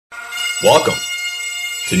Welcome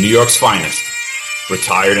to New York's finest,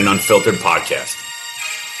 retired and unfiltered podcast.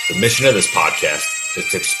 The mission of this podcast is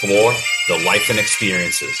to explore the life and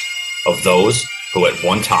experiences of those who at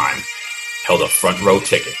one time held a front row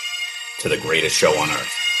ticket to the greatest show on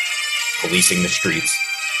earth, policing the streets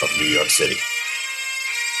of New York City.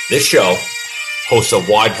 This show hosts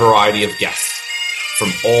a wide variety of guests from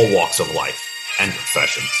all walks of life and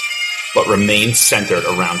professions, but remains centered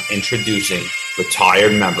around introducing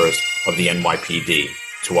retired members of the NYPD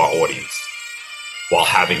to our audience while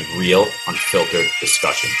having real, unfiltered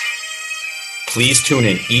discussions. Please tune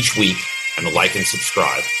in each week and like and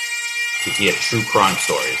subscribe to hear true crime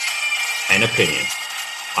stories and opinions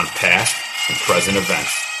on past and present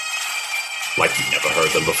events like you've never heard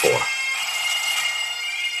them before.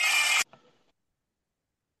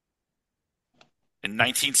 In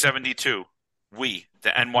 1972, we, the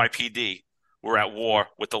NYPD, were at war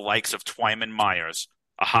with the likes of Twyman Myers,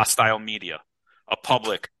 a hostile media, a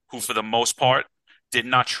public who, for the most part, did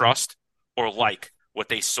not trust or like what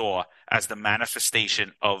they saw as the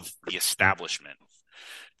manifestation of the establishment.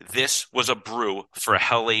 This was a brew for a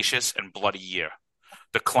hellacious and bloody year.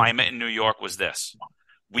 The climate in New York was this.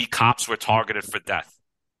 We cops were targeted for death.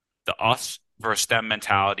 The us versus them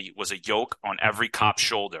mentality was a yoke on every cop's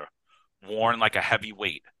shoulder, worn like a heavy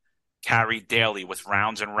weight, carried daily with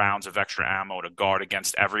rounds and rounds of extra ammo to guard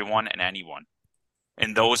against everyone and anyone.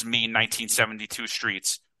 In those mean 1972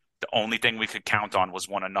 streets, the only thing we could count on was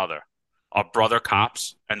one another, our brother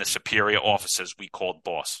cops and the superior officers we called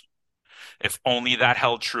boss. If only that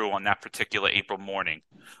held true on that particular April morning,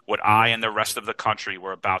 what I and the rest of the country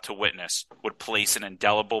were about to witness would place an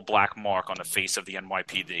indelible black mark on the face of the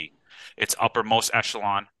NYPD, its uppermost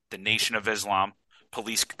echelon, the Nation of Islam,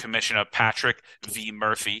 Police Commissioner Patrick V.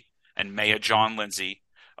 Murphy, and Mayor John Lindsay,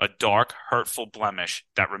 a dark, hurtful blemish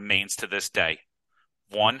that remains to this day.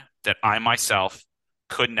 One that I myself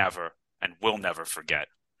could never and will never forget.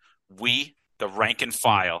 We, the rank and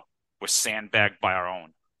file, were sandbagged by our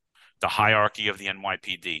own, the hierarchy of the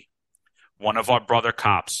NYPD. One of our brother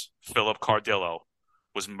cops, Philip Cardillo,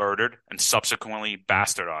 was murdered and subsequently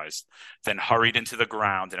bastardized, then hurried into the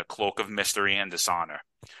ground in a cloak of mystery and dishonor,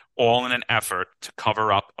 all in an effort to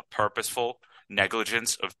cover up a purposeful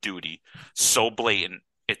negligence of duty so blatant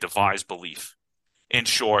it defies belief. In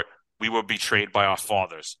short, we were betrayed by our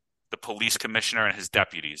fathers, the police commissioner and his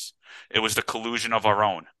deputies. It was the collusion of our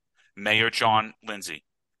own, Mayor John Lindsay,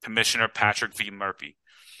 Commissioner Patrick V. Murphy,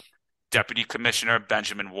 Deputy Commissioner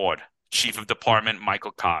Benjamin Ward, Chief of Department Michael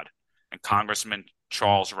Codd, and Congressman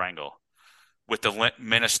Charles Rangel, with the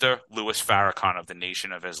Minister Louis Farrakhan of the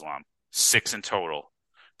Nation of Islam. 6 in total,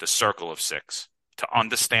 the circle of 6. To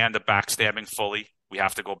understand the backstabbing fully, we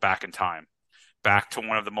have to go back in time, back to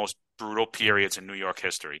one of the most brutal periods in New York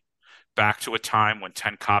history, back to a time when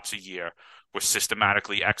 10 cops a year were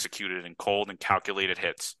systematically executed in cold and calculated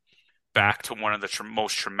hits, back to one of the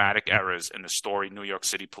most traumatic eras in the storied New York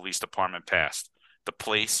City Police Department past. The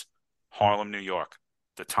place, Harlem, New York.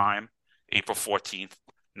 The time, April 14th,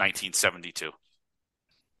 1972.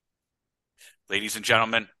 Ladies and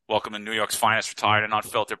gentlemen, welcome to New York's finest retired and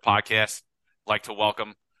unfiltered podcast. I'd like to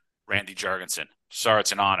welcome Randy Jurgensen. Sir,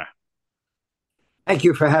 it's an honor. Thank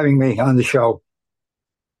you for having me on the show.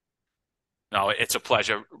 No, it's a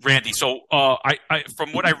pleasure. Randy, so I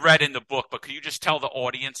from what I read in the book, but could you just tell the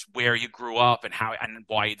audience where you grew up and how and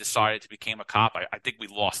why you decided to become a cop? I think we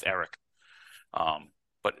lost Eric.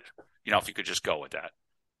 But if you could just go with that.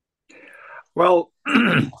 Well,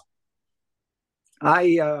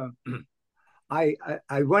 I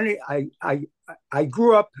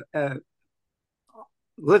grew up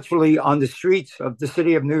literally on the streets of the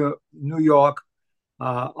city of New York,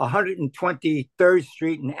 123rd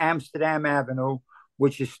Street and Amsterdam Avenue,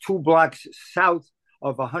 which is 2 blocks south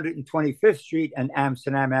of 125th Street and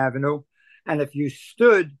Amsterdam Avenue. And if you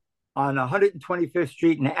stood on 125th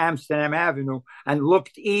Street and Amsterdam Avenue and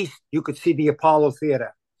looked east, you could see the Apollo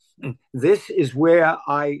Theater. This is where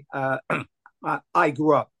I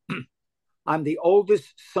grew up. I'm the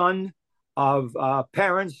oldest son of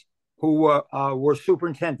parents who were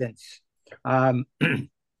superintendents.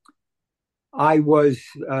 I was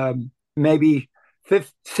maybe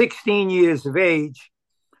 16 years of age,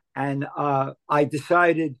 and I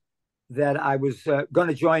decided that I was going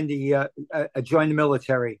to join the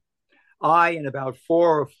military. I and about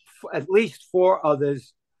at least four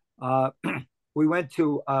others, we went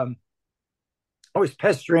to. I was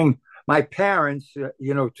pestering my parents,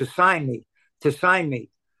 to sign me,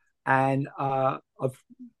 and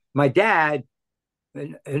my dad,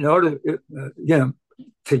 in order,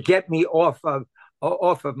 to get me off of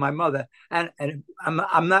my mother, and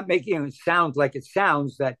I'm not making it sound like it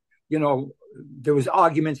sounds that there was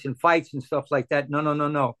arguments and fights and stuff like that.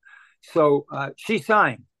 No. So she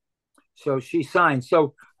signed. So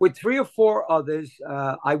with three or four others,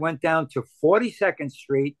 I went down to 42nd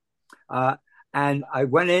Street, and I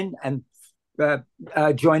went in and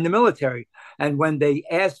joined the military. And when they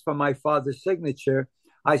asked for my father's signature,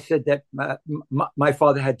 I said that my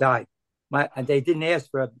father had died. And they didn't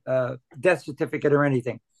ask for a death certificate or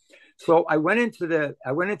anything. So I went into the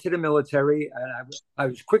military, and I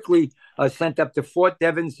was quickly sent up to Fort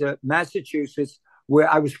Devens, Massachusetts, where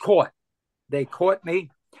I was caught. They caught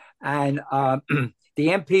me, and the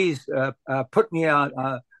MPs put me on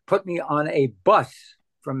a bus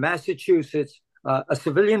from Massachusetts, a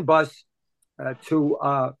civilian bus, to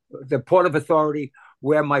the Port of Authority,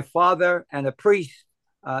 where my father and a priest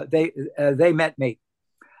they met me,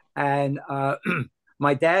 and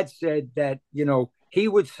my dad said that he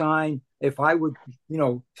would sign if I would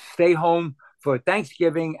stay home for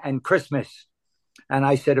Thanksgiving and Christmas, and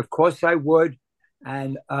I said of course I would,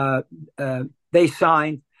 and they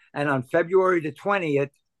signed, and on February the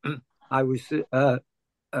 20th,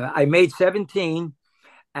 I made 17.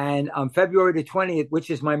 And on February the 20th, which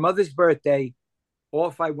is my mother's birthday,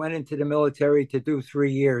 off I went into the military to do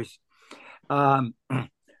 3 years. For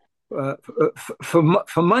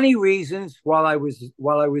money reasons, while I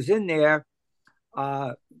was in there,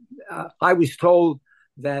 I was told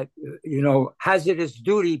that hazardous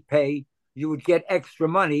duty pay, you would get extra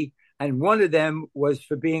money, and one of them was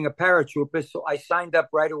for being a paratrooper. So I signed up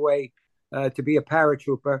right away to be a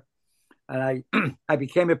paratrooper, and I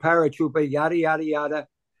became a paratrooper. Yada yada yada.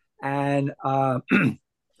 And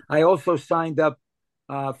I also signed up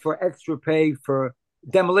for extra pay for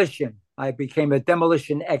demolition. I became a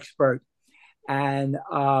demolition expert. And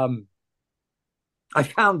I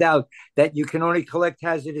found out that you can only collect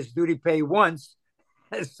hazardous duty pay once.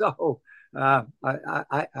 So I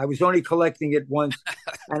was only collecting it once.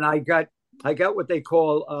 And I got what they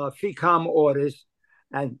call FECOM orders.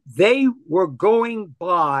 And they were going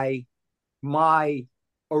by my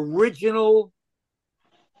original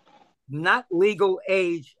not legal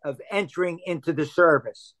age of entering into the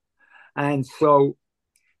service. And so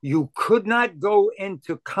you could not go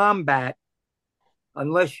into combat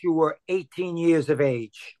unless you were 18 years of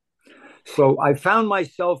age. So I found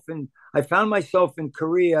myself in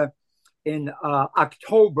Korea in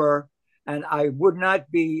October, and I would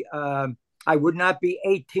not be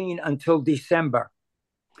 18 until December.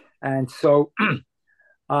 And so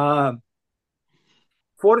fought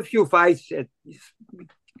a few fights,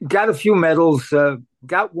 got a few medals,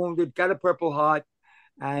 got wounded, got a Purple Heart,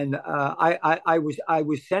 and I was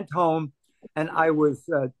sent home, and I was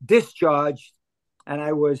discharged, and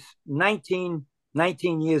I was 19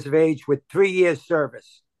 years of age with 3 years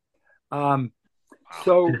service.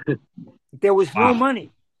 So there was no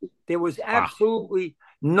money. There was absolutely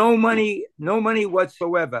no money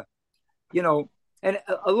whatsoever. And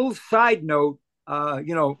a little side note, I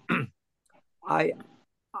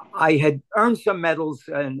had earned some medals,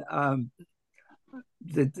 and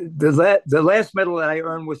the last medal that I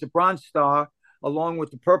earned was a Bronze Star, along with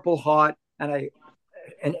the Purple Heart, and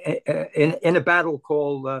in a battle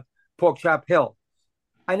called Pork Chop Hill.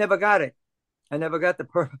 I never got it. I never got the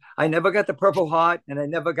Purple Heart, and I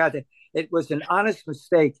never got it. It was an honest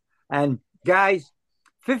mistake. And guys,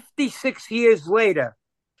 56 years later,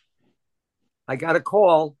 I got a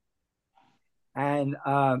call, and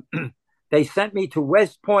they sent me to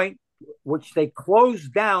West Point, which they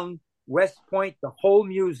closed down West Point, the whole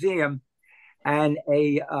museum, and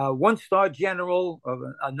a one-star general,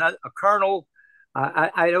 a colonel.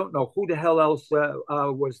 I don't know who the hell else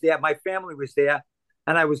was there. My family was there,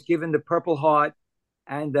 and I was given the Purple Heart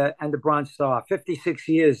and the Bronze Star 56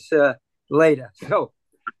 years later. So,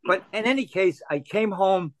 but in any case, I came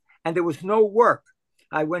home, and there was no work.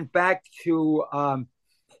 I went back to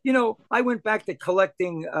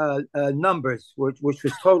collecting numbers, which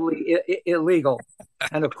was totally illegal.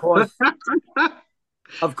 And of course,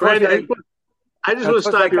 Randy, I just want to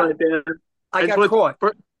stop you right there. I got caught.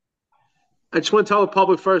 I just want to tell the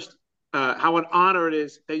public first how an honor it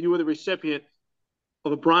is that you were the recipient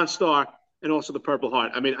of a Bronze Star and also the Purple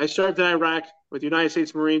Heart. I mean, I served in Iraq with the United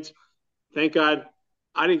States Marines. Thank God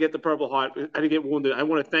I didn't get the Purple Heart. I didn't get wounded. I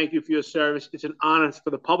want to thank you for your service. It's an honor for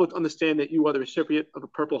the public to understand that you are the recipient of a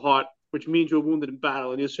Purple Heart, which means you were wounded in battle,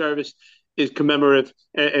 and your service is commemorative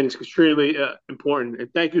and it's extremely important.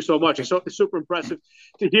 And thank you so much. It's super impressive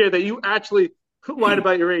to hear that you actually lied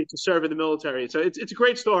about your age to serve in the military. So it's a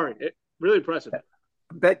great story. Really impressive.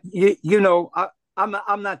 But I'm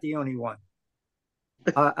not the only one.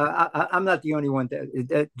 I'm not the only one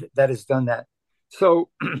that has done that. So,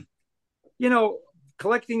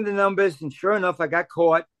 collecting the numbers, and sure enough, I got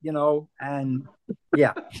caught, and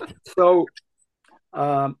yeah. So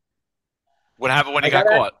what happened when you got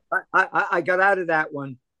caught? I got out of that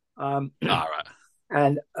one. All right.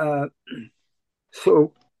 And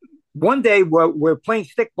so one day we're playing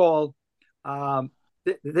stickball.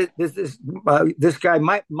 This guy,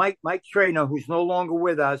 Mike Trainer, who's no longer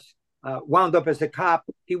with us, wound up as a cop.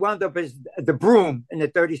 He wound up as the broom in the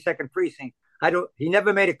 32nd precinct. He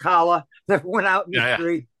never made a collar, never went out in the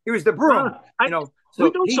street. He was the broom, So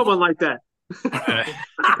we know someone like that. A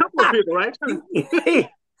couple of people, right?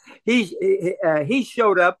 He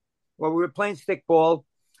showed up while we were playing stickball,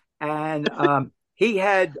 and he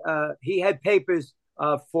had papers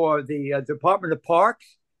for the Department of Parks.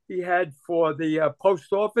 He had for the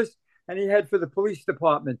post office, and he had for the police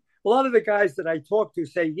department. A lot of the guys that I talk to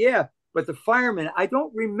say, yeah, but the firemen, I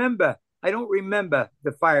don't remember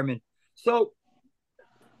the firemen. So,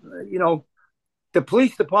 the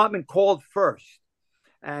police department called first.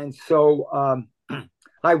 And so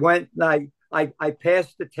I went and I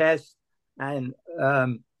passed the test, and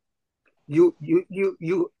you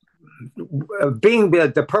being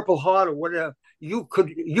the Purple Heart or whatever, you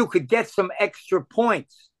could get some extra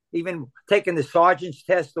points, even taking the sergeant's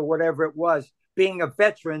test or whatever it was. Being a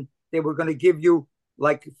veteran, they were going to give you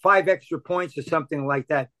like 5 extra points or something like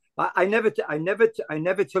that. I never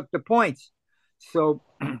took the points. So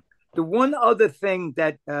the one other thing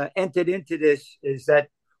that entered into this is that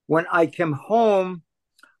when I came home,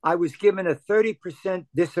 I was given a 30%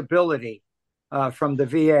 disability from the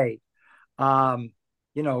VA. A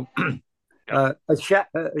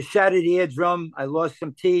shattered eardrum. I lost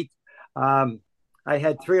some teeth. I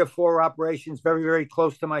had 3 or 4 operations very, very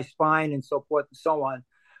close to my spine and so forth and so on.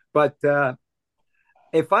 But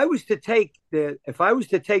if I was to take the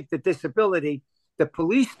disability, the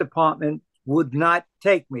police department would not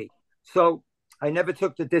take me. So I never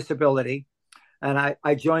took the disability, and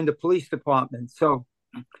I joined the police department. So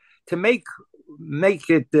to make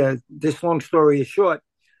it this long story short,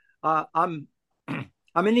 I'm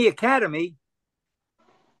in the academy,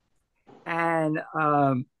 and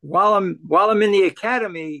while I'm in the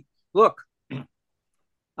academy, look,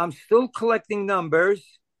 I'm still collecting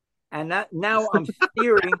numbers, and now I'm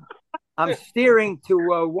steering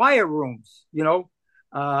to wire rooms,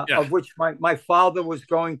 of which my father was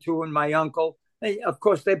going to, and my uncle. Of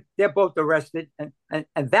course, they're both arrested, and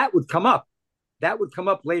that would come up. That would come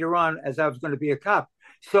up later on as I was going to be a cop.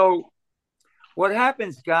 So what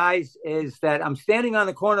happens, guys, is that I'm standing on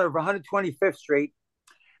the corner of 125th Street,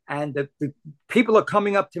 and the people are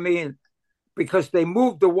coming up to me because they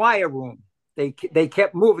moved the wire room. They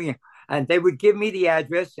kept moving it, and they would give me the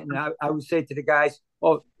address, and I would say to the guys,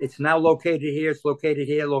 "Oh, it's now located here. It's located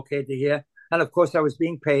here. Located here." And of course, I was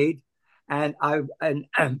being paid, and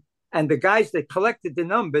the guys that collected the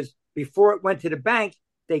numbers before it went to the bank,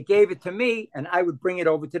 they gave it to me, and I would bring it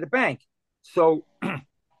over to the bank. So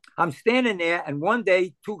I'm standing there, and one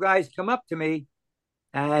day, 2 guys come up to me,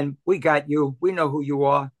 and "We got you. We know who you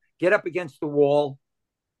are. Get up against the wall."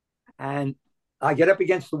 And I get up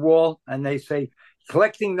against the wall, and they say,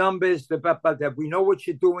 "Collecting numbers, we know what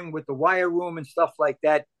you're doing with the wire room and stuff like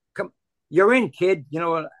that. Come, you're in, kid."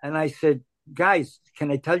 And I said, "Guys,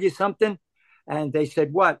 can I tell you something?" And they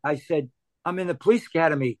said, "What?" I said, "I'm in the police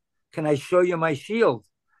academy. Can I show you my shield?"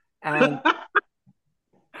 And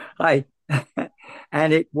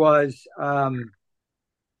and it was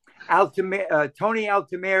Tony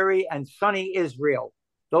Altameri and Sonny Israel.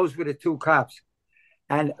 Those were the 2 cops.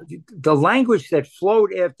 And the language that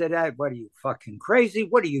flowed after that, "What are you, fucking crazy?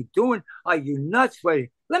 What are you doing? Are you nuts?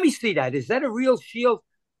 Let me see that. Is that a real shield?"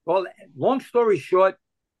 Well, long story short,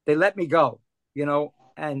 they let me go,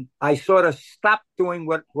 and I sort of stopped doing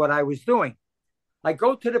what I was doing. I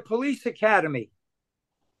go to the police academy.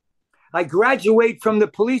 I graduate from the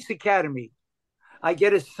police academy. I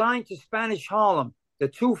get assigned to Spanish Harlem, the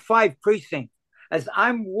 2-5 precinct. As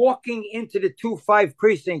I'm walking into the 2-5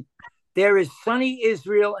 precinct, there is Sonny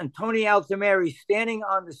Israel and Tony Altameri standing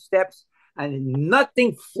on the steps, and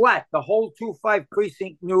nothing flat. The whole 2-5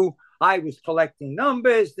 precinct knew I was collecting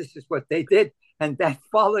numbers. This is what they did. And that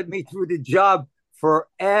followed me through the job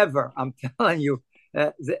forever. I'm telling you,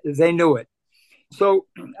 they knew it. So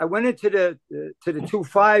I went into the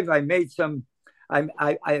 2-5. I made some,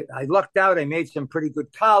 I lucked out. I made some pretty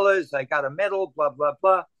good collars. I got a medal, blah, blah,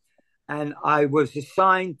 blah. And I was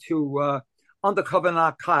assigned to undercover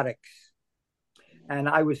narcotics. And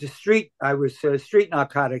I was street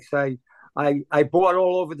narcotics. I bought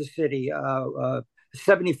all over the city,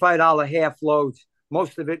 $75 half loads.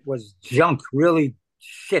 Most of it was junk, really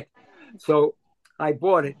shit. So I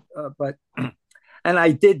bought it. But And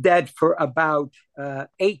I did that for about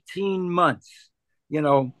 18 months.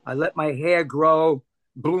 I let my hair grow,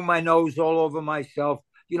 blew my nose all over myself.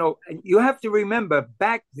 And you have to remember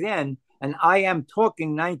back then, and I am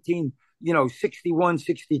talking 61,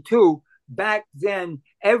 62. Back then,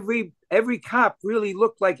 every cop really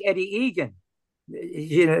looked like Eddie Egan.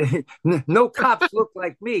 No cops looked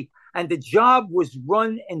like me. And the job was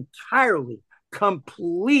run entirely,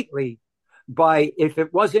 completely by, if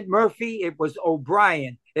it wasn't Murphy, it was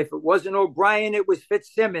O'Brien. If it wasn't O'Brien, it was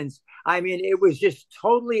Fitzsimmons. I mean, it was just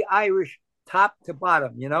totally Irish top to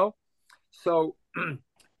bottom, So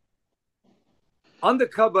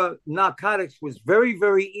undercover narcotics was very,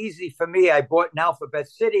 very easy for me. I bought in Alphabet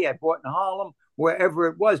City, I bought in Harlem, wherever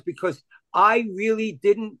it was, because I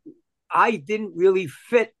didn't really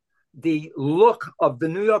fit the look of the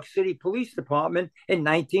New York City Police Department in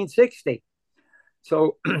 1960.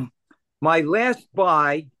 So my last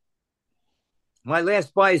buy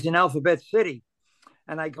is in Alphabet City.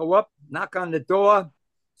 And I go up, knock on the door,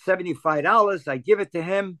 $75. I give it to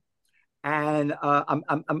him. And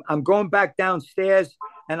I'm going back downstairs,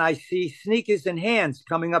 and I see sneakers and hands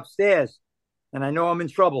coming upstairs, and I know I'm in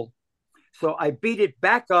trouble. So I beat it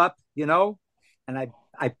back up, and I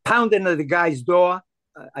pounded on the guy's door.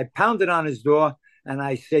 I pounded on his door, and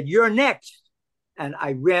I said, "You're next." And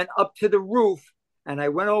I ran up to the roof, and I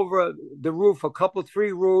went over the roof,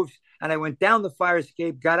 three roofs, and I went down the fire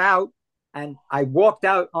escape, got out, and I walked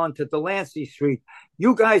out onto Delancey Street.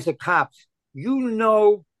 You guys are cops.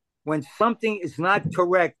 When something is not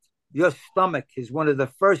correct, your stomach is one of the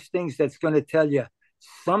first things that's going to tell you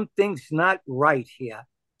something's not right here.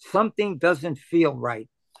 Something doesn't feel right.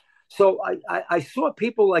 So I saw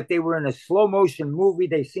people like they were in a slow motion movie.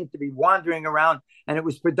 They seemed to be wandering around, and it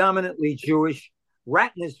was predominantly Jewish.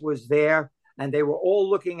 Ratness was there, and they were all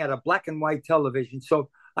looking at a black and white television.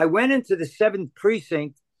 So I went into the 7th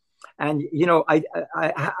precinct, and, I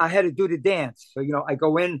had to do the dance. So, I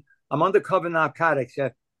go in, I'm undercover narcotics.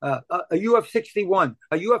 A UF 61,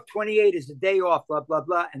 a UF 28 is a day off, blah, blah,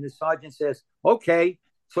 blah. And the sergeant says, okay.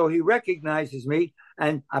 So he recognizes me,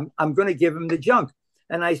 and I'm going to give him the junk.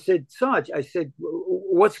 And I said, Sarge,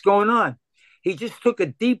 what's going on? He just took a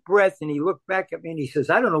deep breath, and he looked back at me, and he says,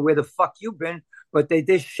 I don't know where the fuck you've been, but they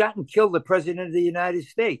just shot and killed the president of the United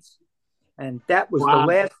States. And that was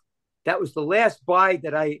the last buy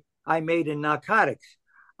that I made in narcotics.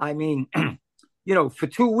 I mean, for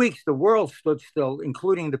 2 weeks, the world stood still,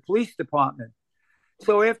 including the police department.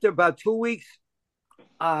 So after about 2 weeks,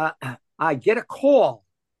 I get a call.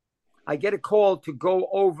 To go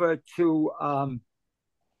over to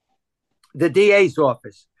the DA's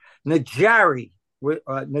office. Najari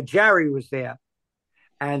was there.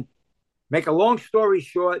 And make a long story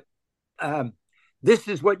short, this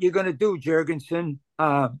is what you're going to do, Jurgensen.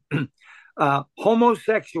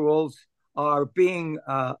 Homosexuals are being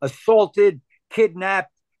assaulted,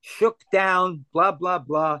 kidnapped, shook down, blah, blah,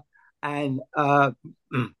 blah. And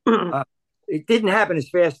it didn't happen as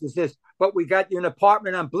fast as this, but we got you an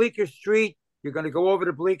apartment on Bleecker Street. You're going to go over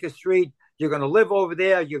to Bleecker Street. You're going to live over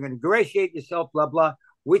there. You're going to ingratiate yourself, blah, blah,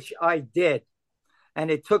 which I did.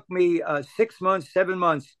 And it took me 6 months, 7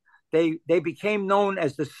 months. They became known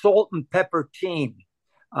as the Salt and Pepper Team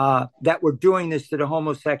that were doing this to the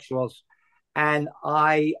homosexuals. And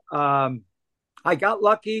I got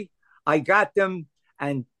lucky. I got them,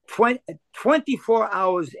 and 24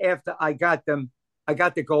 hours after I got them, I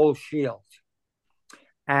got the Gold Shield.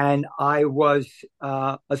 And I was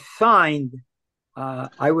assigned.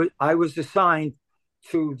 I was assigned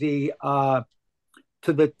to the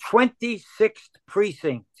 26th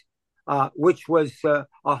precinct, which was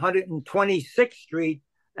 126th Street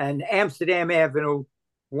and Amsterdam Avenue,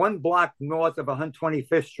 1 block north of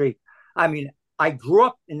 125th Street. I mean, I grew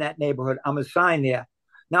up in that neighborhood. I'm assigned there.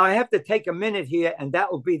 Now I have to take a minute here, and that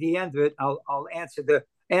will be the end of it. I'll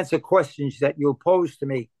answer questions that you'll pose to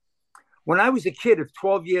me. When I was a kid of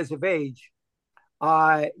 12 years of age,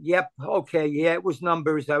 it was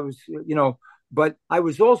numbers. I was, but I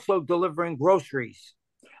was also delivering groceries,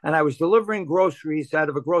 and I was delivering groceries out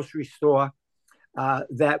of a grocery store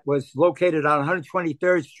that was located on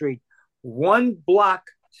 123rd Street, 1 block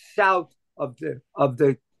south of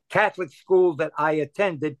the Catholic school that I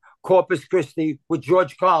attended, Corpus Christi, with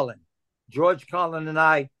George Carlin. George Carlin and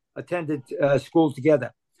I attended school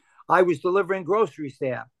together. I was delivering groceries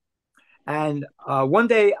there. And one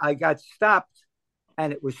day I got stopped,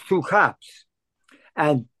 and it was 2 cops.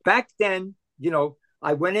 And back then,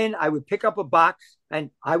 I went in, I would pick up a box,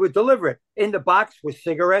 and I would deliver it. In the box was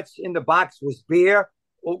cigarettes. In the box was beer,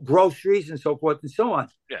 groceries, and so forth and so on.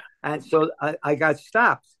 Yeah. And so I got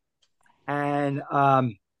stopped. And,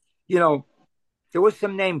 there was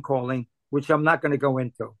some name calling, which I'm not going to go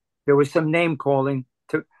into. There was some name calling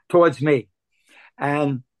towards me.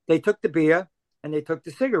 And they took the beer and they took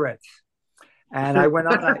the cigarettes. And I went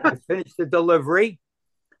on, I finished the delivery,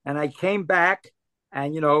 and I came back,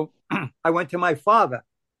 and, I went to my father.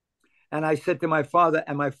 And I said to my father,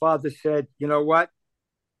 and my father said, you know what?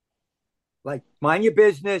 Like, mind your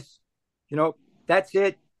business. That's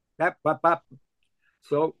it.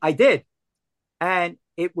 So I did. And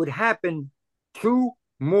it would happen 2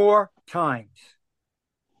 more times.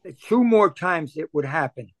 2 more times it would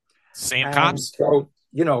happen. Same cops? So,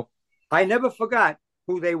 I never forgot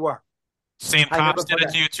who they were. Same cops did it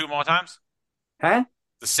to you 2 more times? Huh?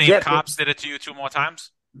 The same cops did it to you 2 more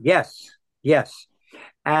times? Yes.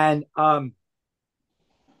 And I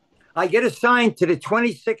get assigned to the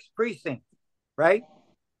 26th precinct, right?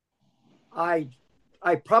 I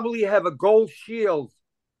probably have a gold shield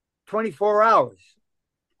 24 hours.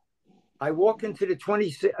 I walk into the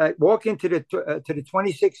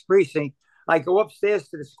 26th precinct. I go upstairs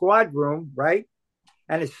to the squad room, right?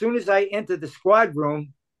 And as soon as I enter the squad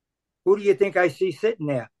room, who do you think I see sitting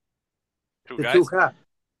there? Two cops.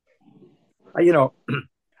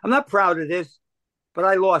 I'm not proud of this, but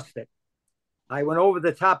I lost it. I went over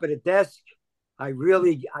the top of the desk. I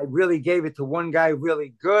really gave it to one guy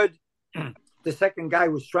really good. The second guy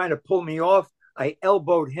was trying to pull me off. I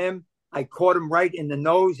elbowed him. I caught him right in the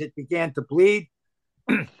nose. It began to bleed.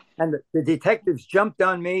 And the detectives jumped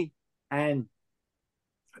on me and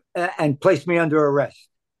placed me under arrest.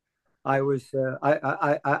 I was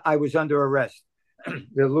under arrest.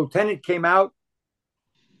 The lieutenant came out,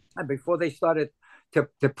 and before they started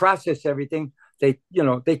to process everything, they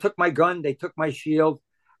took my gun, they took my shield,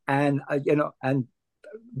 and and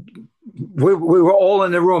we were all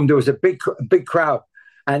in the room. There was a big crowd,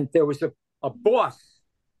 and there was a boss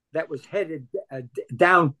that was headed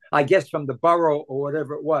down, I guess, from the borough or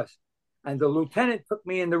whatever it was. And the lieutenant took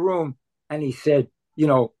me in the room, and he said,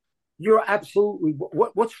 you're absolutely,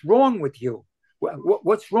 what's wrong with you?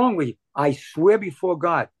 What's wrong with you? I swear before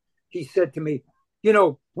God, he said to me,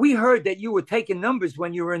 we heard that you were taking numbers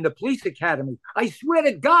when you were in the police academy. I swear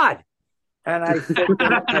to God. And I said,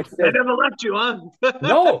 they never left you, huh?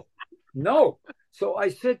 No. So I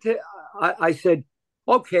said,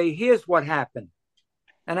 okay, here's what happened.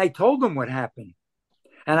 And I told them what happened.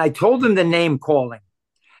 And I told them the name calling.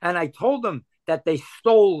 And I told them that they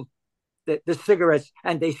stole the cigarettes,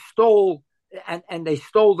 and they stole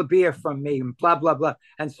the beer from me, and blah, blah, blah,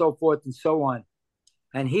 and so forth and so on.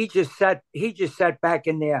 And he just sat back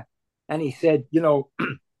in there, and he said, you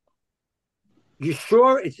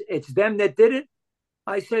sure it's them that did it?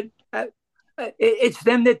 I said, it's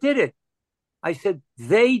them that did it. I said,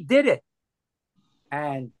 they did it.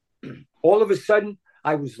 And all of a sudden,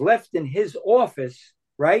 I was left in his office,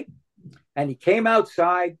 right? And he came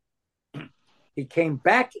outside. He came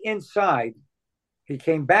back inside.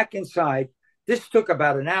 This took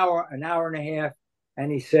about an hour and a half.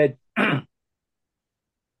 And he said,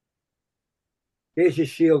 here's your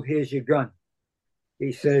shield. Here's your gun.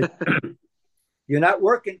 He said, you're not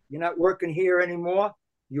working here anymore.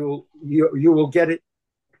 You will get it.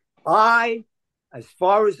 As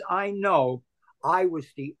far as I know, I was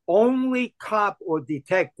the only cop or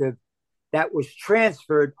detective that was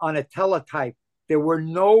transferred on a teletype. There were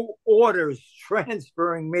no orders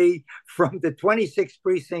transferring me from the 26th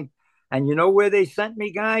precinct. And you know where they sent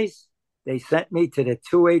me, guys? They sent me to the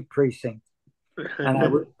 28 precinct.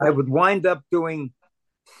 And I would wind up doing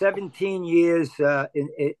 17 years in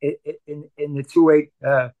the 28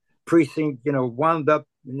 precinct, wound up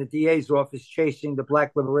in the DA's office chasing the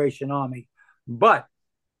Black Liberation Army. But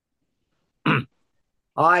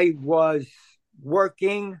I was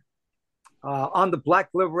working on the Black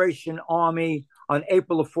Liberation Army on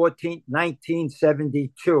April 14th,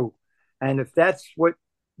 1972. And if that's what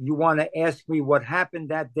you want to ask me, what happened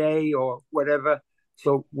that day or whatever,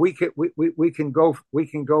 so we can go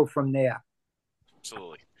from there.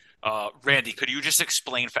 Absolutely. Randy, could you just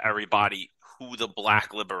explain for everybody who the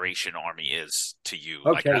Black Liberation Army is to you,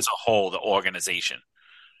 like as a whole, the organization?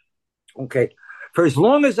 Okay. For as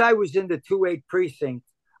long as I was in the 28 precinct,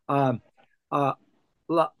 it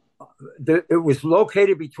was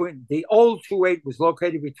located between, the old 28 was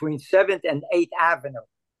located between 7th and 8th Avenue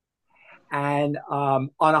and on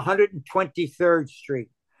 123rd Street.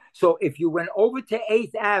 So if you went over to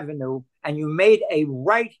 8th Avenue and you made a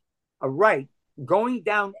right going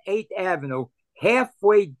down 8th Avenue,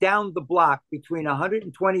 halfway down the block between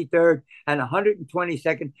 123rd and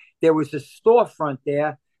 122nd, there was a storefront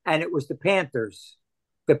there, and it was the Panthers.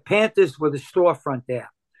 The Panthers were the storefront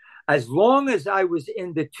there. As long as I was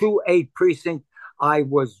in the 2-8 precinct, I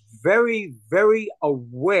was very, very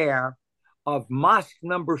aware of Mosque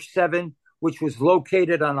number 7, which was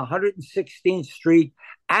located on 116th Street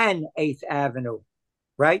and 8th Avenue,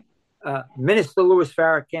 right? Minister Louis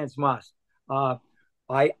Farrakhan's mosque.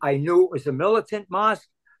 I knew it was a militant mosque,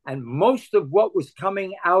 and most of what was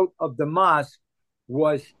coming out of the mosque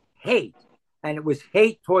was hate. And it was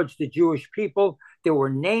hate towards the Jewish people. There were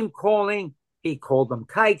name calling. He called them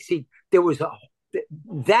kikes.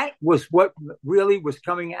 That was what really was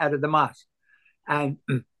coming out of the mosque. And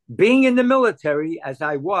being in the military, as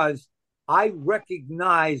I was, I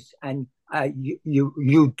recognize, and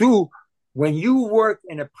you do, when you work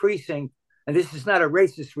in a precinct, and this is not a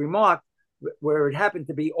racist remark, where it happened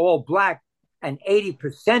to be all black, and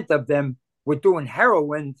 80% of them were doing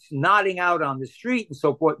heroin, nodding out on the street and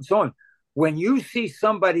so forth and so on. When you see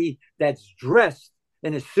somebody that's dressed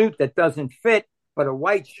in a suit that doesn't fit, but a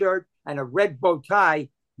white shirt and a red bow tie,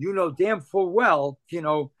 you know damn full well,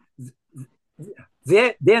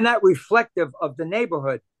 they're not reflective of the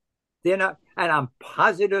neighborhood. They're not, and I'm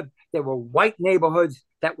positive there were white neighborhoods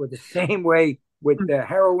that were the same way with the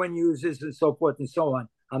heroin users and so forth and so on.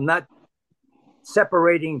 I'm not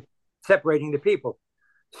separating the people.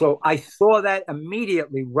 So I saw that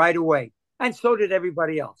immediately right away. And so did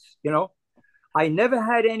everybody else, I never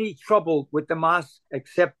had any trouble with the mosque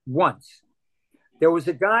except once. There was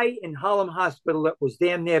a guy in Harlem Hospital that was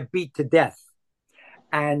damn near beat to death.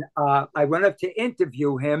 And I went up to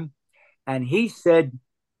interview him, and he said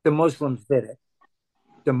the Muslims did it.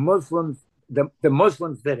 The Muslims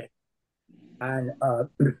did it. And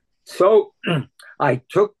so I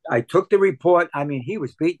took the report. I mean, he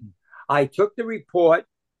was beaten. I took the report,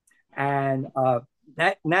 and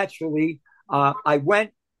naturally, I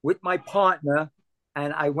went with my partner,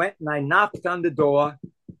 and I went and I knocked on the door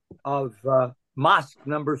of Mosque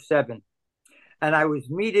number 7. And I was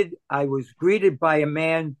greeted by a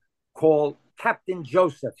man called Captain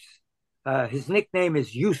Josephs. His nickname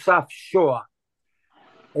is Yusuf Shaw.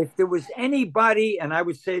 If there was anybody, and I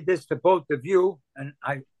would say this to both of you, and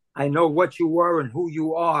I know what you were and who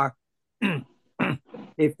you are,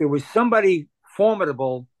 if there was somebody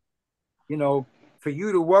formidable, for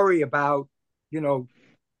you to worry about,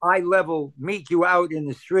 eye level, meet you out in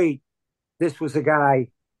the street, this was a guy,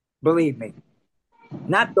 believe me.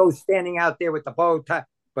 Not those standing out there with the bow tie,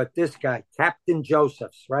 but this guy, Captain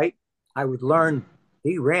Josephs, right? I would learn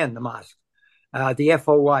he ran the mosque, the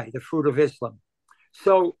FOI, the Fruit of Islam.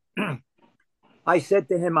 So I said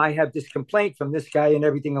to him, I have this complaint from this guy and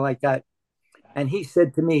everything like that. And he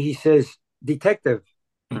said to me, he says, detective,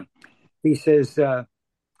 he says,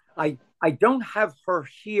 I don't have her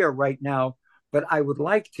here right now, but I would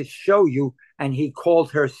like to show you. And he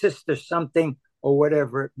called her sister something or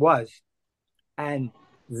whatever it was. And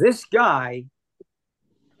this guy,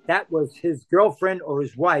 that was his girlfriend or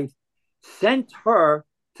his wife, sent her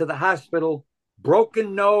to the hospital,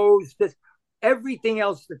 broken nose, everything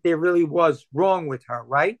else that there really was wrong with her,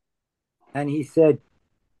 right? And he said,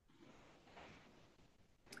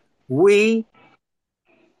 we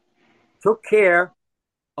took care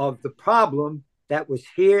of the problem that was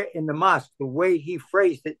here in the mosque, the way he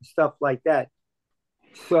phrased it and stuff like that.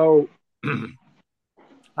 So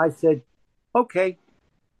I said, okay.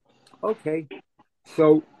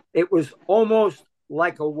 So it was almost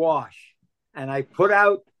like a wash. And I put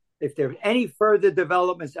out, if there's any further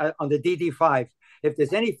developments on the DD5, if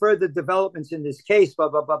there's any further developments in this case, blah,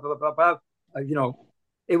 blah, blah, blah, blah, blah,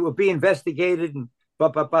 it will be investigated and blah,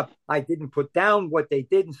 blah, blah. I didn't put down what they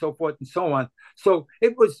did and so forth and so on. So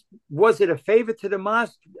was it a favor to the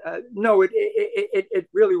mosque? No, it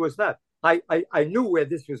really was not. I knew where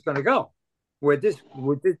this was going to go, where this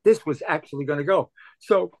was actually going to go.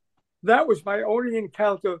 So that was my only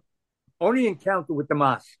encounter with the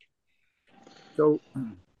mosque. So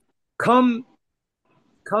come,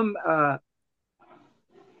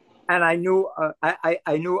 and I knew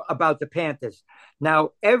about the Panthers.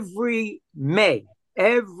 Now every May,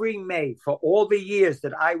 for all the years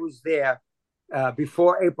that I was there,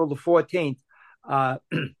 before April the 14th,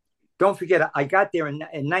 don't forget, I got there in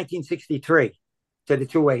 1963 to the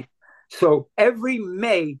 2-8. So every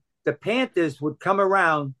May, the Panthers would come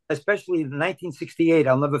around, especially in 1968.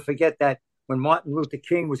 I'll never forget that, when Martin Luther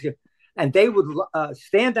King was here. And they would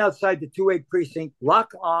stand outside the 2-8 precinct,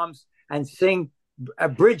 lock arms, and sing a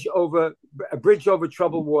bridge over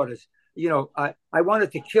troubled waters. I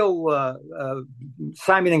wanted to kill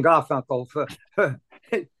Simon and Garfunkel.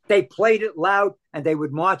 They played it loud, and they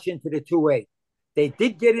would march into the 2-8. They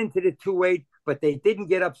did get into the 2-8, but they didn't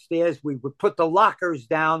get upstairs. We would put the lockers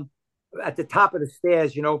down at the top of the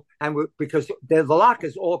stairs, and because the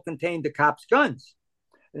lockers all contained the cops' guns.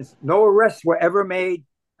 No arrests were ever made,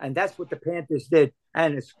 and that's what the Panthers did.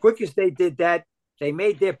 And as quick as they did that, they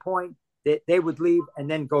made their point that they would leave and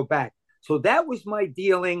then go back. So that was my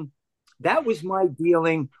dealing. That was my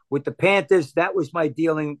dealing with the Panthers. That was my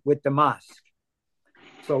dealing with the mosque.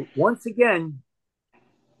 So once again,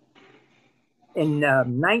 in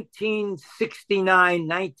 1969,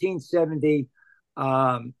 1970,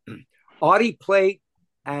 Artie Plate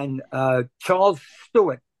and Charles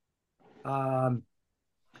Stewart, a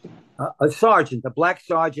sergeant, a black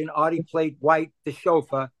sergeant, Artie Plate White, the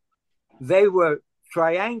chauffeur, they were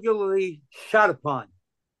triangularly shot upon.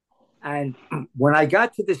 And when I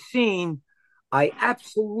got to the scene, I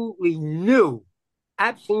absolutely knew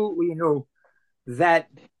that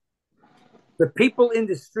the people in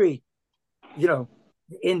the street,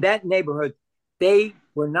 in that neighborhood, they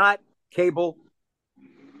were not capable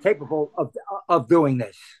of doing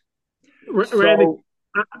this. Randy,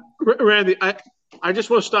 I just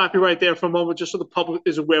want to stop you right there for a moment, just so the public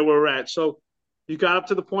is aware where we're at. So you got up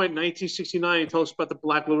to the point in 1969. You told us about the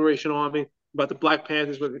Black Liberation Army, about the Black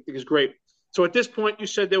Panthers, which I think is great. So at this point, you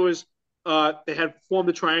said there was they had formed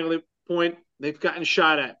the triangular point. They've gotten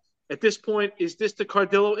shot at. At this point, is this the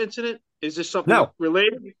Cardillo incident? Is this something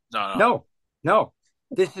related? No.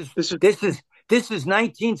 This is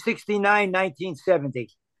 1969, 1970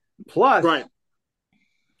 plus, right?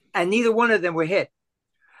 And neither one of them were hit,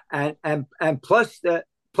 and plus they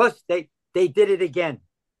did it again.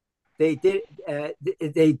 They did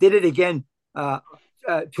it again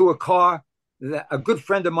to a car. A good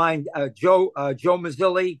friend of mine, Joe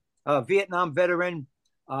Mazzilli, a Vietnam veteran,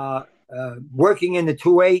 working in the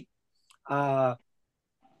 2-8.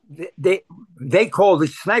 They called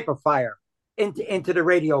it sniper fire into the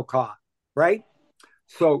radio car, right?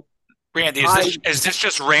 So, Randy, is this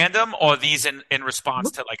just random, or are these in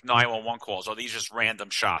response to like 911 calls, or are these just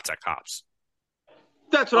random shots at cops?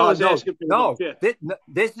 That's what I was asking. No,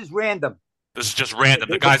 this is random. This is just random.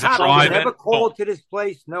 The guys are driving. Never called to this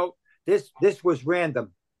place. No, this was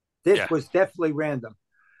random. This was definitely random.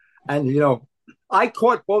 And I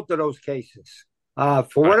caught both of those cases. For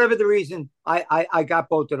whatever the reason, I got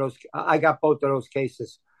both of those. I got both of those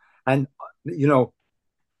cases, and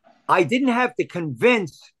I didn't have to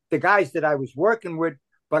convince the guys that I was working with,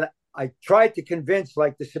 but I tried to convince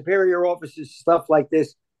like the superior officers, stuff like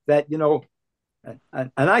this, that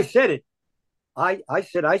and I said it. I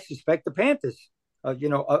said I suspect the Panthers, of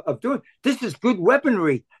doing this. Is good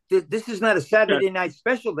weaponry. This is not a Saturday night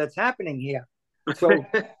special that's happening here. So,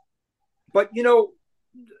 but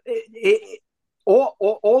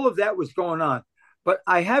all of that was going on. But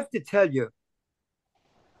I have to tell you,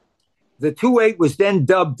 the 2-8 was then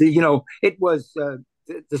dubbed. It was the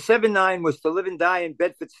 7-9 was to live and die in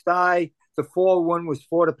Bedford-Stuyvesant. The 4-1 was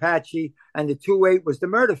Fort Apache, and the 2-8 was the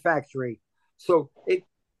Murder Factory. So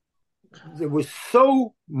there was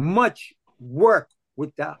so much work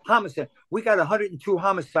with the homicide. We got 102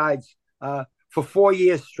 homicides for 4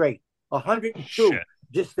 years straight. 102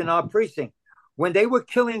 just in our precinct. When they were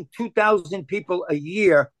killing 2,000 people a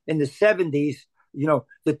year in the 70s, the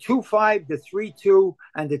 2-5, the 3-2,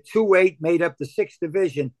 and the 2-8 made up the 6th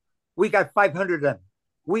division. We got 500 of them.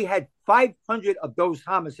 We had 500 of those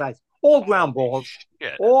homicides, all ground balls,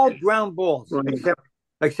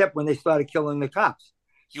 except when they started killing the cops.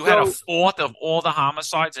 You had a fourth of all the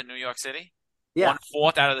homicides in New York City? Yeah.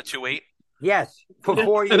 1/4 out of the 2-8? Yes, for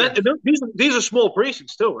 4 years. And these are small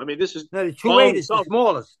precincts, too. I mean, this is... No, the 2-8 is the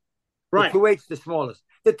smallest. Right. The 2-8's the smallest.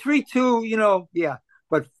 The 3-2, yeah.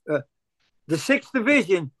 But the 6th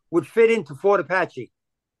division would fit into Fort Apache.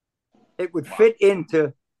 It would fit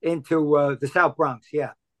into the South Bronx,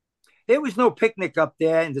 yeah. There was no picnic up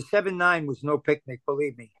there, and the 7-9 was no picnic,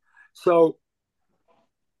 believe me. So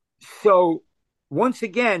once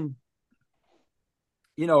again,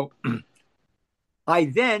 I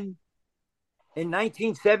then, in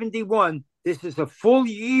 1971, this is a full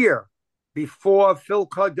year before Phil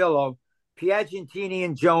Cardillo, Piagentini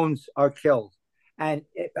and Jones are killed. And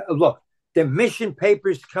look, the mission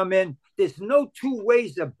papers come in. There's no two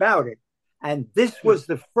ways about it. And this was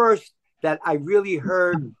the first that I really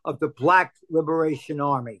heard of the Black Liberation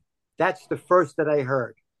Army. That's the first that I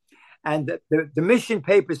heard. And the mission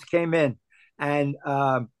papers came in, and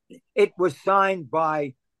it was signed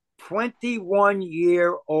by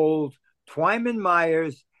 21-year-old Twyman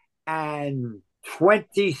Myers and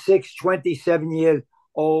 26,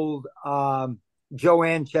 27-year-old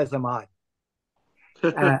Joanne Chesimard.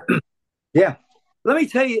 Yeah. Let me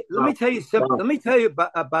tell you something. Let me tell you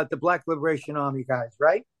about the Black Liberation Army guys,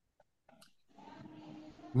 right?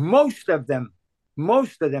 Most of them,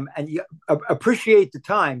 and you appreciate the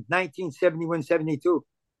time, 1971, 72.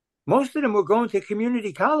 Most of them were going to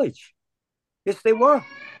community college. Yes, they were.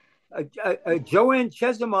 Joanne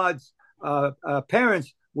Chesimard's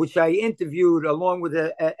parents, which I interviewed along with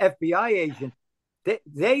an FBI agent,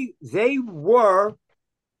 they were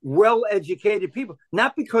well-educated people,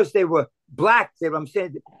 not because they were black. I'm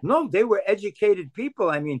saying, no, they were educated people.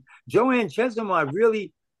 I mean, Joanne Chesimard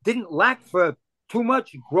really didn't lack for too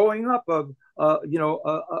much growing up of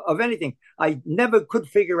anything. I never could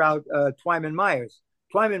figure out Twyman Myers.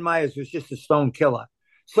 Twyman Myers was just a stone killer.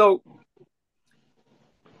 So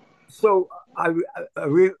I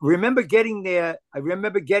remember getting there. I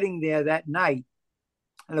remember getting there that night,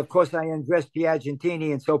 and of course I undressed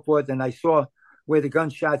Piagentini and so forth, and I saw where the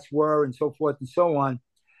gunshots were and so forth and so on.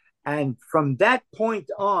 And from that point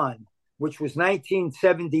on, which was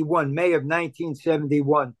 1971, May of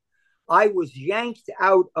 1971, I was yanked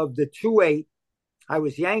out of the 2-8. I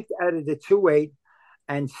was yanked out of the 2-8,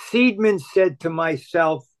 and Seidman said to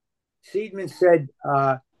myself, to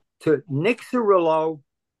Nick Cirillo,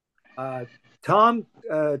 Tom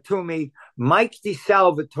Toomey, Mike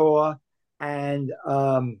DeSalvatore, and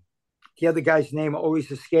the other guy's name always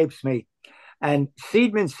escapes me. And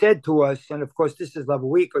Seidman said to us, and of course, this is like a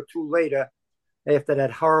week or two later, after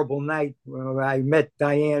that horrible night where I met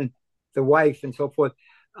Diane, the wife, and so forth.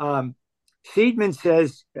 Seidman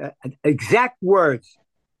says, exact words,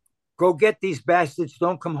 go get these bastards,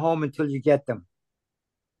 don't come home until you get them.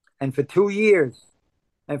 And for 2 years,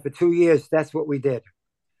 that's what we did.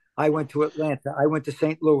 I went to Atlanta. I went to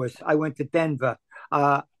St. Louis. I went to Denver.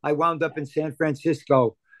 I wound up in San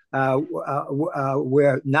Francisco,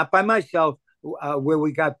 where, not by myself, where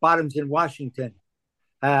we got bottoms in Washington.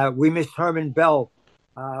 We missed Herman Bell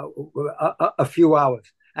a few hours.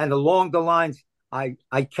 And along the lines, I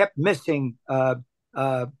kept missing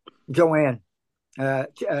Joanne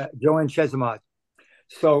Chesimard.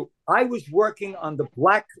 So I was working on the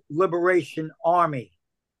Black Liberation Army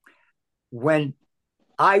when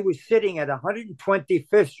I was sitting at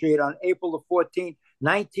 125th Street on April the 14th,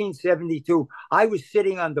 1972. I was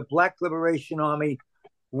sitting on the Black Liberation Army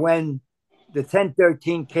when the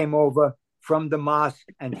 1013 came over from the mosque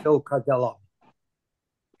and Phil Cardillo.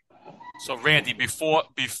 So, Randy, before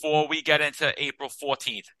we get into April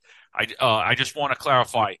 14th, I just want to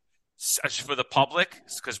clarify for the public,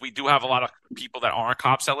 because we do have a lot of people that aren't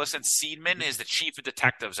cops that listen. Seidman is the chief of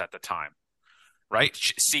detectives at the time, right?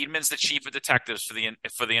 Seidman's the chief of detectives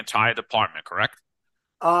for the entire department, correct?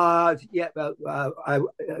 Seidman,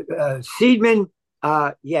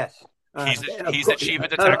 yes. He's the chief of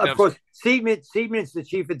detectives. Of course, Seidman's the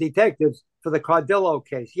chief of detectives for the Cardillo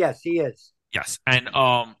case. Yes, he is. Yes, and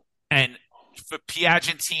for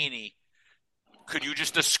Piagentini, could you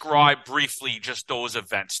just describe briefly just those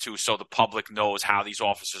events too, so the public knows how these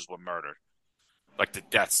officers were murdered, like the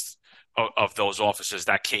deaths of those officers,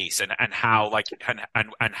 that case, and how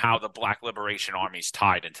and how the Black Liberation Army's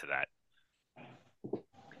tied into that.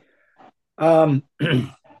 I'm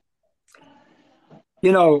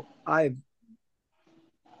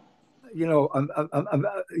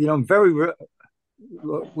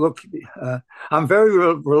very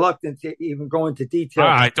reluctant to even go into detail.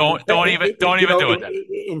 All right, don't even do it.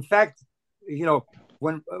 In fact,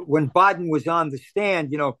 when Baden was on the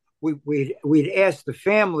stand, we'd asked the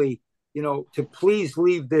family, to please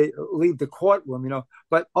leave the courtroom,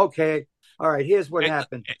 but okay. All right, here's what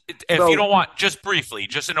happened. If you don't want, just briefly,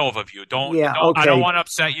 just an overview. Okay. I don't want to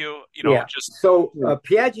upset you. Just so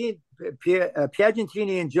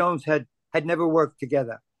Piagentini and Jones had never worked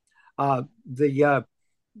together. The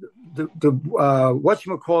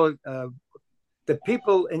the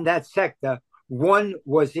people in that sector, one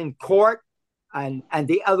was in court and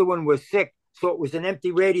the other one was sick, so it was an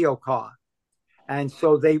empty radio car, and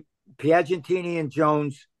so Piagentini and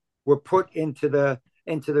Jones were put into the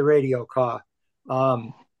radio car.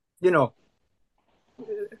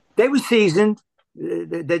 They were seasoned.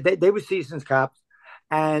 They were seasoned cops,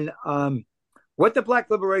 and what the Black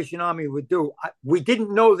Liberation Army would do, we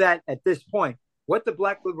didn't know that at this point. What the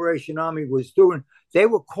Black Liberation Army was doing, they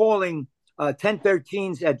were calling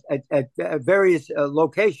 1013s at various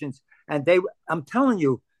locations, and I'm telling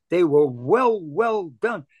you, they were well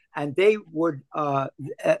done, and they would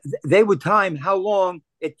time how long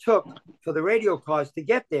it took for the radio cars to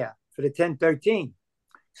get there for the 1013.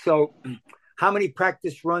 So how many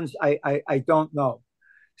practice runs, I don't know.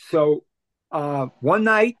 So one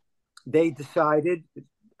night they decided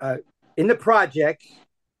in the projects,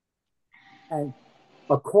 and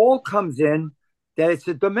a call comes in that it's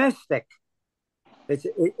a domestic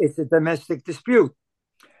dispute.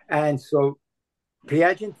 And so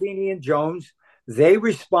Piagentini and Jones, they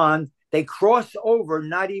respond, they cross over,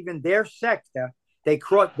 not even their sector, they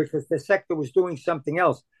crossed because the sector was doing something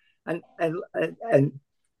else. And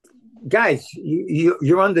guys,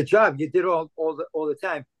 you're on the job. You did all the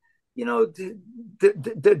time.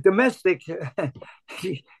 The domestic,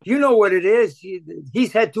 you know what it is.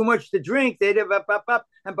 He's had too much to drink.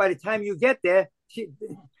 And by the time you get there,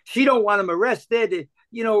 she don't want him arrested.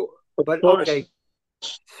 But okay.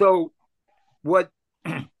 So what?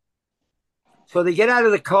 So they get out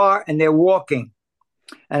of the car and they're walking,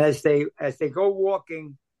 and as they go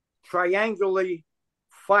walking, triangularly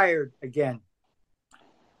fired again,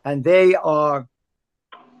 and they are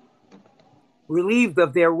relieved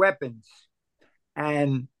of their weapons,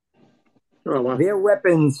 and their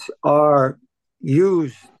weapons are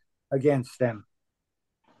used against them.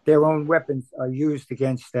 Their own weapons are used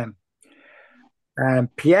against them. And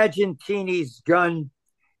Piagentini's gun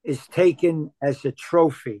is taken as a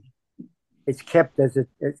trophy. It's kept as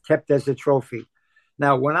a trophy.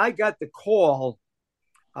 Now, when I got the call,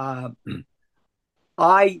 I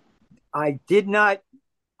did not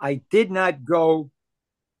go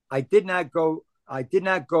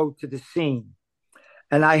to the scene,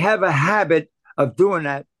 and I have a habit of doing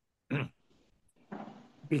that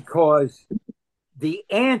because the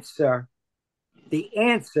answer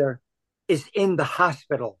is in the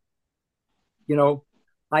hospital.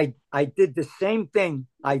 I did the same thing.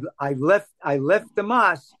 I left the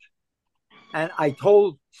mosque, and I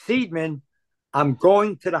told Seidman, I'm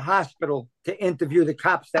going to the hospital to interview the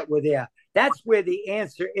cops that were there. That's where the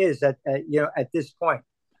answer is at this point.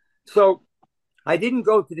 So I didn't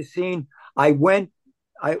go to the scene. I went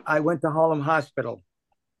to Harlem Hospital.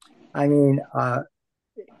 I mean,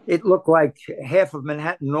 it looked like half of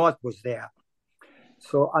Manhattan North was there.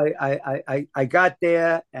 So I got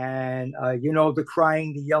there, and the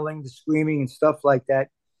crying, the yelling, the screaming, and stuff like that.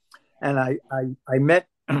 And I met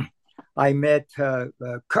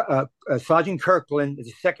Sergeant Kirkland,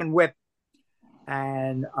 the second whip,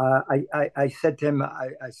 and I said to him,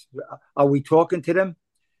 "Are we talking to them?"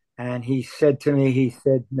 And he said to me,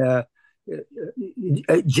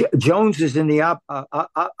 Jones is in the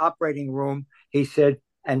operating room. He said,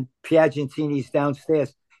 and Piagentini's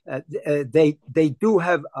downstairs. They do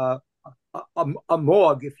have a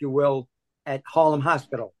morgue, if you will, at Harlem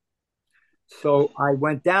Hospital. So I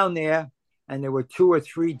went down there, and there were 2 or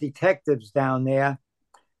 3 detectives down there,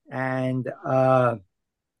 and I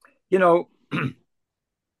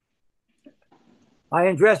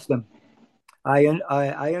undressed them. I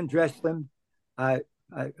undressed them. I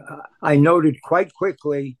noted quite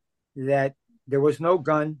quickly that there was no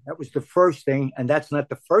gun. That was the first thing, and that's not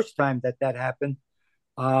the first time that happened.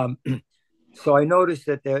 So I noticed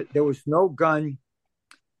that there was no gun,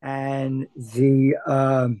 and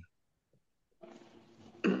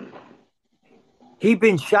he'd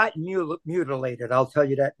been shot and mutilated. I'll tell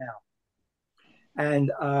you that now.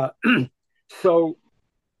 And so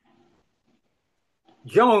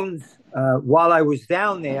Jones, while I was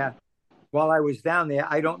down there,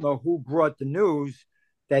 I don't know who brought the news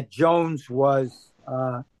that Jones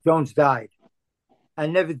died. I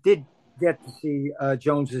never did get to see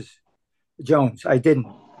Jones. I didn't.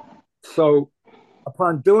 So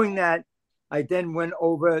upon doing that, I then went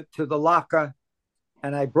over to the locker,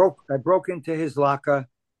 and I broke into his locker,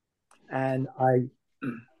 and I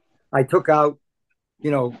took out,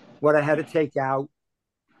 what I had to take out,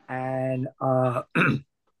 and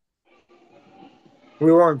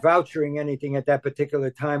we weren't vouchering anything at that particular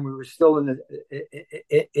time. We were still in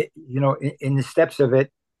the steps of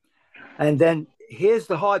it. And then here's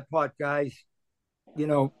the hard part, guys.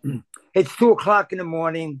 It's 2:00 in the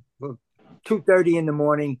morning, 2:30 in the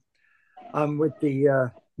morning. I'm with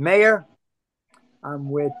the mayor. I'm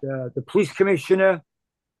with the police commissioner,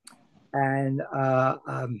 and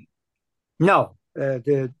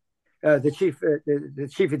the chief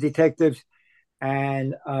of detectives,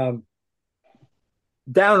 and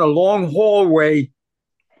down a long hallway.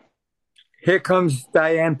 Here comes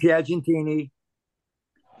Diane Piagentini,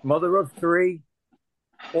 mother of 3,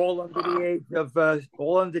 all under the age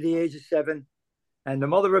of 7, and the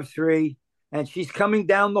mother of 3, and she's coming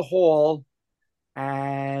down the hall,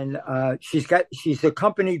 and she's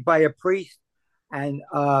accompanied by a priest, and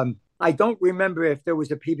I don't remember if there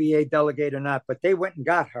was a PBA delegate or not, but they went and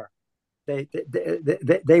got her. They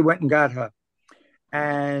went and got her,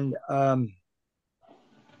 and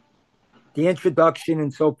the introduction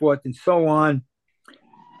and so forth and so on,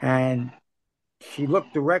 and she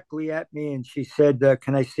looked directly at me and she said,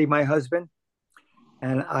 "Can I see my husband?"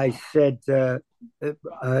 And I said, I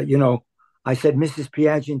said, "Mrs.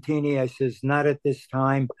 Piagentini," I says, "not at this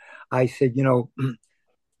time." I said,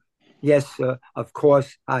 "Yes, of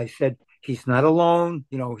course." I said, "He's not alone.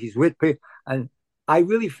 He's with me." And I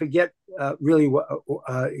really forget really what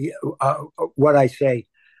I say,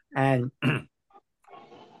 and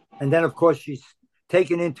and then of course she's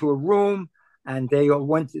taken into a room, and they all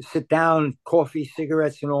went to sit down, coffee,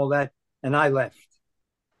 cigarettes, and all that, and I left,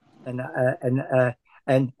 and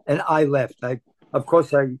and I left. Of course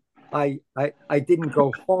I didn't go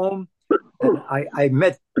home, and I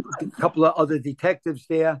met a couple of other detectives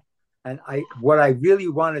there, and what I really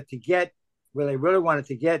wanted to get,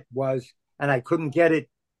 was, and I couldn't get it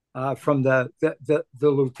from the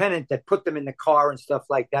lieutenant that put them in the car and stuff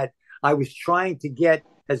like that. I was trying to get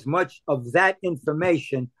as much of that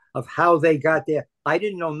information of how they got there. I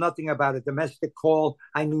didn't know nothing about a domestic call.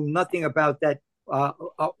 I knew nothing about that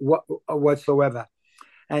whatsoever.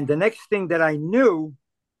 And the next thing that I knew,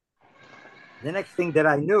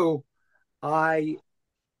 I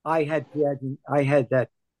had that.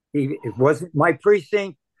 It wasn't my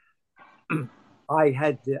precinct. I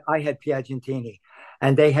had Piagentini,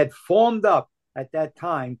 and they had formed up at that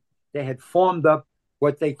time. They had formed up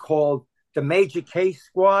what they called the Major Case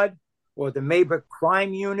Squad or the Major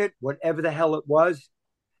Crime Unit, whatever the hell it was,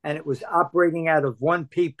 and it was operating out of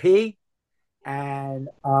 1PP, and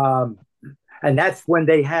that's when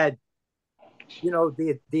they had,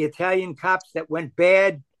 the Italian cops that went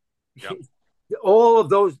bad. Yep. All of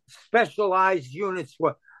those specialized units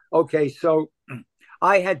were okay. So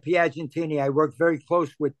I had Piagentini. I worked very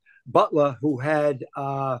close with Butler, who had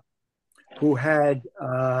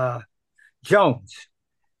Jones,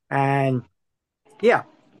 and yeah,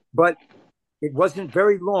 but it wasn't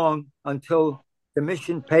very long until the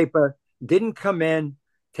mission paper didn't come in,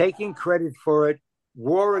 taking credit for it.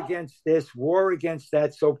 War against this, war against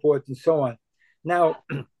that, so forth and so on. Now,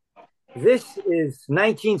 this is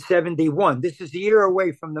 1971. This is a year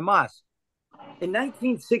away from the mosque. In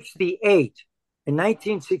 1968,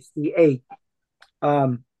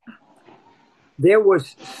 there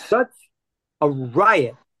was such a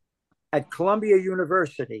riot at Columbia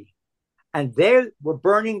University, and they were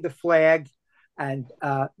burning the flag, and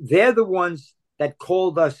they're the ones that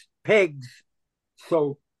called us pigs.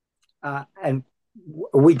 So, and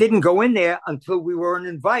we didn't go in there until we weren't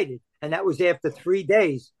invited, and that was after 3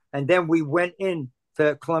 days. And then we went in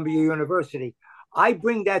to Columbia University. I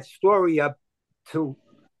bring that story up to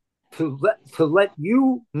let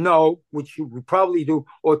you know, which you probably do,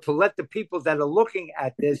 or to let the people that are looking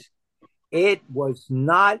at this, it was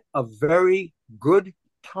not a very good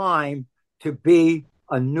time to be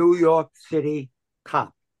a New York City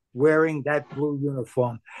cop wearing that blue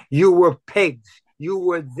uniform. You were pigs. You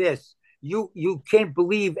were this. You can't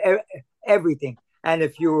believe everything. And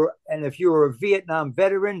if you were a Vietnam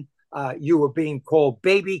veteran, you were being called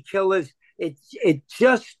baby killers. It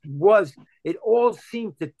just was. It all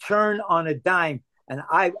seemed to turn on a dime. And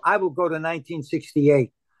I will go to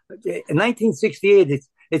 1968. In 1968,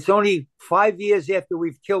 it's only 5 years after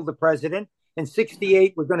we've killed the president. In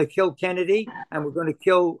 68, we're going to kill Kennedy, and we're going to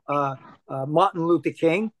kill Martin Luther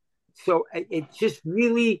King. So it just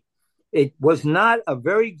really, it was not a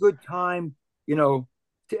very good time, to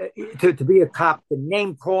be a cop. The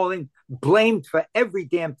name calling, blamed for every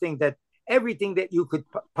damn thing, everything that you could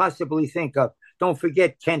possibly think of. Don't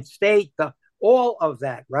forget Kent State, all of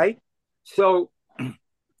that, right? So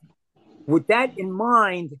with that in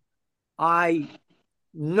mind, I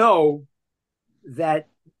know that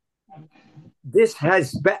this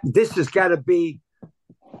is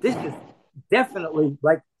definitely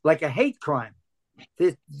like a hate crime.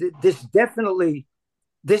 This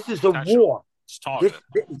is a war.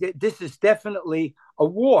 This is definitely a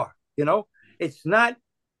war. It's not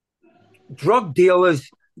drug dealers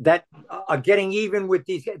that are getting even with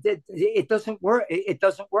these. It doesn't work. It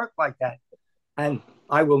doesn't work like that. And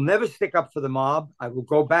I will never stick up for the mob. I will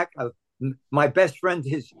go back. My best friend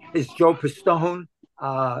is Joe Pistone,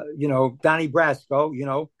 Donnie Brasco,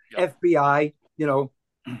 yep. FBI,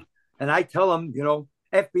 and I tell him,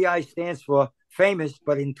 FBI stands for famous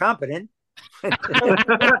but incompetent.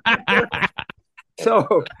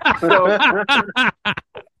 So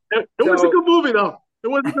it was a good movie, though. It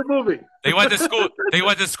was a good movie. They went to school. They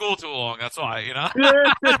went to school too long. That's why,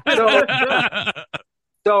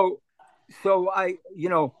 So I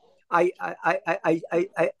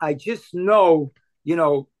just know,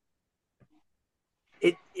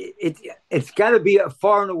 it's got to be a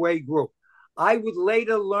far and away group. I would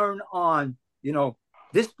later learn on,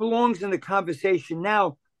 this belongs in the conversation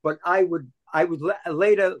now, but I would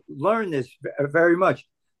later learn this very much.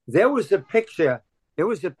 There was a picture,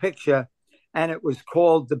 and it was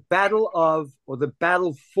called the Battle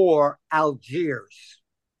for Algiers.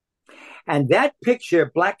 And that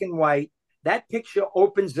picture, black and white, that picture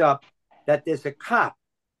opens up that there's a cop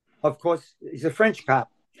of course, he's a French cop,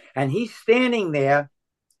 and he's standing there,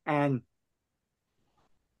 and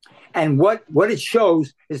what it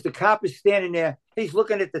shows is the cop is standing there. He's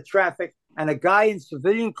looking at the traffic, and a guy in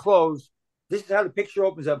civilian clothes. This is how the picture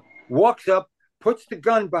opens up. Walks up, puts the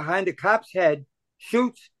gun behind the cop's head,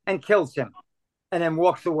 shoots, and kills him, and then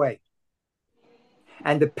walks away.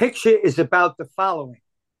 And the picture is about the following.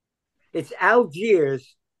 It's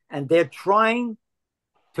Algiers, and they're trying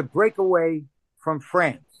to break away from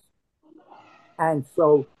France. And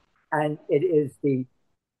it's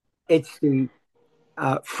the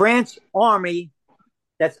France army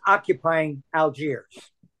that's occupying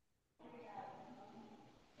Algiers.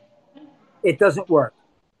 It doesn't work.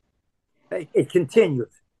 It continues.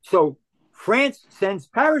 So France sends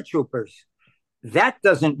paratroopers. That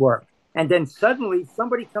doesn't work. And then suddenly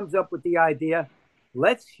somebody comes up with the idea,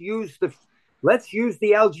 let's use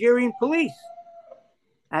the Algerian police.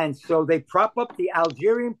 And so they prop up the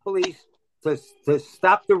Algerian police to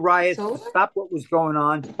stop the riots, to stop what was going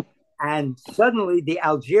on. And suddenly the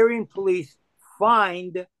Algerian police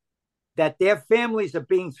find that their families are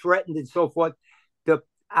being threatened and so forth. The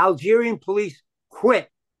Algerian police quit.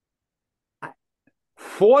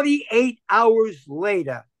 48 hours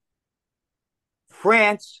later,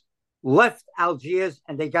 France left Algiers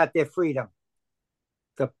and they got their freedom.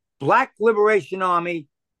 The Black Liberation Army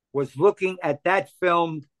was looking at that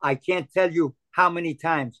film. I can't tell you how many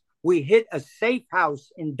times. We hit a safe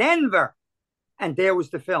house in Denver, and there was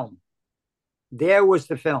the film. There was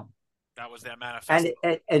the film. That was their manifesto.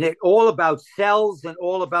 And it all about cells and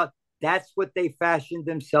all about, that's what they fashioned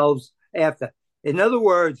themselves after. In other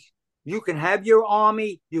words, you can have your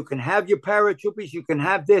army, you can have your paratroopers, you can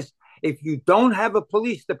have this. If you don't have a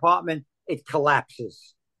police department, it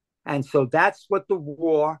collapses. And so that's what the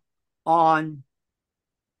war on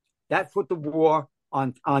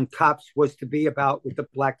cops was to be about with the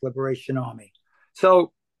Black Liberation Army.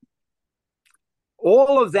 So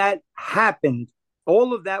all of that happened.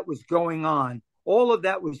 All of that was going on. All of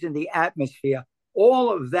that was in the atmosphere.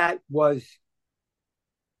 All of that was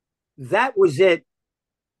it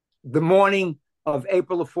the morning of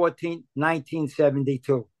April the 14th,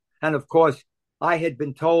 1972. And of course, I had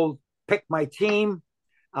been told, pick my team.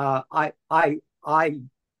 I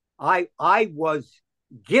was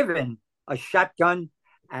given a shotgun,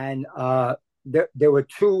 and there were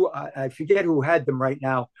two. I forget who had them right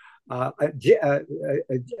now.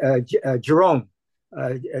 Jerome,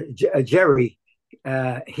 Jerry.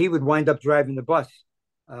 He would wind up driving the bus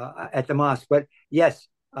at the mosque. But yes,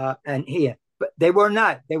 and here, but they were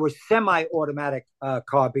not. They were semi-automatic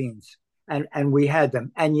carbines, and we had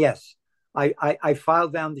them. And yes, I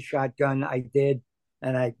filed down the shotgun. I did,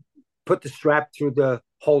 and I put the strap through the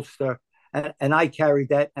holster, and I carried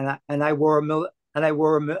that, and I wore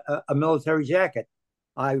a military jacket.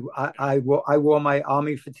 I wore my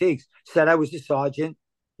army fatigues. Said I was a sergeant.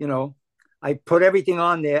 You know, I put everything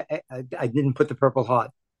on there. I didn't put the Purple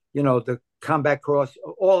Heart. You know, the Combat Cross.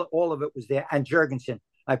 All of it was there. And Jurgensen,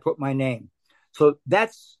 I put my name. So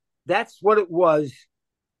that's what it was.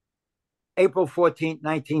 April 14th,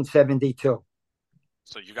 1972.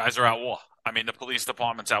 So you guys are at war. I mean, the police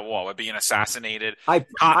department's at war. We're being assassinated.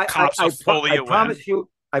 Cops are fully aware.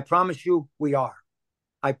 I promise you, we are.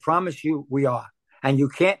 I promise you, we are. And you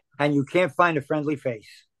can't find a friendly face.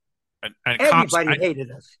 And everybody hated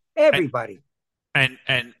us. Everybody. And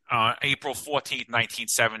April 14th,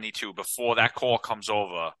 1972, before that call comes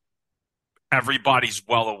over, everybody's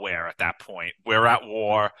well aware at that point. We're at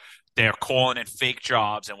war. They're calling in fake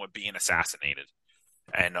jobs, and we're being assassinated.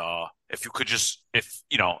 And if you could just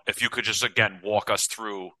again walk us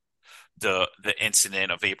through the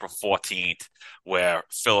incident of April 14th, where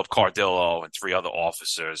Philip Cardillo and 3 other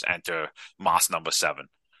officers enter Mosque number 7.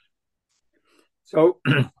 So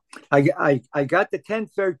I got the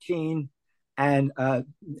 1013, and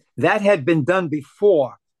that had been done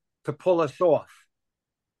before to pull us off.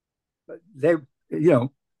 They,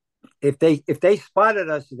 if they spotted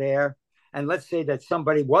us there, and let's say that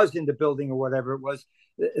somebody was in the building or whatever it was,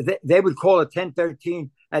 they would call a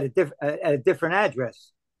 1013 at a different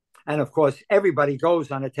address. And of course, everybody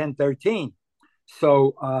goes on a 1013.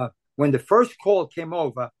 So when the first call came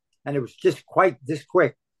over, and it was just quite this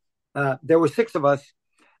quick, there were 6 of us,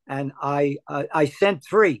 and I sent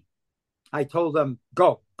 3. I told them,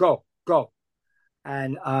 go.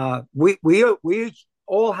 And we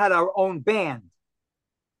all had our own band.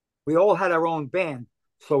 We all had our own band.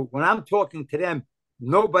 So when I'm talking to them,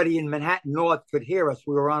 nobody in Manhattan North could hear us.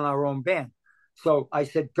 We were on our own band. So I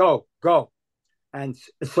said, go. And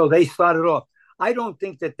so they started off. I don't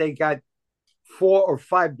think that they got 4 or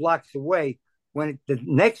 5 blocks away when the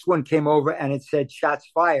next one came over and it said shots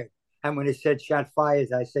fired. And when it said shot fired,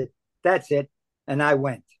 I said, that's it. And I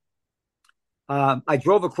went. I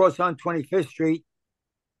drove across on 25th Street.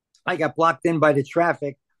 I got blocked in by the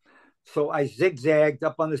traffic. So I zigzagged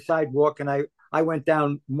up on the sidewalk and I went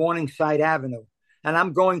down Morningside Avenue. And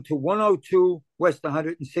I'm going to 102 West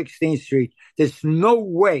 116th Street. There's no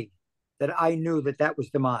way that I knew that that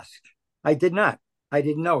was the mosque. I did not. I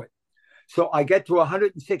didn't know it. So I get to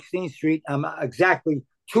 116th Street. I'm exactly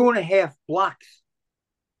 2.5 blocks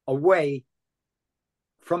away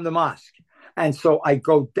from the mosque. And so I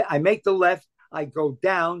make the left, I go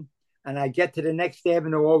down, and I get to the next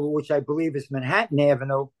avenue over, which I believe is Manhattan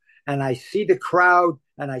Avenue. And I see the crowd,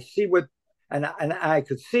 and I see and I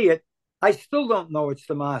could see it. I still don't know it's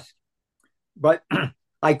the mosque, but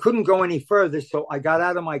I couldn't go any further. So I got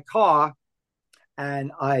out of my car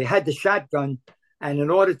and I had the shotgun. And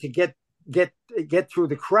in order to get through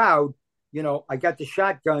the crowd, I got the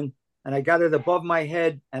shotgun and I got it above my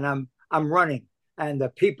head and I'm running. And the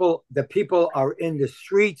people are in the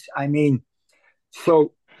streets. I mean,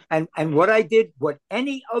 so, and what I did, what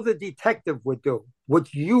any other detective would do,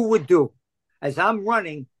 what you would do, as I'm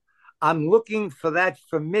running, I'm looking for that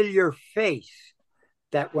familiar face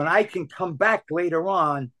that when I can come back later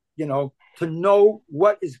on, to know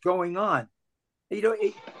what is going on.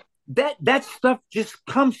 That stuff just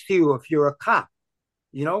comes to you if you're a cop,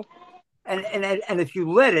 and if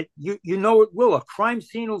you let it, you know it will. A crime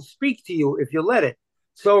scene will speak to you if you let it.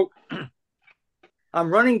 So I'm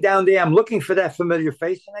running down there. I'm looking for that familiar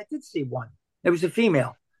face, and I did see one. It was a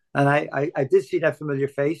female, and I did see that familiar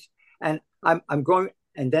face, and I'm going.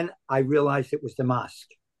 And then I realized it was the mosque.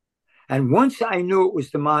 And once I knew it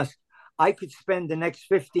was the mosque, I could spend the next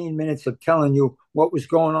 15 minutes of telling you what was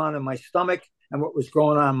going on in my stomach and what was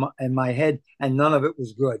going on in my head, and none of it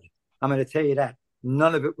was good. I'm going to tell you that.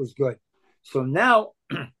 None of it was good. So now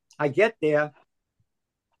I get there,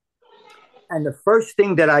 and the first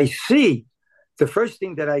thing that I see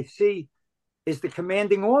is the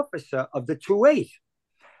commanding officer of the 2-8.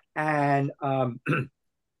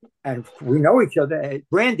 And we know each other.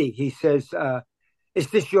 Randy, he says, is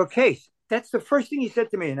this your case? That's the first thing he said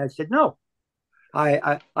to me. And I said, no.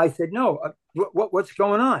 I said, no. What's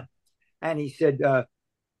going on? And he said,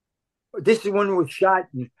 this is one who was shot.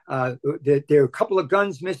 And, there are a couple of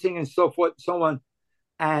guns missing and so forth and so on.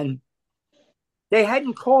 And they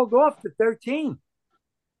hadn't called off the 13.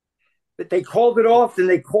 But they called it off and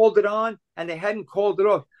they called it on and they hadn't called it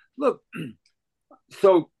off. Look,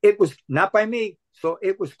 so it was not by me. So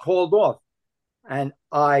it was called off, and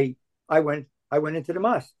I went into the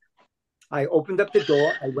mosque. I opened up the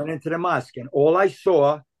door. I went into the mosque, and all I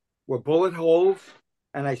saw were bullet holes,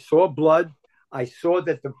 and I saw blood. I saw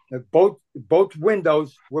that both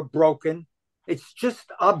windows were broken. It's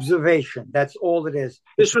just observation. That's all it is.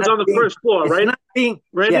 This was on the first floor, right? It's not being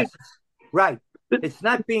Randy? Yes, right. It's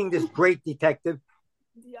not being this great detective.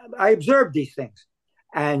 I observed these things,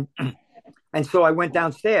 and so I went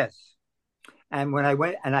downstairs. And when I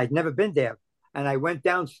went, and I'd never been there, and I went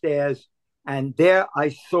downstairs, and there I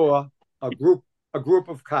saw a group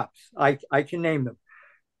of cops. I can name them,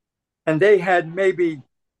 and they had maybe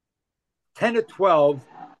 10 or 12,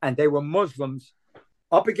 and they were Muslims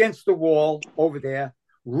up against the wall over there.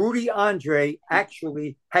 Rudy Andre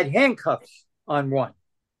actually had handcuffs on one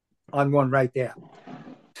right there.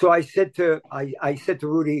 So I said to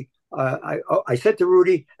Rudy, I said to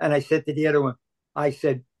Rudy, and I said to the other one, I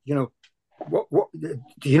said, what,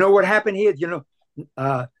 do you know what happened here?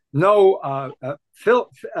 No.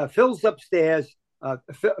 Phil's upstairs.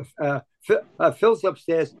 Phil's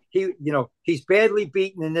upstairs. He's badly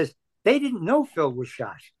beaten in this. They didn't know Phil was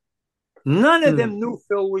shot. None of them knew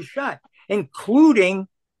Phil was shot, including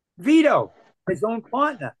Vito, his own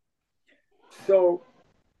partner. So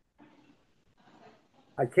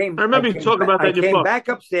I remember you talking about that.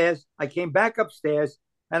 I came back upstairs.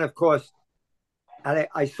 And of course,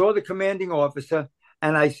 I saw the commanding officer,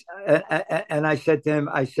 and I said to him,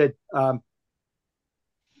 I said,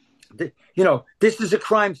 this is a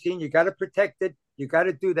crime scene. You got to protect it. You got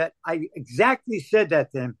to do that. I exactly said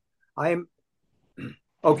that to him. I'm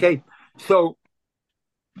okay. So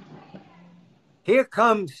here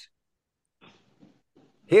comes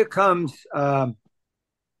a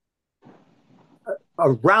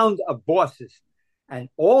round of bosses, and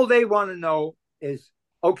all they want to know is,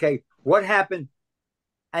 okay, what happened?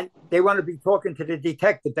 And they want to be talking to the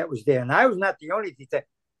detective that was there. And I was not the only detective.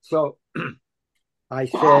 So I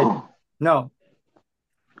said, no.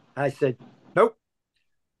 I said, nope.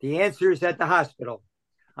 The answer is at the hospital.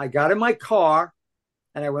 I got in my car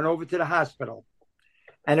and I went over to the hospital.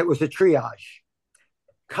 And it was a triage.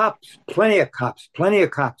 plenty of cops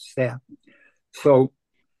there. So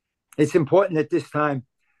it's important at this time.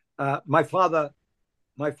 My father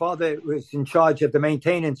was in charge of the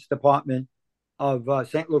maintenance department of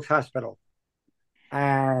St. Luke's Hospital,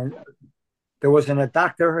 and there wasn't a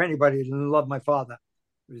doctor or anybody who didn't love my father.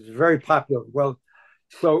 He was very popular. Well,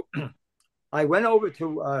 so I went over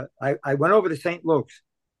to St. Luke's,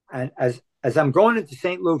 and as I'm going into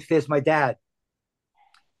St. Luke's, there's my dad,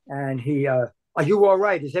 and he, are you all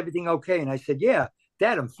right? Is everything okay? And I said, yeah,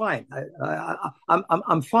 Dad, I'm fine.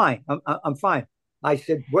 I'm fine. I'm fine. I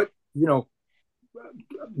said, what,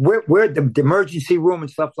 we're the emergency room and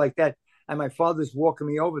stuff like that. And my father's walking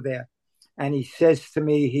me over there, and he says to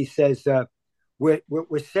me, he says, we're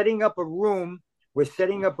setting up a room. We're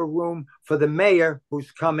setting up a room for the mayor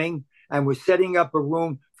who's coming, and we're setting up a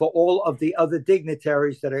room for all of the other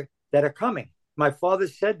dignitaries that are coming. My father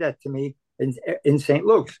said that to me in St.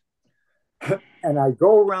 Luke's. And I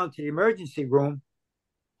go around to the emergency room,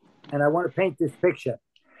 and I want to paint this picture.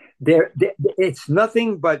 It's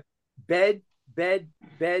nothing but bed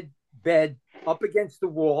up against the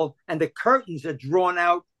wall, and the curtains are drawn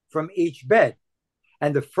out from each bed.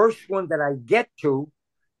 And the first one that I get to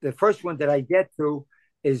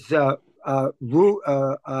is I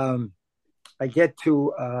get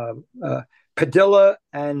to Padilla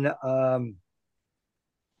and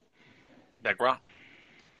Negron.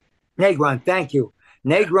 Thank you,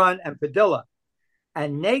 Negron and Padilla.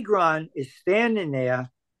 And Negron is standing there.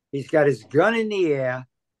 He's got his gun in the air,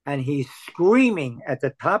 and he's screaming at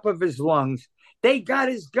the top of his lungs, "They got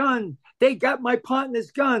his gun! They got my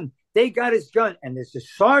partner's gun! They got his gun!" And there's a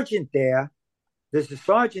sergeant there.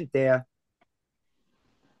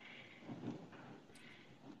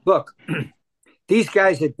 Look, these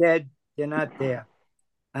guys are dead. They're not there.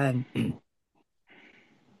 And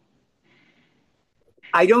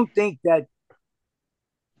I don't think that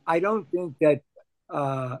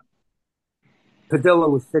Padilla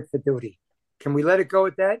was fit for duty. Can we let it go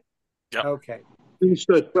at that? Yep. Okay.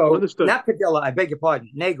 Understood. So, Understood. Not Padilla, I beg your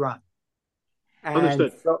pardon, Negron. And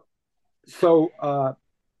Understood. So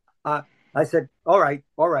I said, all right.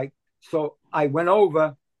 So I went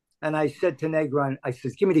over and I said to Negron, I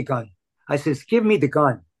says, give me the gun. I says, give me the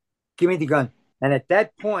gun. And at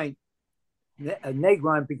that point,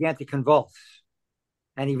 Negron began to convulse.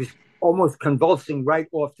 And he was almost convulsing right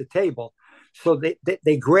off the table. So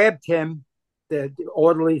they grabbed him, the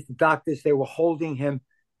orderlies, the doctors, they were holding him.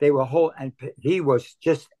 And he was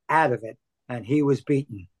just out of it. And he was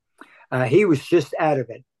beaten. He was just out of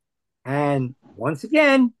it. And once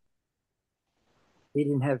again, he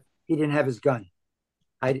didn't have his gun.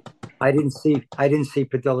 I didn't see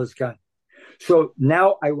Padilla's gun. So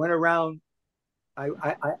now I went around. I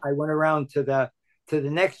went around to the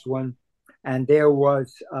next one, and there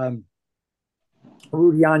was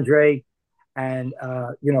Rudy Andre, and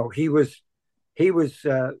he was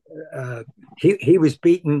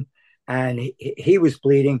beaten, and he was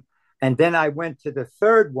bleeding. And then I went to the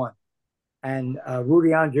third one, and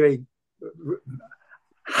Rudy Andre,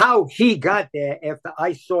 how he got there after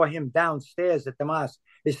I saw him downstairs at the mosque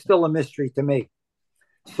is still a mystery to me.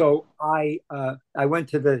 So I went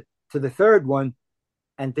to the third one,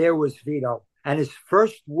 and there was Vito, and his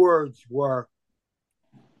first words were,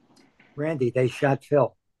 "Randy, they shot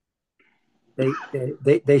Phil.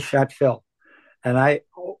 They shot Phil." And I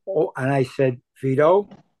said, "Vito,"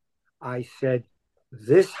 I said,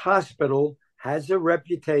 "this hospital has a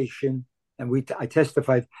reputation," and I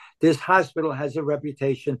testified, "this hospital has a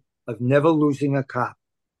reputation of never losing a cop.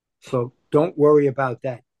 So don't worry about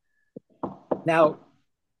that." Now,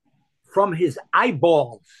 from his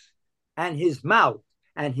eyeballs and his mouth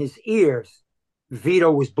and his ears,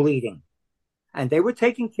 Vito was bleeding. And they were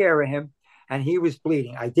taking care of him, and he was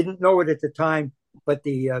bleeding. I didn't know it at the time, but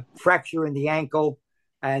the fracture in the ankle.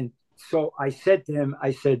 And so I said to him,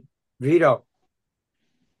 I said, "Vito,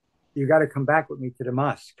 you got to come back with me to the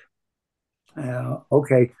mosque."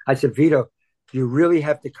 Okay. I said, "Vito, you really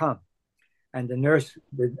have to come." And the nurse,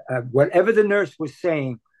 whatever the nurse was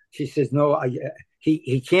saying, she says, "No,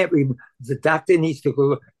 he can't. The doctor needs to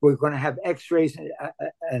go. We're going to have X-rays."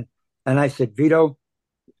 And I said, "Vito,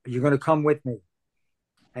 you're going to come with me?"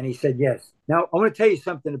 And he said, "Yes." Now, I want to tell you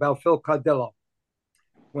something about Phil Cardillo.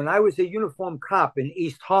 When I was a uniformed cop in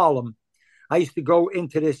East Harlem, I used to go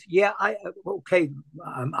into this. Yeah,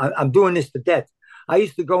 I'm doing this to death. I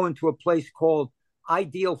used to go into a place called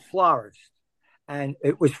Ideal Florist, and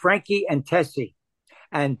it was Frankie and Tessie.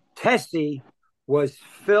 And Tessie was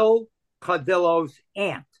Phil Cardillo's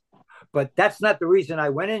aunt. But that's not the reason I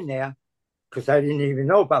went in there, because I didn't even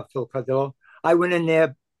know about Phil Cardillo. I went in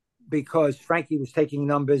there because Frankie was taking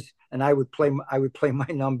numbers, and I would play my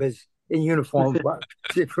numbers in uniform.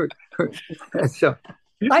 So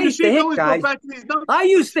I used to hit, guys. I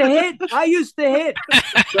used to hit.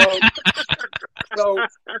 So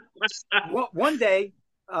one day,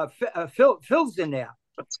 Phil's in there,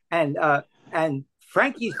 and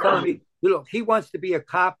Frankie's telling me, look, he wants to be a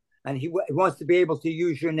cop, and he wants to be able to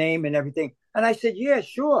use your name and everything. And I said, yeah,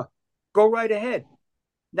 sure, go right ahead.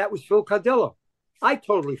 That was Phil Cardillo. I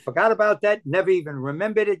totally forgot about that, never even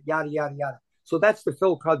remembered it, yada, yada, yada. So that's the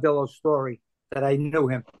Phil Cardillo story that I knew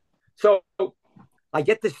him. So I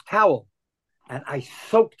get this towel, and I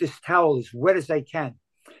soak this towel as wet as I can.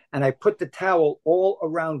 And I put the towel all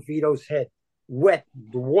around Vito's head, wet.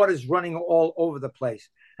 The water's running all over the place.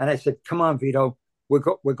 And I said, come on, Vito,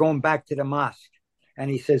 we're going back to the mosque.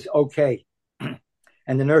 And he says, okay.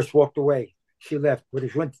 And the nurse walked away. She left. But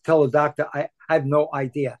she went to tell the doctor, I have no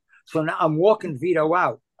idea. So now I'm walking Vito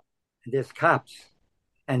out, and there's cops,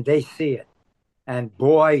 and they see it. And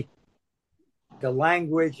boy, the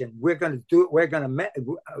language, and we're going to do it. We're going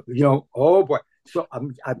to, oh boy. So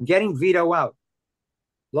I'm getting Vito out.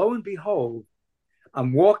 Lo and behold,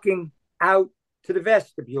 I'm walking out to the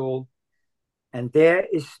vestibule, and there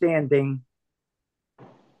is standing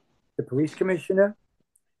the police commissioner,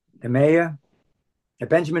 the mayor.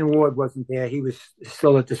 Benjamin Ward wasn't there. He was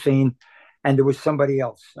still at the scene. And there was somebody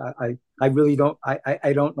else. I really don't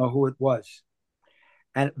know who it was.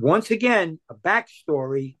 And once again, a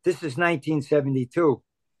backstory. This is 1972.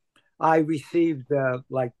 I received the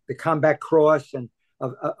Combat Cross and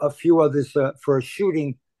a few others for a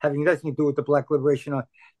shooting having nothing to do with the Black Liberation Army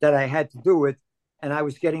that I had to do with, and I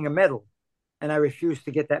was getting a medal, and I refused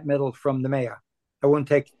to get that medal from the mayor. I wouldn't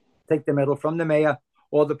take the medal from the mayor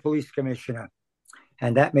or the police commissioner,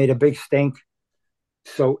 and that made a big stink.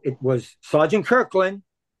 So it was Sergeant Kirkland,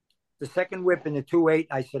 the second whip in the 2-8.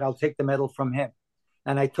 I said, I'll take the medal from him.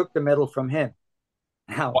 And I took the medal from him.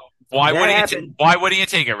 Now, why wouldn't you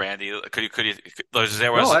take it, Randy? Could you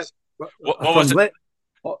there was what was it?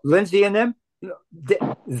 Lindsay and them,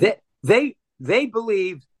 they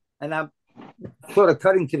believe, and I'm sort of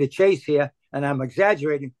cutting to the chase here, and I'm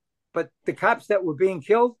exaggerating, but the cops that were being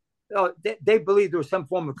killed, they believed there was some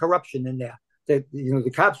form of corruption in there. That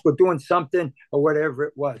the cops were doing something or whatever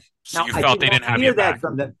it was. So now, you felt they didn't have your back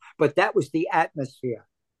from them, but that was the atmosphere.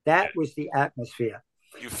 That was the atmosphere.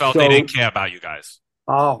 You felt they didn't care about you guys.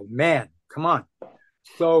 Oh man, come on!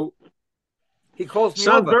 So he calls me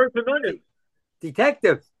over.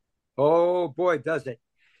 Detective. Oh boy, does it!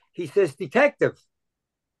 He says, detective,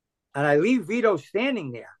 and I leave Vito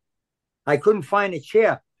standing there. I couldn't find a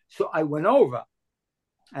chair, so I went over,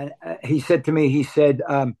 and he said to me, he said,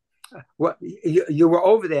 "What? You were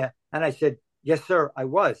over there?" And I said, "Yes, sir, I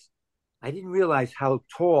was." I didn't realize how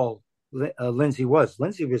tall Lindsay was.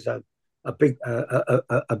 Lindsay was a big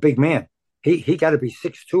man. He got to be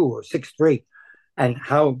 6'2" or 6'3", and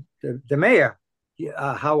how the mayor,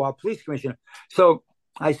 how our police commissioner. So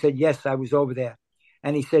I said, "Yes, I was over there,"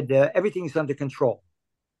 and he said, "Everything's under control."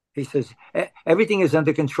 He says, "Everything is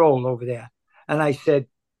under control over there," and I said,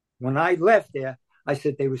 when I left there, I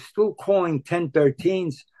said they were still calling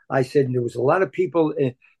 1013s. I said there was a lot of people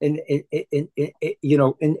in the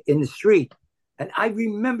street, and I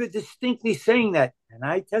remember distinctly saying that, and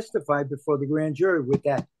I testified before the grand jury with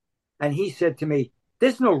that. And he said to me,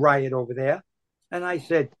 "There's no riot over there," and I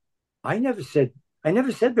said, "I never said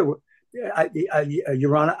there were."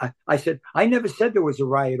 Your Honor, I said, "I never said there was a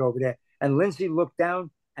riot over there." And Lindsay looked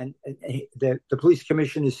down, and the police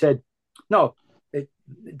commissioner said, "No,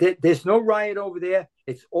 there's no riot over there.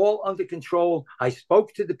 It's all under control. I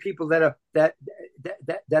spoke to the people that are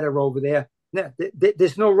over there. No,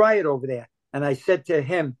 there's no riot over there." And I said to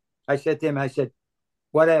him,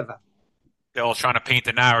 "Whatever." They're all trying to paint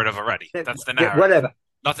the narrative already. That's the narrative. Whatever.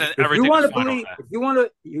 Nothing. If you want to believe,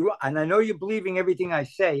 and I know you're believing everything I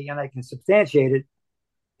say, and I can substantiate it.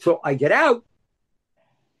 So I get out,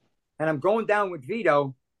 and I'm going down with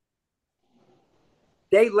Vito.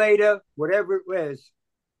 Day later, whatever it was,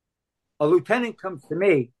 a lieutenant comes to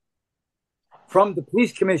me from the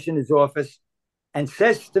police commissioner's office and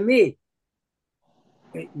says to me,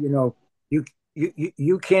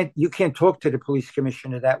 you can't talk to the police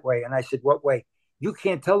commissioner that way. And I said, "What way?" "You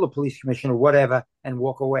can't tell the police commissioner whatever and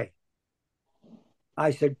walk away."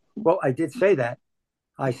 I said, "Well, I did say that."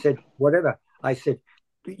 I said, "Whatever." I said,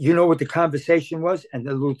 "You know what the conversation was?" And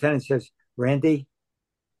the lieutenant says, "Randy,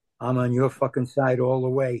 I'm on your fucking side all the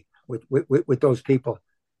way with those people,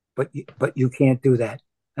 but you can't do that."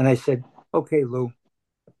 And I said, "Okay, Lou."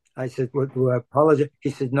 I said, "Well, I apologize."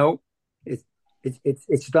 He said, "No,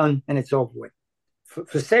 it's done and it's over with,"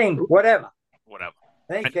 for saying whatever. Whatever.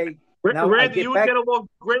 Thanks, Kate. Now, Randy, you would get along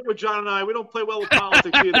great with John and I. We don't play well with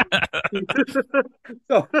politics either.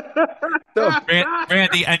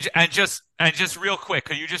 Randy, and just real quick,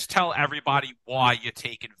 could you just tell everybody why you're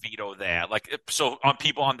taking Vito there? Like, so on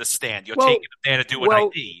people understand, you're taking him there to do an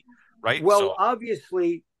ID, right? Well,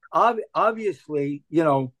 obviously, Phil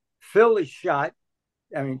is shot.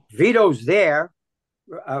 I mean, Vito's there.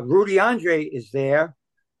 Rudy Andre is there.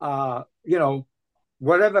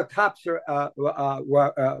 Whatever cops were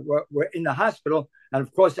in the hospital, and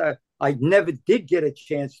of course, I never did get a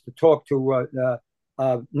chance to talk to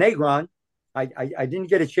Negron. I didn't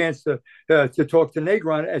get a chance to talk to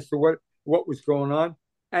Negron as to what was going on,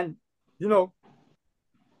 and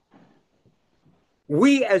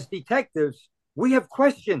we as detectives, we have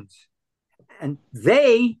questions, and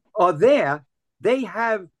they are there. They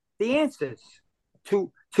have the answers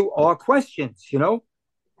to our questions,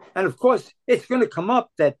 And of course, it's going to come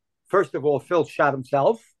up that, first of all, Phil shot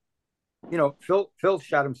himself. Phil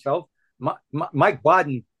shot himself. Mike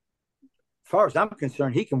Bodden, as far as I'm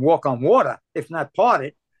concerned, he can walk on water, if not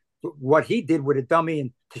parted. What he did with a dummy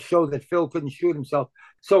and to show that Phil couldn't shoot himself.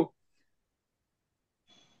 So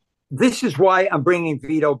this is why I'm bringing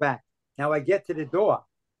Vito back. Now I get to the door,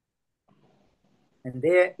 and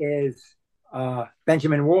there is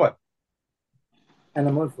Benjamin Ward and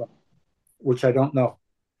a Muslim, which I don't know.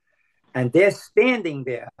 And they're standing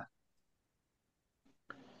there.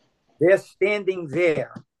 They're standing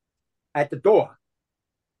there at the door.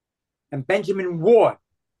 And Benjamin Ward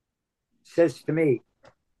says to me,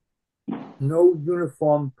 no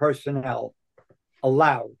uniformed personnel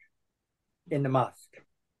allowed in the mosque.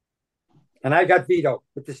 And I got Vito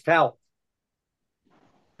with this towel.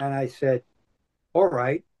 And I said, all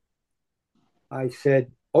right. I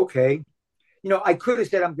said, okay. I could have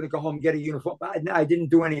said, I'm going to go home and get a uniform. I didn't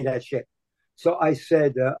do any of that shit. So I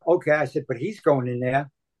said, okay. I said, but he's going in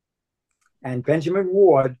there. And Benjamin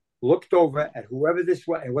Ward looked over at whoever this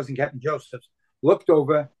was. It wasn't Captain Josephs. Looked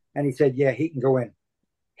over and he said, yeah, he can go in.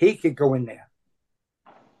 He could go in there.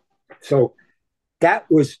 So that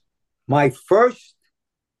was my first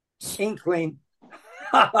inkling.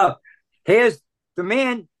 Here's the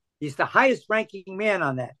man. He's the highest ranking man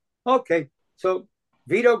on that. Okay. So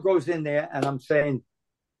Vito goes in there, and I'm saying,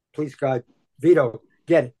 please, God, Vito,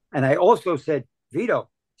 get it. And I also said, Vito,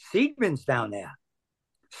 Seidman's down there.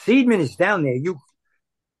 Seidman is down there. You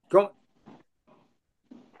go.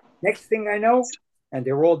 Next thing I know, and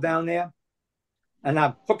they're all down there. And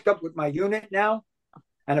I'm hooked up with my unit now.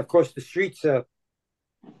 And, of course, the streets are.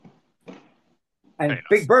 And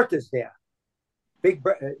Big Bertha's there. Big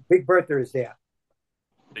Bertha is there.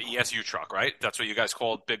 The ESU truck, right? That's what you guys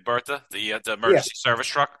called Big Bertha, the emergency service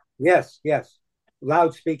truck? Yes.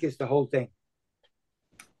 Loudspeakers, the whole thing.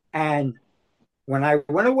 And when I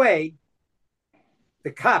went away,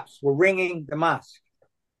 the cops were ringing the mosque.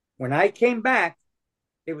 When I came back,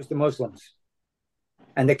 it was the Muslims.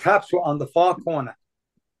 And the cops were on the far corner.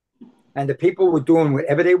 And the people were doing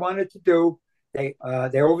whatever they wanted to do. They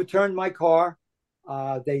overturned my car.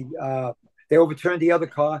 They overturned the other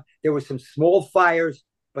car. There was some small fires.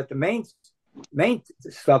 But the main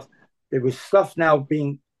stuff, there was stuff now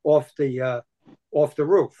being off the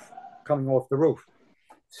roof, coming off the roof.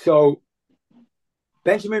 So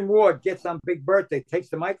Benjamin Ward gets on Big Birthday, takes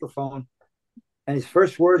the microphone, and his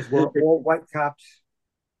first words were, all white cops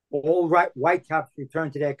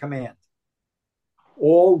return to their command.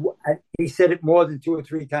 He said it more than 2 or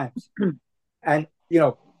 3 times. And,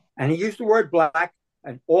 and he used the word black,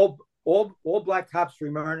 and all black cops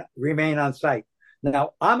remain on site.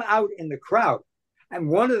 Now, I'm out in the crowd, and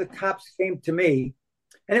one of the cops came to me,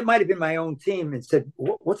 and it might have been my own team, and said,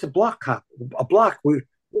 what's a block cop? A block?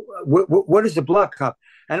 What is a block cop?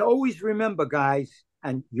 And always remember, guys,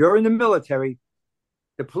 and you're in the military,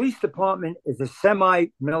 the police department is a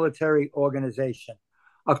semi-military organization.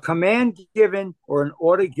 A command given or an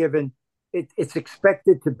order given, it's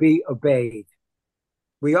expected to be obeyed.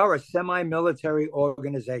 We are a semi-military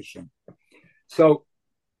organization. So,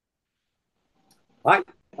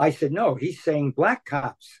 I said, no, he's saying black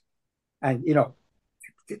cops. And,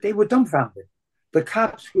 they were dumbfounded. The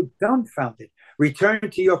cops were dumbfounded.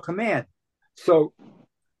 Return to your command. So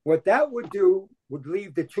what that would do would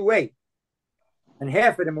leave the 2-8. And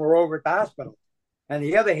half of them were over at the hospital. And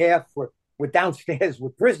the other half were downstairs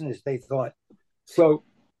with prisoners, they thought. So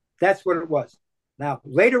that's what it was. Now,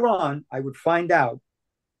 later on, I would find out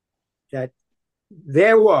that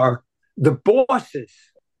there were the bosses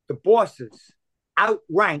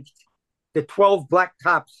outranked the 12 black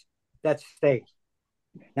cops that stayed.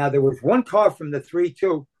 Now, there was one car from the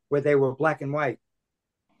 3-2 where they were black and white.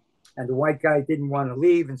 And the white guy didn't want to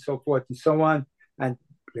leave and so forth and so on. and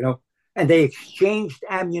and they exchanged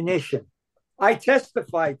ammunition. I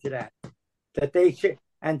testified to that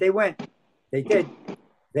they went, they did,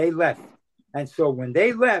 they left. And so when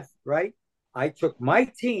they left, right, I took my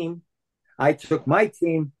team, and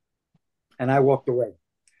I walked away.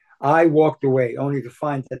 I walked away only to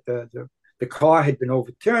find that the car had been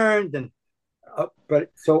overturned, and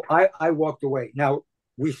but so I walked away. Now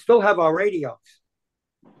we still have our radios.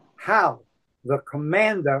 Hal, the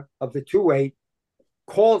commander of the 2-8,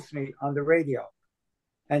 calls me on the radio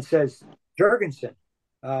and says, Jurgensen,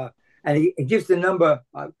 and he gives the number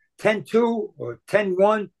 10-2 or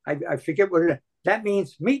 10-1. I forget what it is. That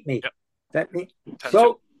means meet me. Yep. That means 10-2.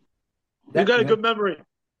 so. You got a good memory.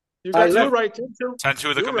 You were right. 10-2.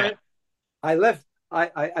 10-2 the command. Right. I left.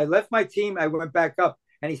 I left my team. I went back up,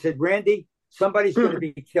 and he said, Randy, somebody's going to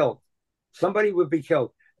be killed. Somebody would be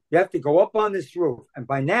killed. You have to go up on this roof. And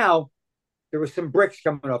by now, there was some bricks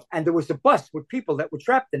coming off, and there was a bus with people that were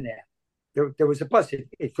trapped in there. There was a bus.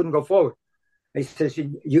 It couldn't go forward. He says,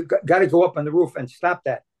 you got to go up on the roof and stop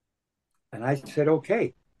that. And I said,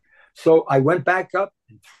 okay. So I went back up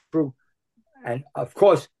and through. And of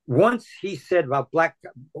course, once he said about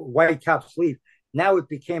white cops leave, now it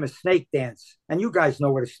became a snake dance. And you guys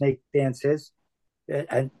know what a snake dance is.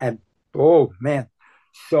 And oh, man.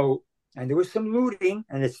 So, and there was some looting,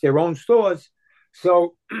 and it's their own stores.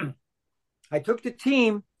 So I took the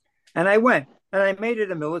team, and I went, and I made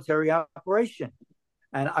it a military operation.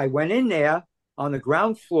 And I went in there on the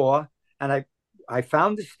ground floor, and I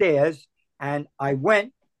found the stairs, and I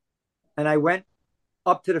went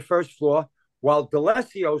up to the first floor, while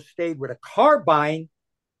D'Alessio stayed with a carbine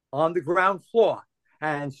on the ground floor.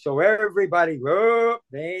 And so everybody,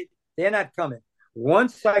 they're not coming.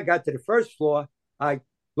 Once I got to the first floor, and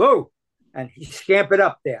he scampered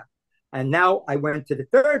up there. And now I went to the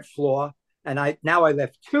third floor, and I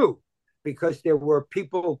left 2 because there were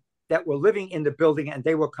people that were living in the building and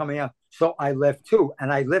they were coming out. So I left 2,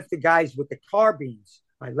 and I left the guys with the carbines.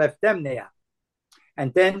 I left them there.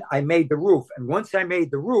 And then I made the roof. And once I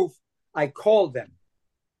made the roof, I called them.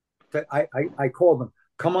 I called them,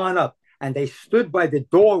 come on up. And they stood by the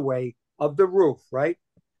doorway of the roof, right?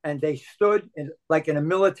 And they stood like in a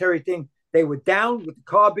military thing. They were down with the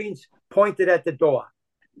carbines pointed at the door.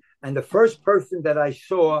 And the first person that I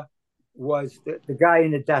saw was the guy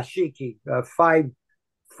in the dashiki,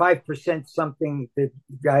 5% something. The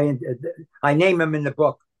guy I name him in the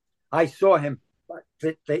book. I saw him.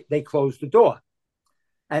 They closed the door.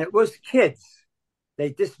 And it was kids. They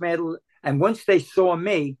dismantled, and once they saw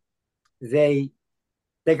me, they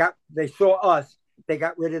saw us. They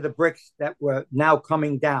got rid of the bricks that were now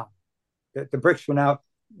coming down. The bricks were now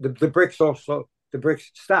the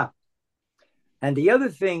bricks stopped. And the other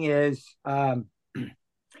thing is,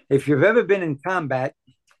 if you've ever been in combat,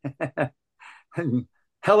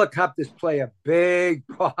 helicopters play a big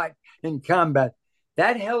part in combat.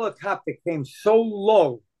 That helicopter came so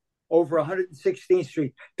low over 116th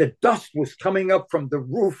Street, the dust was coming up from the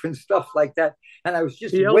roof and stuff like that. And I was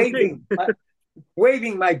just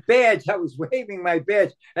waving my badge. I was waving my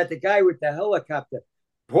badge at the guy with the helicopter.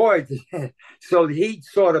 Boy, so he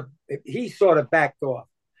sort of backed off.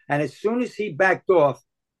 And as soon as he backed off,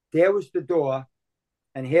 there was the door.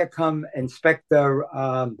 And here comes the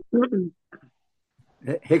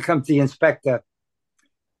inspector.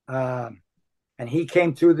 And he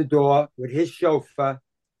came through the door with his chauffeur.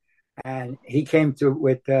 And he came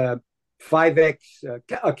with 5X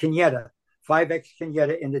Kenyatta, 5X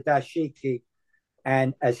Kenyatta in the dashiki.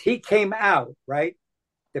 And as he came out, right,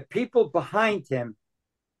 the people behind him,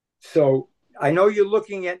 so I know you're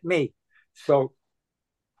looking at me. So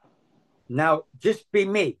now just be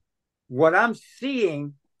me. What I'm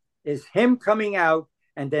seeing is him coming out,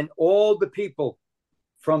 and then all the people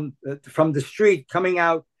from the street coming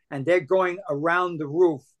out, and they're going around the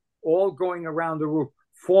roof, all going around the roof,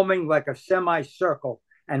 forming like a semicircle,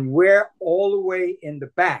 and we're all the way in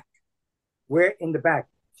the back. We're in the back,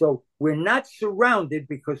 so we're not surrounded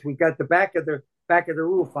because we got the back of the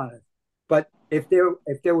roof on us. But if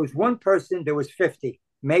there was one person, there was 50,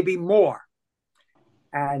 maybe more.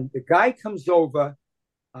 And the guy comes over.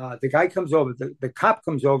 The cop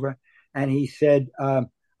comes over, and he said,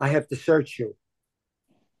 "I have to search you."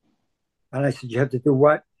 And I said, "You have to do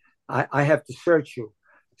what?" I have to search you.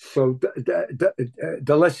 So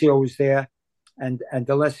D'Alessio was there, and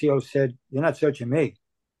D'Alessio said, "You're not searching me.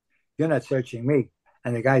 You're not searching me."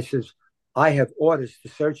 And the guy says, "I have orders to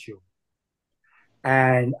search you."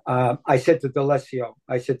 And I said to D'Alessio,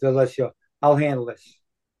 "I'll handle this."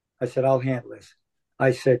 I said, "I'll handle this."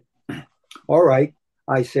 I said, "All right."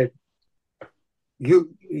 I said,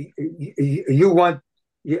 "You want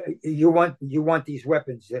you want these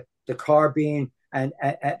weapons, the carbine and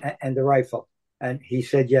the rifle. And he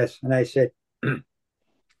said yes. And I said,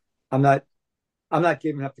 I'm not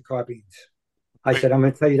giving up the carbines. I said, I'm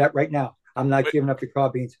going to tell you that right now. I'm not giving up the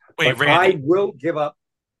carbines. Wait, but Randy. I will give up.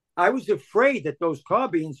 I was afraid that those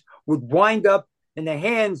carbines would wind up in the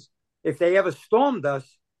hands if they ever stormed us.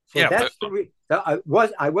 So Yeah, that's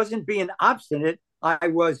I wasn't being obstinate. I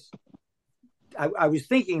was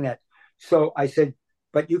thinking that. So I said,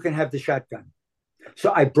 but you can have the shotgun.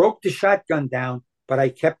 So I broke the shotgun down, but I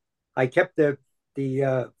kept the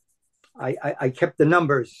I kept the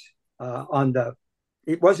numbers on the.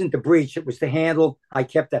 It wasn't the breech; it was the handle. I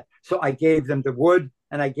kept that. So I gave them the wood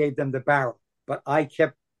and I gave them the barrel. But I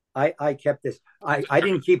kept this. I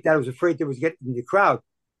didn't keep that. I was afraid there was getting in the crowd.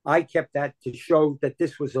 I kept that to show that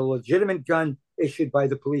this was a legitimate gun issued by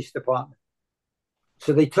the police department.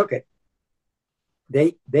 So they took it.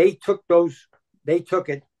 They took those. They took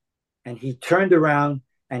it, and he turned around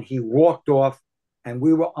and he walked off. And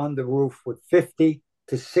we were on the roof with 50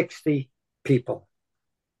 to 60 people.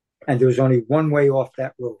 And there was only one way off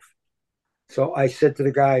that roof. So I said to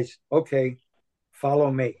the guys, okay,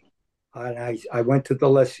 follow me. And I went to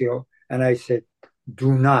D'Alessio and I said,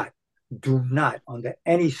 do not, under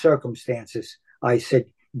any circumstances, I said,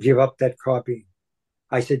 give up that carbine.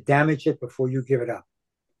 I said, damage it before you give it up.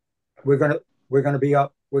 We're gonna be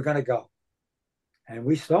up, we're gonna go. And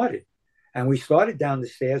we started. And we started down the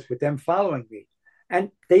stairs with them following me.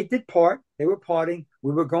 And they did part. They were parting.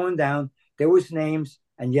 We were going down. There was names.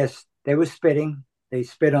 And yes, they were spitting. They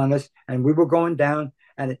spit on us. And we were going down.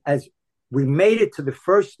 And as we made it to the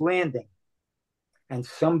first landing, and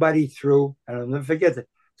somebody threw, and I'll never forget it,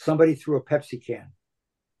 somebody threw a Pepsi can.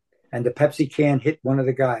 And the Pepsi can hit one of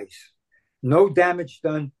the guys. No damage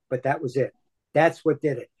done, but that was it. That's what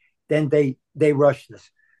did it. Then they rushed us.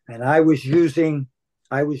 And I was using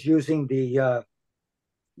the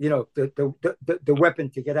the weapon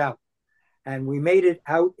to get out. And we made it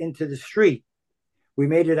out into the street.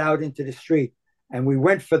 And we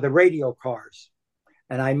went for the radio cars.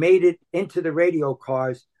 And I made it into the radio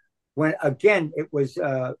cars when, again, it was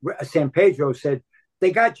San Pedro said,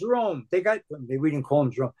 they got Jerome. We didn't call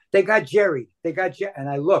him Jerome. They got Jerry. And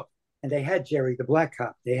I looked, and they had Jerry, the black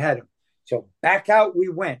cop. They had him. So back out we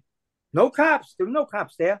went. No cops. There were no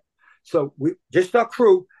cops there. So we just our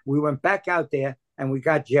crew. We went back out there, and we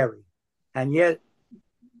got Jerry. And yet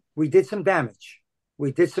we did some damage.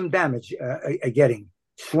 Getting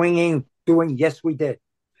swinging, doing. Yes, we did.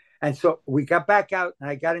 And so we got back out, and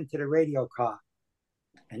I got into the radio car,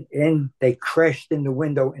 and they crashed in the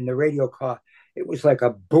window in the radio car. It was like a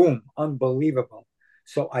boom, unbelievable.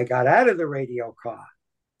 So I got out of the radio car,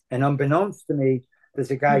 and unbeknownst to me,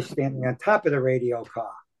 there's a guy standing on top of the radio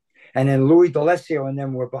car. And then Louis D'Alessio and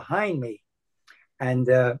them were behind me. And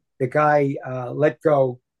the guy let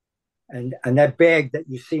go. And that bag that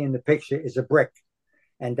you see in the picture is a brick.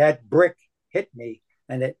 And that brick hit me.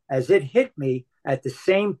 And as it hit me, at the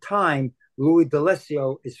same time, Louis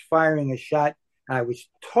D'Alessio is firing a shot. I was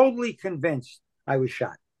totally convinced I was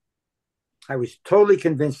shot.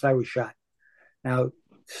 Now,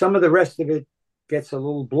 some of the rest of it gets a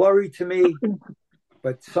little blurry to me,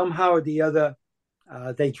 but somehow or the other,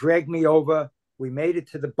 they dragged me over. We made it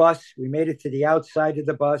to the bus. We made it to the outside of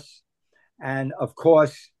the bus. And of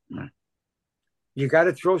course, you got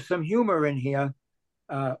to throw some humor in here.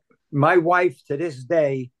 My wife to this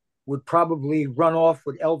day would probably run off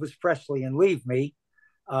with Elvis Presley and leave me,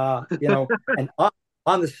 and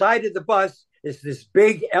on the side of the bus is this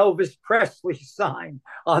big Elvis Presley sign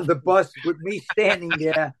on the bus with me standing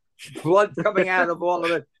there, blood coming out of all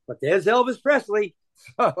of it. But there's Elvis Presley.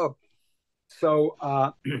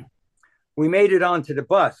 So we made it onto the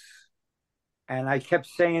bus, and I kept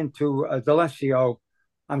saying to D'Alessio,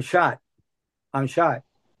 I'm shot.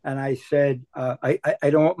 And I said, I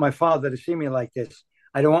don't want my father to see me like this.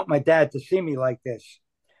 I don't want my dad to see me like this.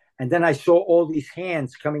 And then I saw all these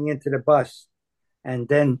hands coming into the bus. And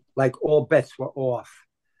then, like, all bets were off.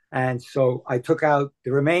 And so I took out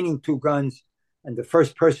the remaining two guns, and the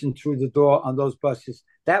first person through the door on those buses,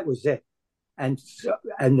 that was it. And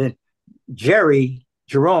then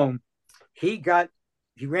Jerome, he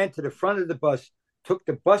ran to the front of the bus, took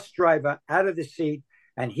the bus driver out of the seat,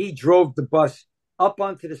 and he drove the bus up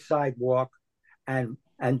onto the sidewalk. And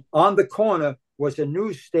on the corner was a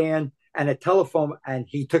newsstand and a telephone, and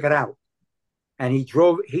he took it out. And he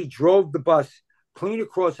drove the bus clean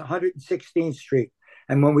across 116th Street.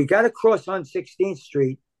 And when we got across 116th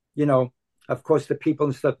Street, of course, the people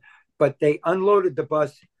and stuff, but they unloaded the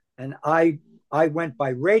bus, and I went by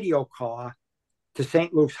radio car to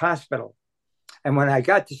St. Luke's Hospital. And when I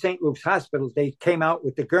got to St. Luke's Hospital, they came out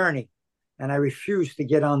with the gurney, and I refused to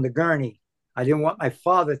get on the gurney. I didn't want my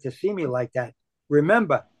father to see me like that.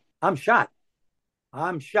 Remember, I'm shot.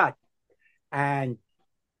 I'm shot. And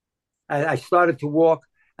I started to walk,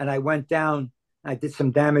 and I went down. I did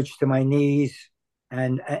some damage to my knees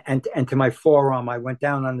and to my forearm. I went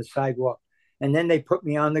down on the sidewalk, and then they put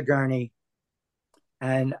me on the gurney.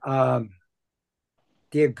 And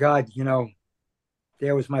dear God,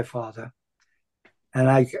 there was my father. And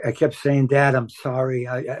I kept saying, Dad, I'm sorry.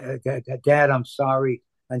 Dad, I'm sorry,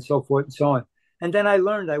 and so forth and so on. And then I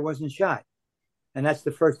learned I wasn't shot. And that's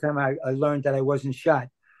the first time I learned that I wasn't shot.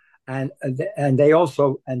 And they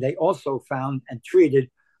also found and treated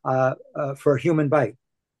for a human bite.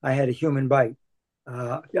 I had a human bite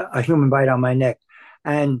on my neck.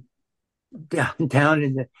 And down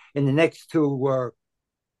in the next two were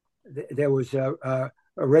there was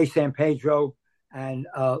Ray San Pedro and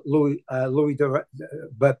Louis,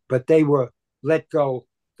 but they were let go.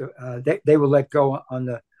 They were let go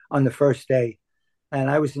on the first day, and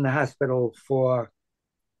I was in the hospital for,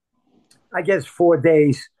 I guess, 4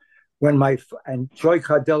 days. And Joy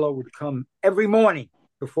Cardillo would come every morning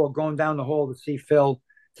before going down the hall to see Phil,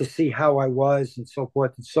 to see how I was, and so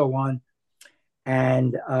forth and so on.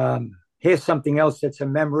 And here's something else that's a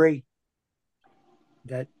memory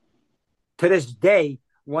that to this day,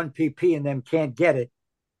 1PP and them can't get it.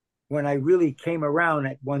 When I really came around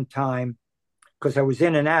at one time, because I was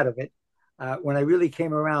in and out of it, when I really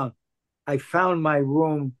came around, I found my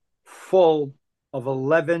room full of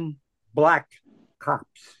 11 black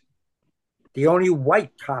cops. The only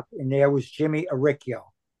white cop in there was Jimmy Aricchio.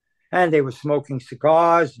 And they were smoking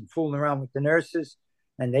cigars and fooling around with the nurses.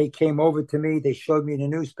 And they came over to me. They showed me the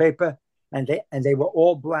newspaper, and they were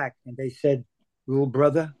all black. And they said, little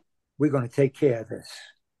brother, we're going to take care of this.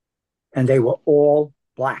 And they were all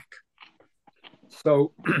black.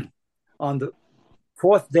 So on the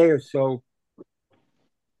fourth day or so,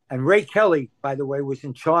 and Ray Kelly, by the way, was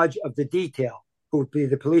in charge of the detail, who would be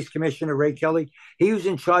the police commissioner, Ray Kelly. He was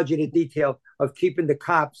in charge of the detail of keeping the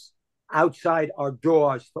cops outside our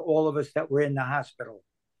doors for all of us that were in the hospital.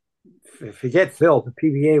 Forget Phil, the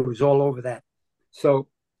PVA was all over that. So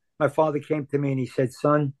my father came to me and he said,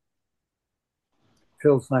 son,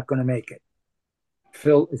 Phil's not going to make it.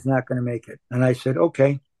 Phil is not going to make it. And I said,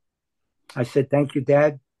 okay. I said, thank you,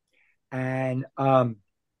 Dad. And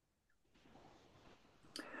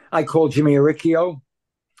I called Jimmy Aricchio,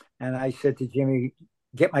 and I said to Jimmy,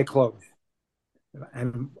 get my clothes.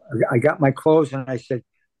 And I got my clothes, and I said,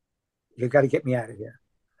 you got to get me out of here.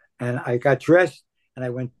 And I got dressed, and I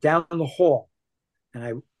went down the hall,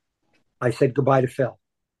 and I said goodbye to Phil.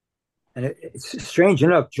 And it's strange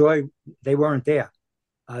enough, Joy, they weren't there.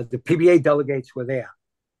 The PBA delegates were there.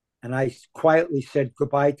 And I quietly said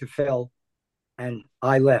goodbye to Phil, and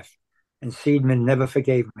I left. And Seidman never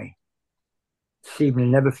forgave me. Seidman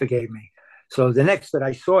never forgave me. So the next that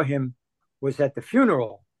I saw him was at the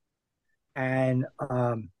funeral. And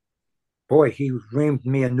boy, he reamed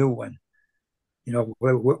me a new one. We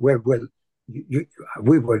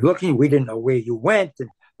were looking, we didn't know where you went, and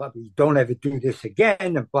blah, don't ever do this again,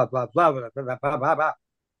 and blah, blah, blah, blah, blah, blah, blah, blah.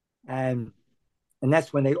 And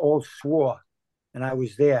that's when they all swore, and I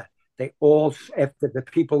was there. They all, after the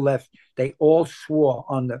people left, they all swore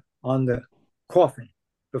on the coffin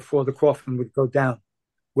before the coffin would go down.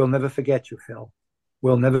 We'll never forget you, Phil.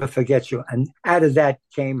 We'll never forget you. And out of that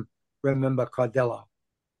came, remember, Cardillo.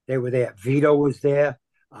 They were there. Vito was there.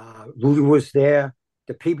 Lou was there.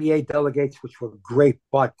 The PBA delegates, which were great,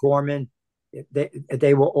 Bart Gorman,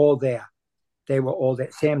 they were all there. They were all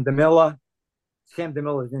there. Sam DeMilla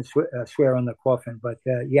didn't swear on the coffin, but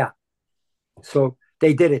yeah. So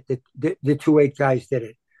they did it. The 2-8 guys did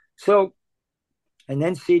it. So, and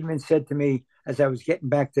then Seidman said to me as I was getting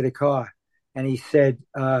back to the car, and he said,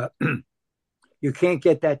 you can't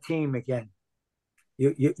get that team again.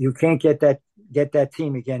 You can't get that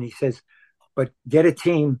team again. He says, but get a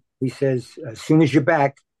team. He says, as soon as you're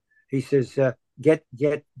back, he says, get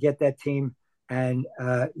that team, and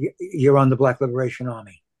you're on the Black Liberation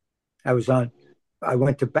Army. I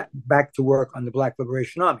went back to work on the Black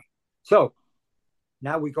Liberation Army. So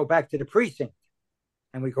now we go back to the precinct,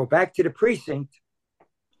 and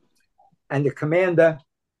and the commander.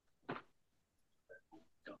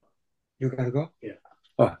 You gotta go? Yeah.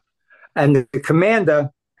 Oh. And the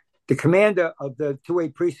commander of the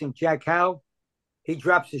 2-8 precinct, Jack Howe, he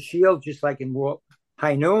drops his shield just like in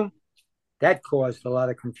High Noon. That caused a lot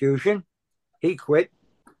of confusion. He quit.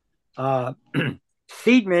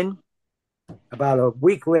 Seidman, about a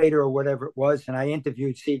week later or whatever it was, and I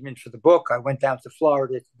interviewed Seidman for the book. I went down to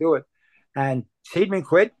Florida to do it, and Seidman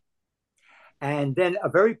quit. And then a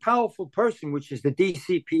very powerful person, which is the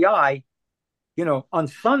DCPI, on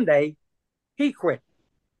Sunday, he quit.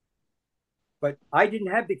 But I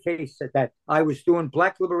didn't have the case at that. I was doing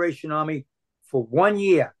Black Liberation Army for 1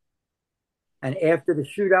 year. And after the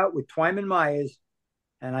shootout with Twyman Myers,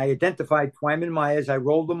 and I identified Twyman Myers, I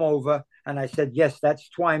rolled him over and I said, yes, that's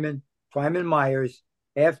Twyman Myers.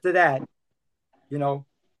 After that,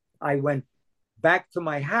 I went back to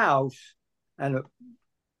my house, and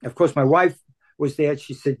of course my wife was there.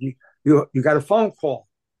 She said, you got a phone call.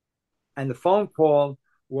 And the phone call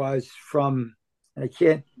was from, and I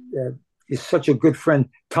can't, he's such a good friend,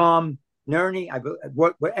 Tom Nerney.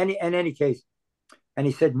 In any case. And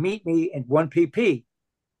he said, meet me at 1 pp.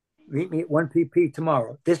 Meet me at 1 pp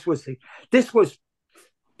tomorrow. This was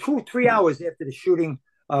 2-3 hours after the shooting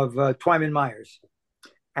of Twyman Myers.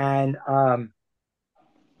 And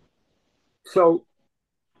so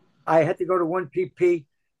I had to go to 1 pp.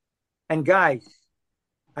 And guys,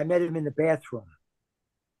 I met him in the bathroom.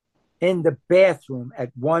 In the bathroom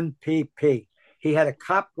at 1 pp. He had a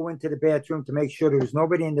cop go into the bathroom to make sure there was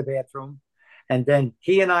nobody in the bathroom. And then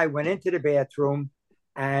he and I went into the bathroom,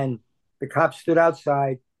 and the cop stood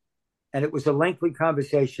outside, and it was a lengthy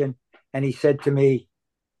conversation. And he said to me,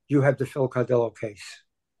 you have the Phil Cardillo case.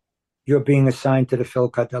 You're being assigned to the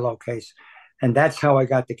Phil Cardillo case. And that's how I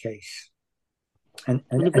got the case. And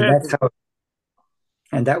that's how,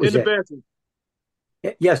 and that was in the bathroom.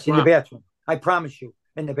 Yes, in the bathroom. I promise you,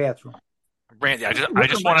 in the bathroom. Randy, I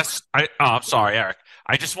just want to. I'm sorry, Eric.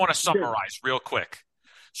 I just want to summarize real quick.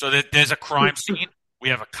 So there's a crime scene. We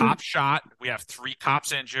have a cop shot. We have 3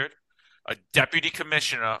 cops injured. A deputy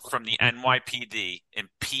commissioner from the NYPD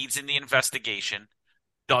impedes in the investigation.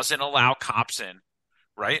 Doesn't allow cops in.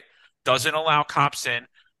 Right? Doesn't allow cops in.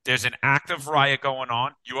 There's an active riot going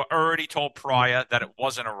on. You were already told prior that it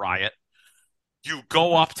wasn't a riot. You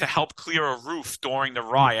go up to help clear a roof during the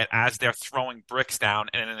riot as they're throwing bricks down,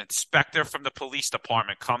 and an inspector from the police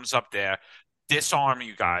department comes up there, disarm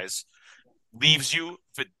you guys, leaves you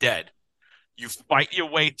for dead. You fight your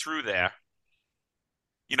way through there.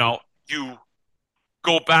 You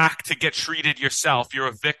go back to get treated yourself. You're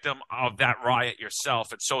a victim of that riot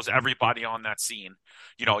yourself, and so is everybody on that scene.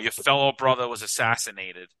 Your fellow brother was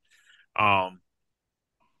assassinated. And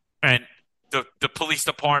the police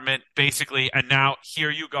department basically, and now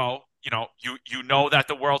here you go. You know that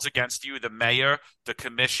the world's against you, the mayor, the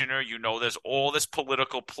commissioner, there's all this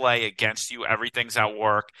political play against you. Everything's at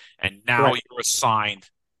work. And now you're assigned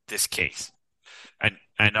this case. And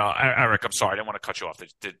Eric, I'm sorry, I didn't want to cut you off.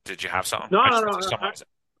 Did you have something? No. I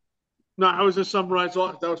was just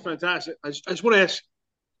summarizing. That was fantastic. I just want to ask,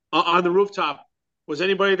 on the rooftop, was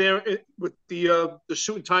anybody there with the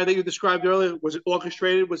suit and tie that you described earlier? Was it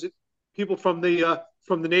orchestrated? Was it people from the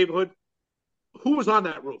neighborhood? Who was on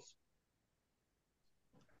that roof?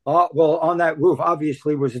 Well, on that roof,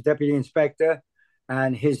 obviously, was a deputy inspector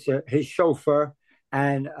and his chauffeur,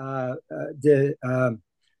 and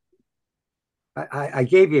I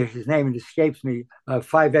gave you his name, it escapes me.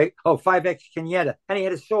 5X Kenyatta, and he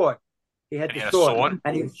had a sword. He had the sword,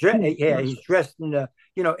 and he's dressed in the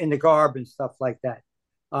garb and stuff like that.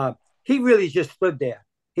 He really just stood there.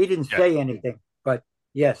 He didn't say anything, but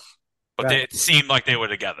yes. But it seemed like they were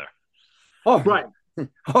together. Oh, right.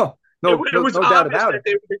 Oh, no doubt about it.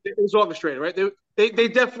 It was orchestrated, right? They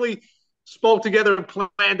definitely spoke together and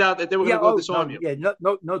planned out that they were going to go disarm you. Yeah,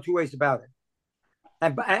 no 2 ways about it.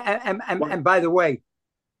 And by the way,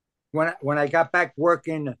 when I got back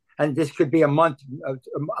working, and this could be a month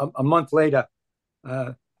later,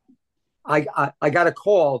 I got a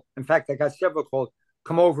call. In fact, I got several calls.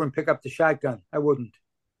 Come over and pick up the shotgun. I wouldn't.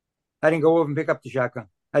 I didn't go over and pick up the shotgun.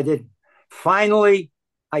 I didn't. Finally,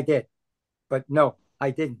 I did, but no,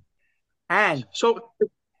 I didn't. And so,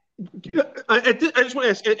 I just want to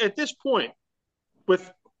ask: at this point, with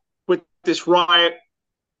this riot,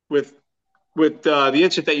 with the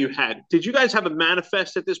incident that you had, did you guys have a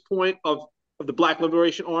manifest at this point of the Black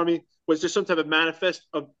Liberation Army? Was there some type of manifest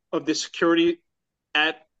of this security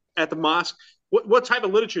at the mosque? What type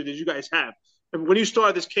of literature did you guys have? And when you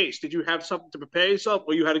started this case, did you have something to prepare yourself,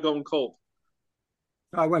 or you had to go in cold?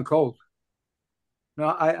 I went cold. No,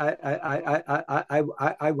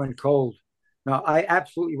 I went cold. No, I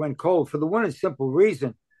absolutely went cold for the one and simple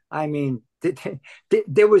reason. I mean,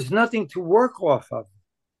 there was nothing to work off of.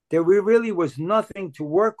 There really was nothing to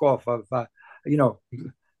work off of.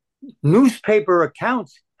 Newspaper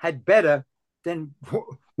accounts had better than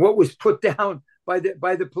what was put down by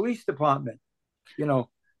the police department.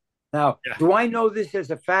 Now, do I know this as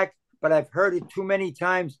a fact? But I've heard it too many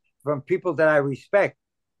times from people that I respect.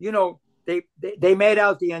 They made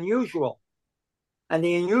out the unusual. and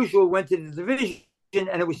the unusual went to the division,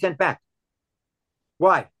 and it was sent back.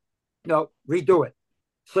 Why? No, redo it.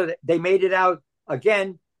 So that they made it out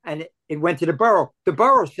again, and it went to the borough. The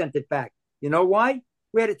borough sent it back. You know why?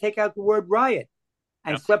 We had to take out the word riot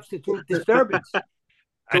and substitute disturbance.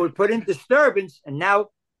 So we put in disturbance, and now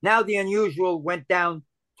the unusual went down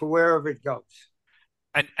to wherever it goes.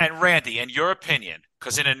 And Randy, in your opinion,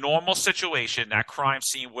 because in a normal situation, that crime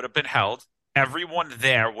scene would have been held. Everyone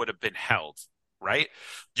there would have been held, right?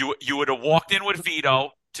 You would have walked in with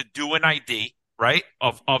Vito to do an ID, right,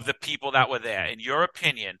 of the people that were there. In your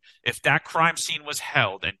opinion, if that crime scene was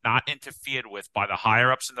held and not interfered with by the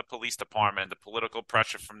higher-ups in the police department, the political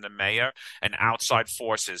pressure from the mayor and outside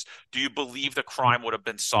forces, do you believe the crime would have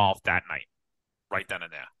been solved that night, right then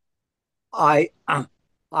and there?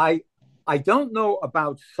 I don't know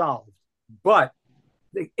about solved, but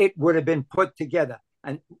it would have been put together.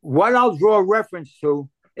 And what I'll draw reference to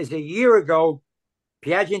is a year ago,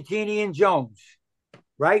 Piagentini and Jones,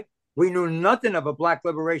 right? We knew nothing of a Black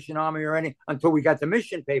Liberation Army or any until we got the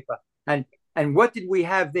mission paper. And what did we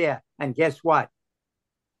have there? And guess what?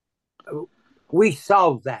 We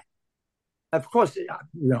solved that. Of course,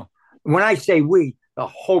 when I say we, a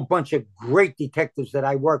whole bunch of great detectives that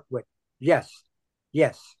I worked with. Yes.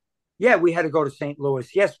 Yeah, we had to go to St. Louis.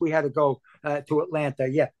 Yes, we had to go to Atlanta.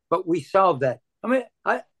 Yeah, but we solved that. I mean,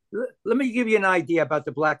 let me give you an idea about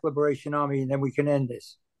the Black Liberation Army, and then we can end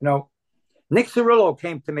this. Nick Cirillo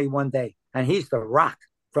came to me one day, and he's the rock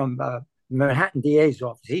from Manhattan DA's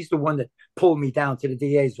office. He's the one that pulled me down to the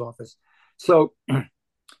DA's office. So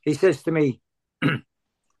he says to me,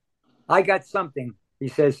 I got something. He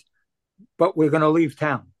says, but we're going to leave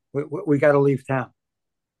town. We got to leave town.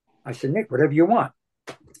 I said, Nick, whatever you want.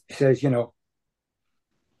 He says,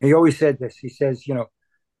 he always said this. He says,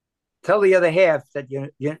 tell the other half that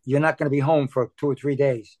you're not going to be home for 2 or 3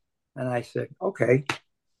 days. And I said, okay.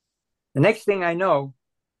 The next thing I know,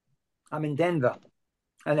 I'm in Denver.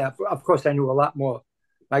 And of course, I knew a lot more.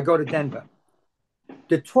 I go to Denver.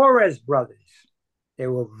 The Torres brothers, they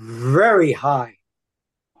were very high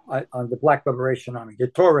on the Black Liberation Army, the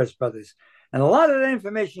Torres brothers. And a lot of that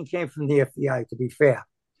information came from the FBI, to be fair.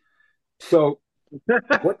 So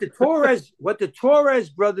what the Torres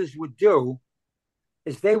brothers would do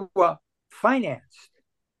is they were financed.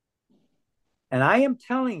 And I am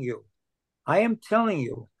telling you,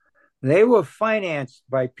 they were financed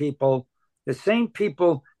by people, the same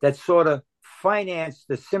people that sort of financed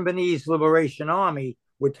the Symbionese Liberation Army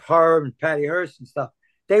with her and Patty Hearst and stuff.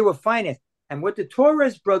 They were financed. And what the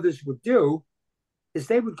Torres brothers would do is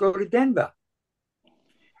they would go to Denver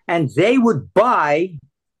and they would buy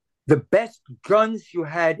the best guns you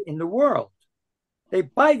had in the world. They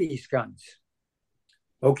buy these guns.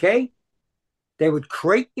 Okay? They would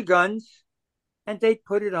crate the guns and they'd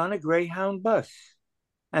put it on a Greyhound bus.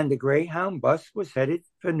 And the Greyhound bus was headed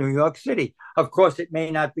for New York City. Of course, it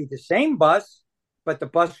may not be the same bus, but the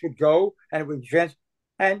bus would go and it would transfer.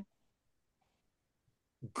 And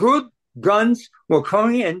good guns were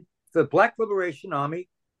coming in for the Black Liberation Army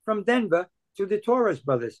from Denver to the Torres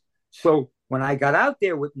brothers. So when I got out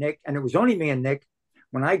there with Nick, and it was only me and Nick,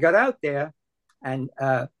 when I got out there and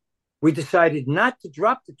we decided not to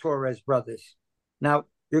drop the Torres brothers. Now,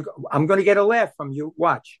 I'm going to get a laugh from you.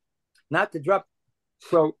 Watch. Not to drop.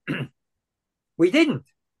 So we didn't.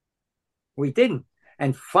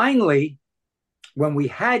 And finally, when we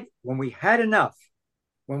had enough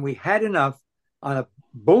on a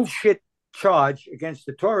bullshit charge against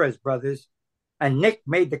the Torres brothers, and Nick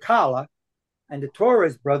made the collar, and the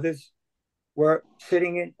Torres brothers were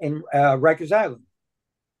sitting in Rikers Island.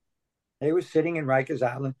 They were sitting in Rikers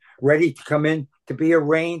Island, ready to come in to be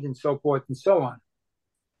arraigned and so forth and so on.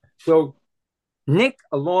 So Nick,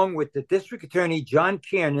 along with the district attorney, John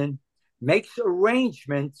Kiernan, makes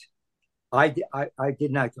arrangements. I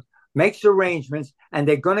did not. Makes arrangements, and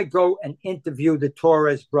they're going to go and interview the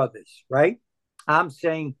Torres brothers, right? I'm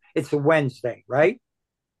saying it's a Wednesday, right?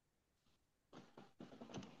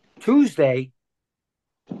 Tuesday,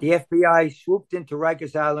 the FBI swooped into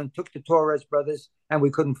Rikers Island, took the Torres brothers, and we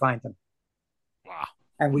couldn't find them. Wow.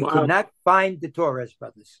 And we could not find the Torres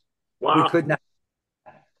brothers. Wow. We could not.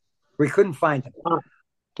 We couldn't find them. Wow.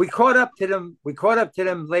 We caught up to them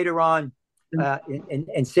later on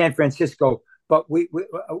in San Francisco, but we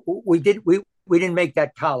didn't make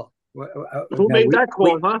that collar. Who made that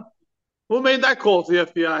call, huh? Who made that call to the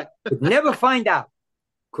FBI? Could never find out.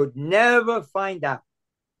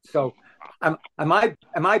 So am I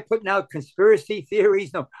putting out conspiracy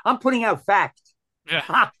theories? No, I'm putting out facts.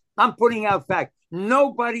 Yeah. I'm putting out facts.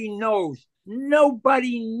 Nobody knew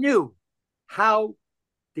how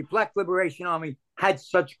the Black Liberation Army had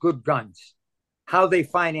such good guns. how they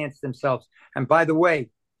finance themselves. And by the way,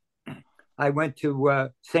 I went to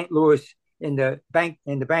St. Louis in the bank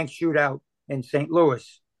shootout in St. Louis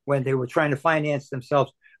when they were trying to finance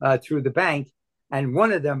themselves through the bank. And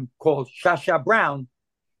one of them, called Shasha Brown,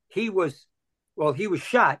 he was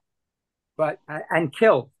shot, and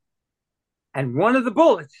killed. And one of the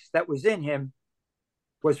bullets that was in him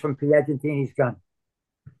was from Piagentini's gun.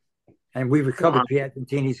 And we recovered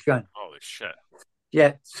Piagentini's gun. Holy shit.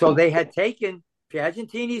 Yeah, so they had taken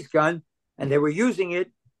Piagentini's gun and they were using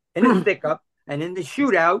it in a stick-up. And in the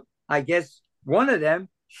shootout, I guess one of them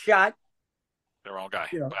shot their own guy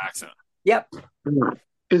by accident. Yep.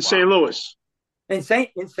 In St. Louis. In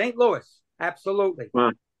St. Louis. Absolutely.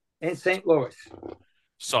 Wow. In St. Louis.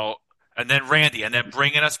 So, and then Randy, and then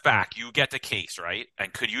bringing us back, you get the case, right?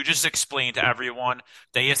 And could you just explain to everyone,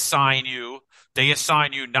 they assign you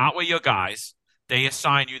not with your guys, they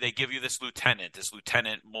give you this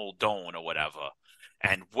Lieutenant Muldoon or whatever.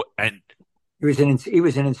 And he was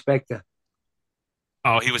an inspector.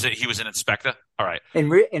 Oh, he was an inspector? All right. In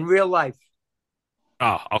real life.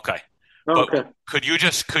 Oh, okay. Okay. But could you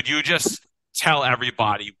just tell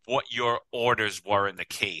everybody what your orders were in the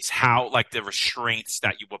case? How, like, the restraints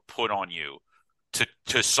that you were put on you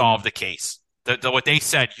to solve the case? What they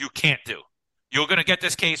said you can't do. You're going to get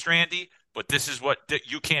this case, Randy, but this is what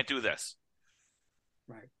you can't do this.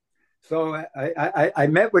 Right. So I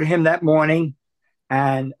met with him that morning,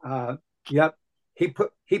 and he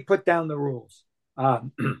put down the rules.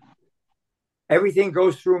 Everything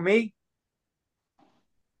goes through me.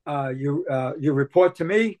 You report to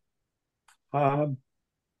me. I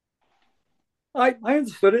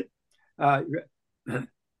understood it.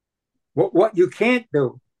 What you can't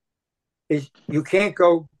do is you can't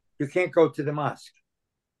go to the mosque.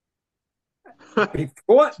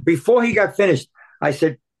 Before he got finished, I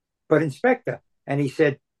said, "But Inspector," and he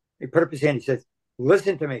put up his hand. He said,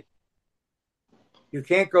 "Listen to me. You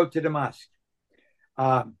can't go to the mosque.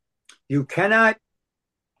 You cannot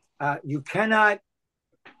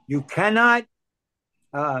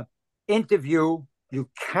interview. You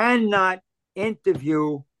cannot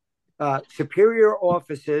interview superior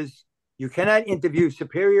officers. You cannot interview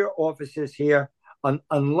superior officers here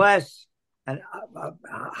unless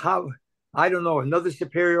how I don't know. Another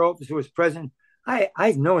superior officer was present. I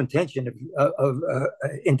have no intention of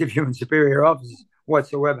interviewing superior officers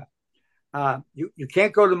whatsoever. You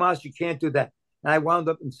can't go to the mosque. You can't do that." And I wound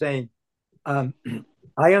up in saying,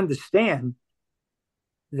 "I understand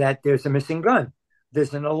that there's a missing gun.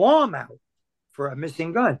 There's an alarm out for a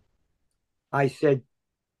missing gun." I said,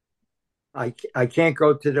 I can't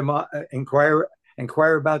go to the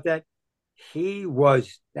inquire about that. He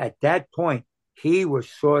was, at that point, he was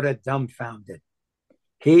sort of dumbfounded.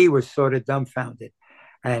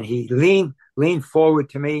 And he leaned forward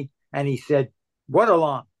to me and he said, "What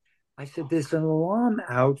alarm?" I said, "There's an alarm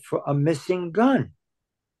out for a missing gun.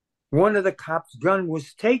 One of the cops' gun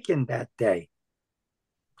was taken that day."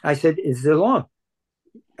 I said, "Is the alarm?"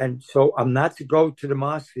 And so I'm not to go to the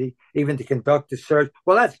mosque even to conduct a search.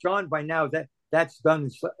 Well, that's gone by now. That's done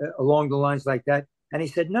along the lines like that. And he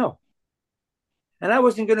said, "No." And I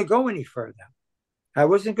wasn't going to go any further. I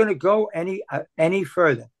wasn't going to go any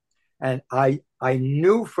further. And I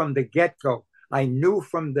knew from the get-go. I knew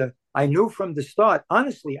from the start.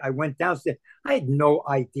 Honestly, I went downstairs. I had no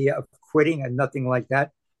idea of quitting and nothing like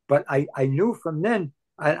that. But I knew from then.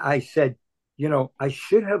 I said, I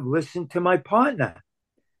should have listened to my partner.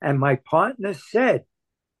 And my partner said,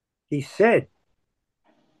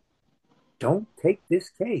 "Don't take this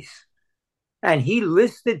case." And he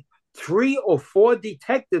listed 3 or 4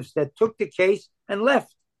 detectives that took the case and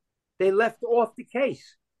left. They left off the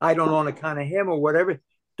case. I don't know on account of him or whatever.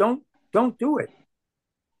 Don't do it.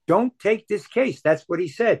 Don't take this case. That's what he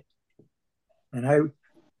said. And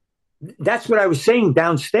that's what I was saying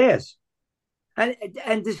downstairs. And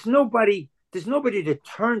there's nobody to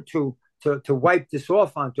turn to wipe this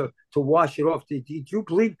off on, to wash it off. Did you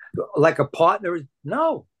believe like a partner?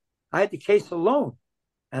 No, I had the case alone.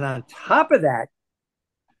 And on top of that,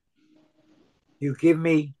 you give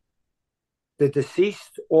me the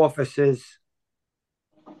deceased officers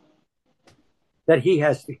that he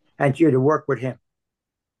has to, and you to work with him.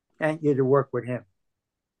 I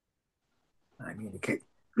mean, he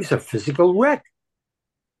was a physical wreck.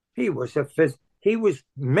 He was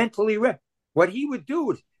mentally wrecked. What he would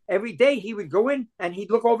do is every day he would go in and he'd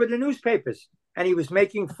look over the newspapers, and he was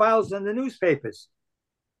making files in the newspapers.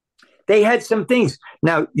 They had some things.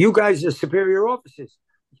 Now, you guys are superior officers.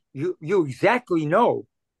 You exactly know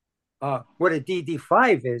what a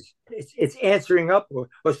DD5 is. It's answering up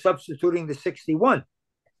or substituting the 61.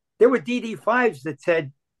 There were DD5s that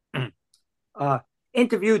said, Uh,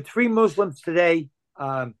 Interviewed 3 Muslims today.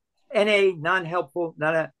 NA, non-helpful,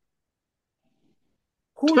 not a.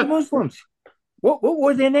 Who are the Muslims? What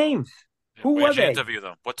were their names? Who were Where'd you they? interview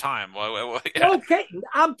them? What time? Yeah. Okay,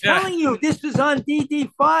 I'm telling you, this was on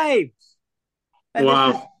DD5s, and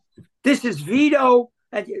Wow. this is Vito.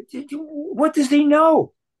 And what does he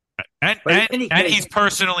know? And But in and any and case, he's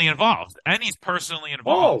personally involved. And he's personally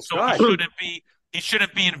involved. oh So God, he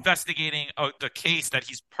shouldn't be investigating the case that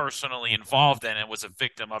he's personally involved in and was a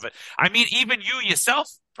victim of it. I mean, even you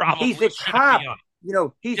yourself probably he's a shouldn't be cop. on.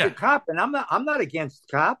 He's a Yeah, cop, and I'm not against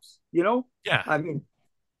cops. yeah. I mean,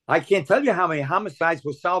 I can't tell you how many homicides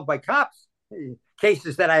were solved by cops,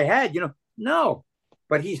 cases that I had. No,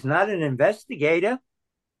 but he's not an investigator.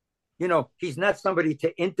 He's not somebody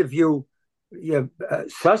to interview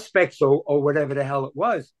suspects or whatever the hell it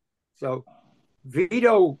was. So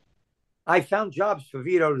Vito, I found jobs for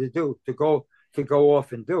Vito to go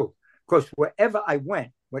off and do. Of course, wherever I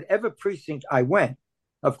went, whatever precinct I went,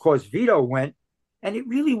 of course Vito went, and it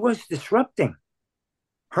really was disrupting.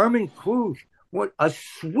 Herman Kluge, what a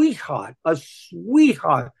sweetheart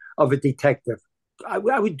of a detective. I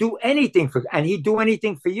would do anything and he'd do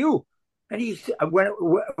anything for you. And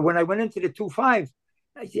when I went into the 2-5,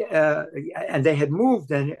 and they had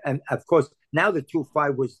moved, and of course now the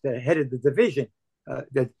 2-5 was the head of the division.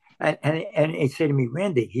 And he said to me,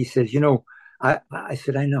 Randy, he says, I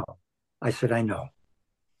said, I know. I said, I know.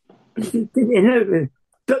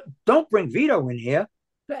 Don't bring Vito in here.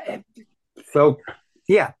 So,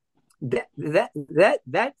 yeah,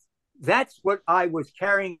 that's what I was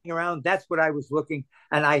carrying around. That's what I was looking,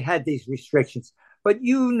 and I had these restrictions. But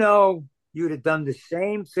you'd have done the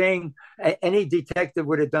same thing. Any detective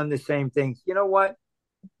would have done the same things. You know what?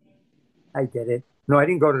 I did it. No, I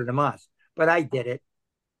didn't go to the mosque, but I did it.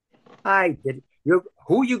 I did it.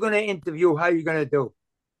 Who you going to interview? How you going to do?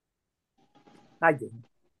 I didn't.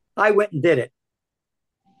 I went and did it.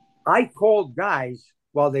 I called guys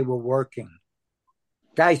while they were working.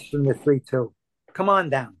 Guys from the 3-2. Come on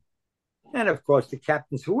down. And of course, the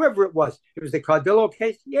captains, whoever it was the Cardillo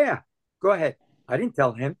case. Yeah, go ahead. I didn't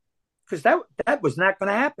tell him because that was not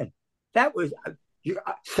going to happen. That was you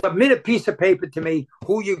submit a piece of paper to me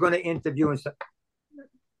who you're going to interview and stuff.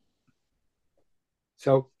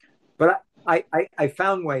 So, but I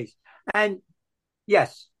found ways, and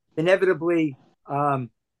yes, inevitably,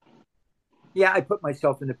 yeah, I put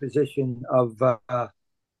myself in the position of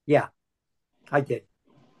yeah, I did,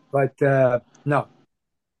 but no.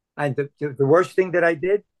 And the worst thing that I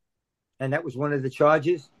did, and that was one of the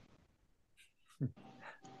charges,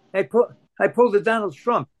 I pulled a Donald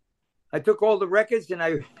Trump. I took all the records and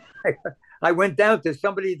I went down to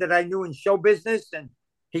somebody that I knew in show business, and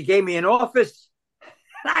he gave me an office.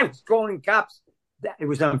 I was calling cops. It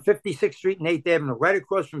was on 56th Street and 8th Avenue, right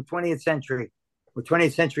across from 20th Century. Where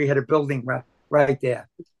 20th Century had a building right there.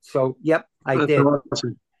 So, yep, I did.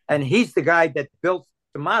 Awesome. And he's the guy that built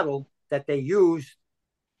the model that they used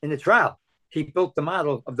in the trial. He built the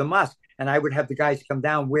model of the mosque, and I would have the guys come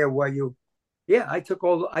down. Where were you? Yeah, I took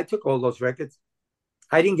all those records.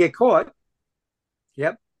 I didn't get caught.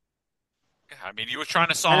 Yep. I mean, you were trying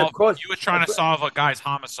to solve a guy's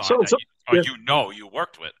homicide you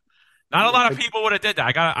worked with. Not a lot of people would have did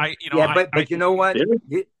that. But you know what?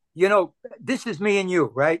 This is me and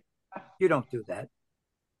you, right? You don't do that.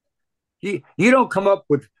 You don't come up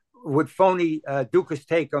with phony Dukas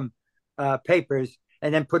Takem papers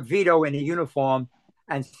and then put Vito in a uniform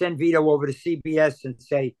and send Vito over to CBS and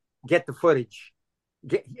say, get the footage.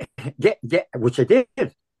 Get, which I did.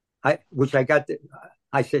 I got.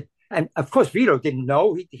 I said, and of course Vito didn't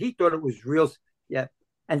know. He thought it was real. Yeah,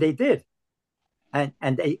 and they did. I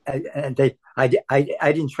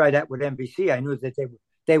didn't try that with NBC. I knew that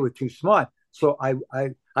they were too smart. So I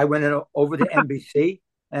went over to NBC,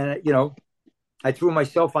 and I threw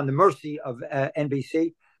myself on the mercy of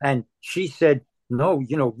NBC, and she said, no,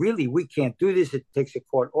 really, we can't do this. It takes a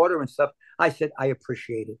court order and stuff. I said, I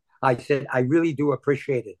appreciate it. I said, I really do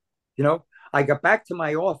appreciate it. I got back to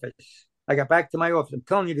my office. I'm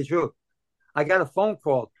telling you the truth. I got a phone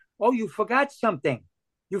call. Oh, you forgot something.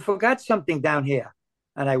 You forgot something down here.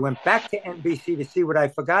 And I went back to NBC to see what I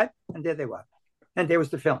forgot. And there they were. And there was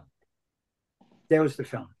the film.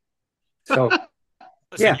 So,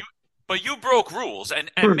 listen, yeah. But you broke rules,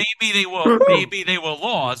 and maybe they were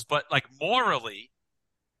laws, but like morally,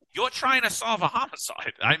 you're trying to solve a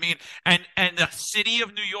homicide. I mean, and the city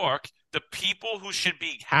of New York, the people who should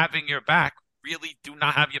be having your back really do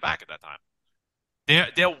not have your back at that time. They're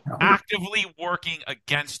actively working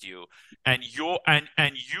against you, and you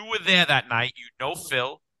were there that night.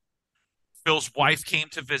 Phil. Phil's wife came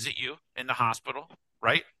to visit you in the hospital,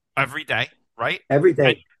 right? Every day. right? every And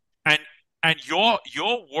day. and and you're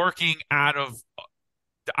working out of.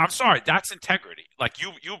 I'm sorry, that's integrity. Like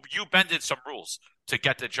you bended some rules to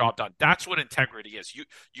get the job done. That's what integrity is.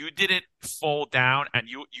 You didn't fall down, and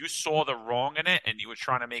you saw the wrong in it, and you were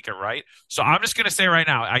trying to make it right. So I'm just gonna say right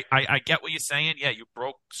now, I get what you're saying. Yeah, you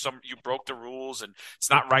broke the rules, and it's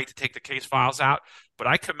not right to take the case files out. But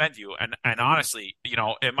I commend you, and honestly,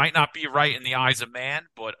 it might not be right in the eyes of man,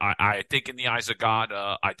 but I think in the eyes of God,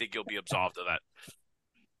 I think you'll be absolved of that.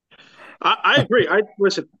 I agree.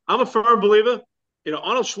 Listen. I'm a firm believer.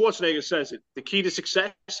 Arnold Schwarzenegger says it. The key to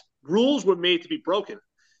success: rules were made to be broken,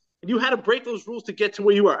 and you had to break those rules to get to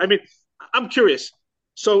where you are. I mean, I'm curious.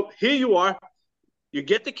 So here you are. You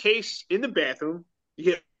get the case in the bathroom. You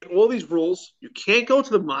get all these rules. You can't go to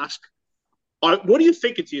the mosque. What are you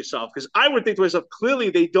thinking to yourself? Because I would think to myself,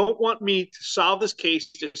 clearly they don't want me to solve this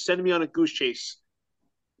case. They're sending me on a goose chase.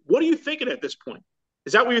 What are you thinking at this point?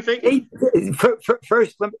 Is that what you're thinking?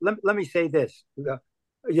 First, let me say this.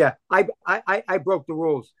 Yeah, I broke the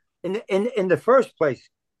rules in the first place,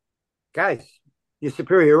 guys. Your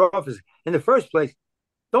superior officer. In the first place,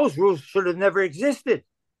 those rules should have never existed.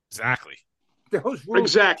 Exactly. Those rules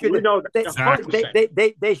exactly. We know that.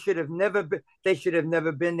 They should have never been. They should have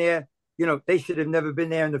never been there. They should have never been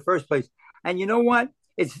there in the first place. And you know what?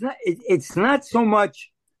 It's not. It's not so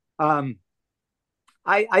much. I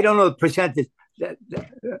don't know the percentage.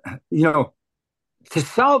 To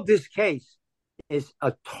solve this case is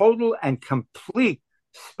a total and complete,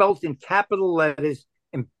 spelt in capital letters,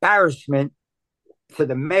 embarrassment to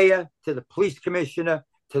the mayor, to the police commissioner,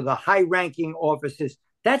 to the high-ranking officers.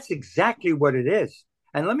 That's exactly what it is.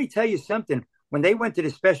 And let me tell you something. When they went to the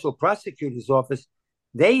special prosecutor's office,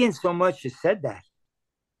 they in so much as said that.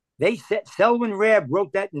 They said Selwyn Rabb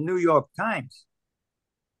wrote that in the New York Times,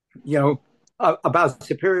 about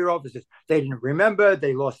superior officers. They didn't remember.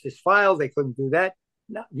 They lost this file. They couldn't do that.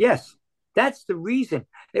 No, yes, that's the reason.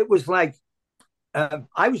 It was like,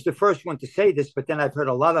 I was the first one to say this, but then I've heard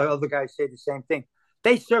a lot of other guys say the same thing.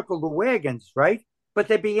 They circled the wagons, right? But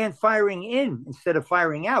they began firing in instead of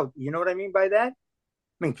firing out. You know what I mean by that? I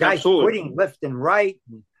mean, guys quitting left and right.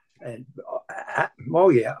 Oh,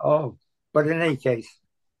 yeah. Oh, but in any case.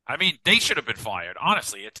 I mean, they should have been fired.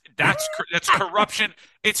 Honestly, that's corruption.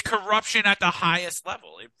 It's corruption at the highest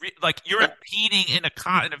level. Like you're impeding in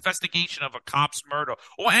an investigation of a cop's murder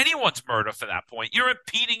or anyone's murder for that point. You're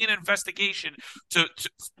impeding an investigation to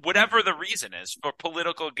whatever the reason is, for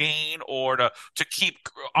political gain or to keep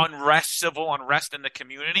civil unrest in the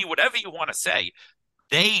community. Whatever you want to say,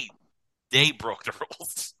 they broke the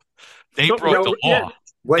rules. They broke the law.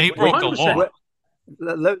 They broke the law.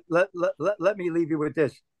 Let me leave you with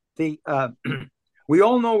this. We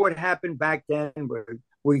all know what happened back then.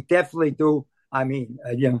 We definitely do. I mean,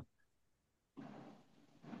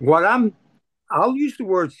 I'll use the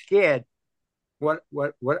word scared.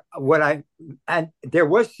 And there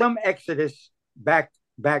was some exodus back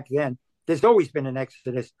then. There's always been an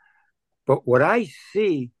exodus. But what I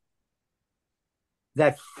see,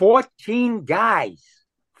 that 14 guys,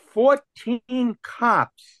 14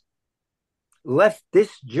 cops left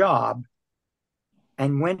this job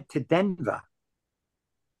and went to Denver.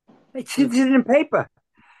 It's in paper.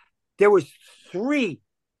 There was 3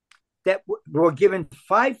 that were given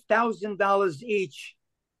 $5,000 each,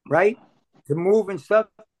 right, to move and stuff.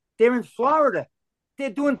 They're in Florida. They're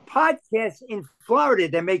doing podcasts in Florida.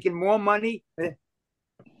 They're making more money.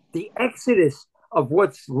 The exodus of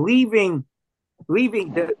what's leaving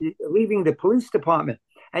the police department.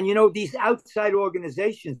 And these outside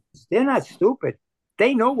organizations, they're not stupid.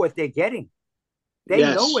 They know what they're getting. They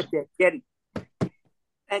know what they're getting.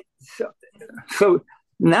 And so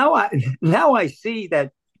now I see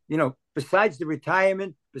that, besides the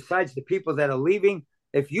retirement, besides the people that are leaving,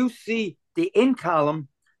 if you see the in column,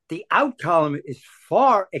 the out column is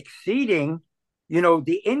far exceeding,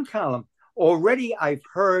 the in column. Already I've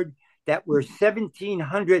heard that we're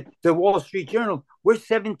 1,700, the Wall Street Journal, we're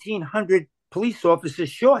 1,700 police officers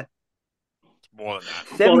short. More than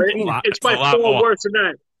that. It's by far worse than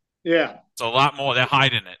that. Yeah. It's a lot more. They're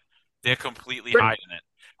hiding it. They're completely hiding it.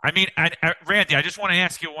 I mean, and Randy, I just want to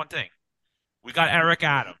ask you one thing. We got Eric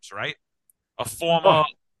Adams, right? A former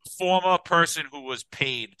person who was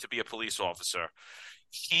paid to be a police officer.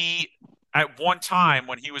 He, at one time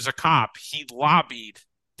when he was a cop, he lobbied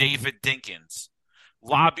David Dinkins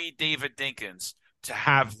to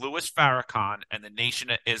have Louis Farrakhan and the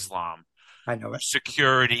Nation of Islam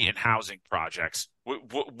security and housing projects.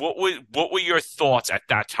 What were your thoughts at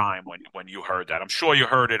that time when you heard that? I'm sure you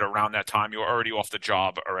heard it around that time. You were already off the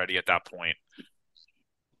job already at that point.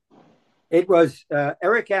 It was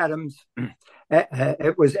Eric Adams,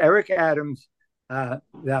 It was Eric Adams. There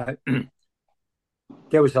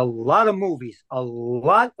was a lot of movies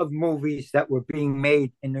that were being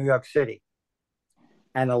made in New York City,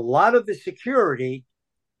 and a lot of the security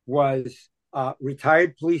was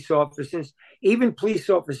retired police officers. Even police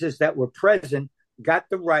officers that were present got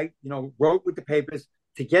the right, wrote with the papers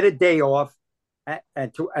to get a day off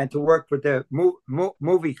and to work for the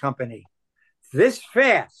movie company. This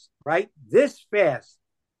fast, right? This fast.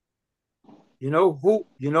 You know who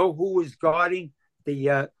was guarding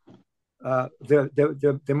the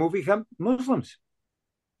movie Muslims.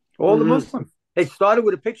 All the Muslims. It started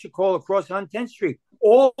with a picture call across on 10th Street.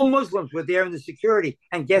 All Muslims were there in the security,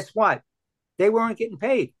 and guess what? They weren't getting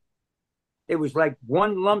paid. It was like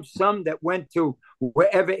one lump sum that went to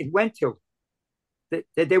wherever it went to.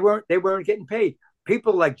 They weren't getting paid.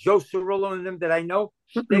 People like Joe Cirillo and them that I know,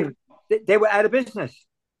 they were out of business.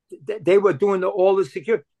 They were doing all the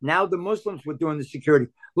security. Now the Muslims were doing the security.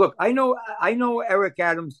 Look, I know Eric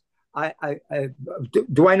Adams.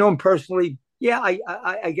 Do I know him personally? Yeah,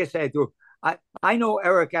 I guess I do. I know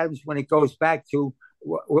Eric Adams when it goes back to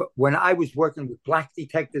when I was working with black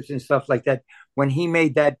detectives and stuff like that. When he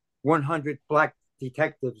made that 100 Black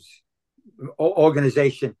Detectives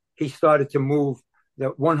organization, he started to move the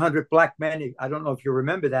 100 black men. I don't know if you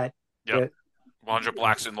remember that. Yeah, 100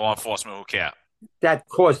 blacks in law enforcement who care. That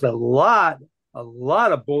caused a lot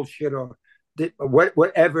of bullshit or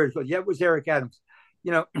whatever. Yeah, it was Eric Adams.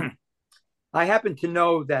 I happen to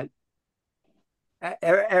know that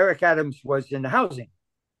Eric Adams was in the housing,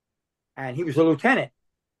 and he was a lieutenant.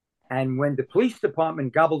 And when the police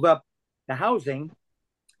department gobbled up the housing,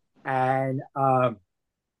 and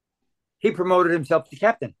he promoted himself to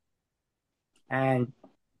captain, and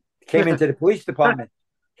came into the police department.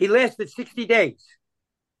 He lasted 60 days,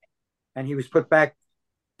 and he was put back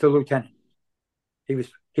to lieutenant. He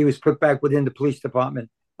was put back within the police department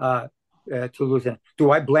to lieutenant.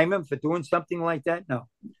 Do I blame him for doing something like that? No.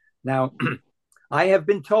 Now, I have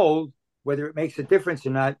been told, whether it makes a difference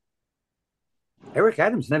or not, Eric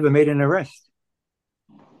Adams never made an arrest.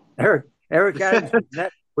 Eric Adams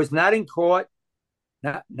was not in court,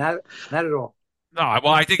 not at all. No,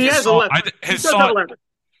 well, I think his son,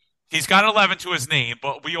 he's got 11 to his name,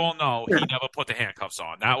 but we all know he never put the handcuffs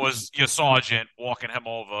on. That was your sergeant walking him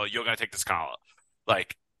over. You're going to take this collar.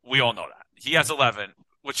 Like, we all know that. He has 11,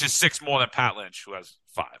 which is 6 more than Pat Lynch, who has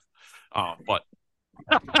 5. But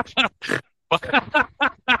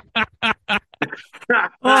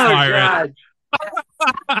God.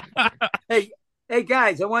 Hey,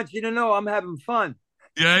 guys, I want you to know I'm having fun.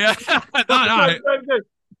 Yeah. No.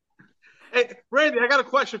 Hey, Randy, I got a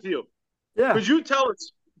question for you. Yeah. Could you tell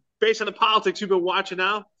us, based on the politics you've been watching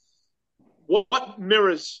now, what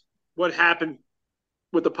mirrors what happened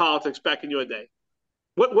with the politics back in your day?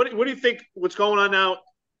 What do you think what's going on now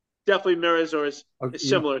definitely mirrors or is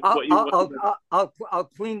similar to what you I'll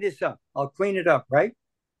clean this up. I'll clean it up, right?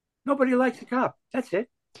 Nobody likes a cop. That's it.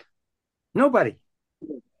 Nobody.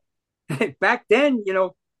 Back then,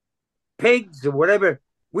 pigs or whatever,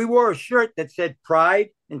 we wore a shirt that said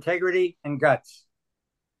pride, integrity, and guts.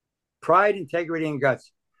 Pride, integrity, and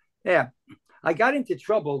guts. Yeah. I got into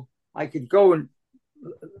trouble. I could go and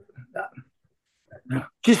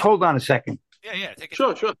just hold on a second. Yeah. Take it.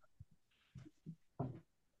 Sure.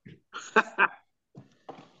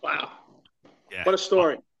 Wow. Yeah. What a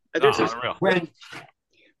story. This is unreal.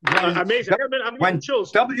 amazing. I'm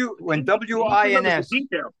chills.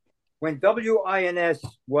 When WINS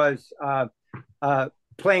was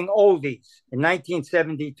playing oldies in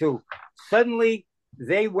 1972, suddenly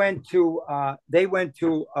they went to a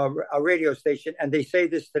radio station, and they say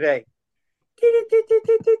this today: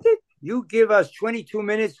 "You give us 22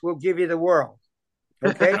 minutes, we'll give you the world."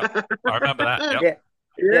 Okay, I remember that. Yep.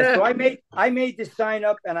 Yeah. So I made the sign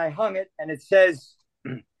up and I hung it, and it says,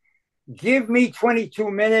 "Give me 22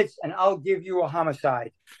 minutes, and I'll give you a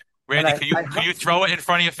homicide." Randy, can you throw it in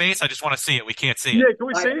front of your face? I just want to see it. We can't see it. Yeah, can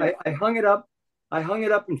we see it? I hung it up. I hung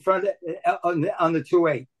it up in front of on the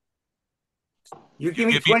 2-8. You give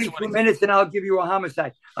me 22 minutes, and I'll give you a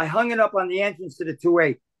homicide. I hung it up on the entrance to the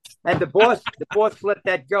 2-8, and the boss let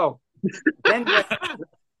that go.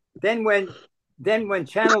 Then when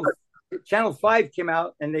Channel 5 came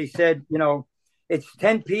out and they said, it's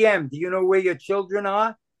 10 p.m. Do you know where your children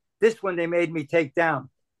are? This one they made me take down.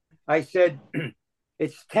 I said,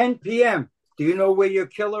 it's 10 p.m. Do you know where your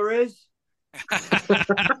killer is?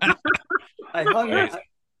 I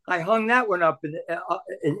hung that one up in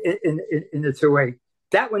the 2-8.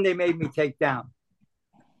 That one they made me take down.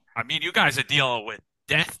 I mean, you guys are dealing with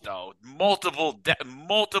death, though. Multiple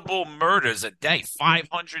murders a day,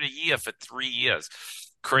 500 a year for 3 years.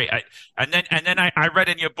 And then I read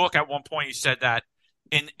in your book at one point you said that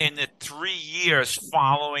in the 3 years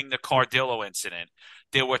following the Cardillo incident,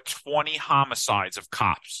 there were 20 homicides of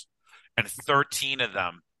cops, and 13 of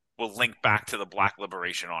them were linked back to the Black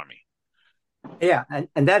Liberation Army. Yeah,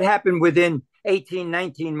 and that happened within 18,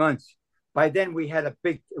 19 months. By then we had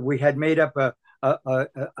made up a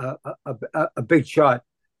big shot.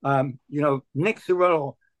 Nick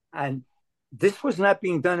Cirillo, and this was not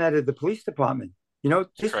being done out of the police department.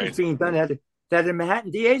 This was being done out of the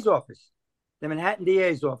Manhattan DA's office. The Manhattan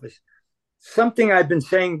DA's office. Something I've been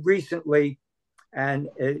saying recently, and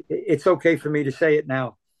it's okay for me to say it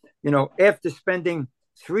now. After spending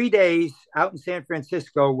 3 days out in San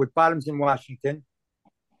Francisco with Bottoms in Washington,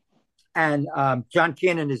 and John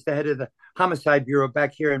Cannon is the head of the Homicide Bureau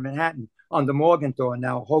back here in Manhattan on the Morgenthau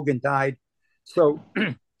now. Hogan died. So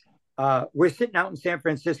we're sitting out in San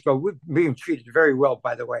Francisco. We're being treated very well,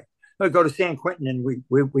 by the way. We go to San Quentin and we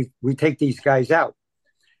take these guys out.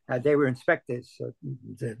 They were inspectors,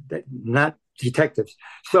 not detectives.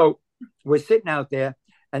 So we're sitting out there,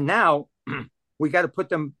 and now we got to put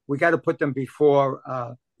them before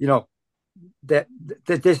that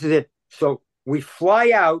this is it. So we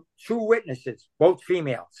fly out 2 witnesses, both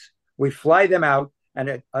females. We fly them out,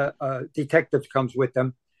 and a detective comes with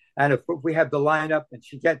them. And if we have the lineup, and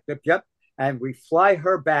she gets yep, and we fly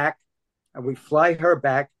her back,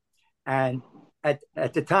 and at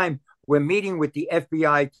the time we're meeting with the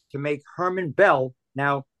FBI to make Herman Bell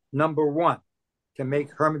now number 1. To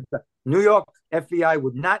make Herman Bell. New York FBI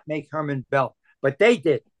would not make Herman Bell, but they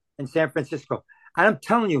did in San Francisco. And I'm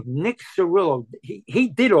telling you, Nick Cirillo, he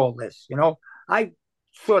did all this. I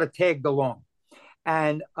sort of tagged along,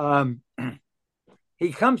 and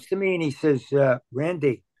he comes to me and he says,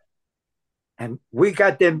 Randy, and we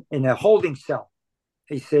got them in a holding cell.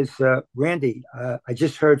 He says, Randy, I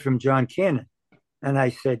just heard from John Cannon. And I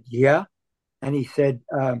said, yeah. And he said,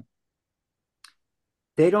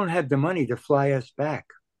 they don't have the money to fly us back.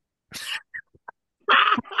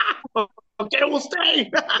 Okay, we'll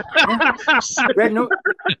stay.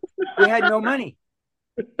 We had no money.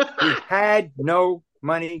 We had no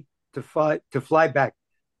money to fly back.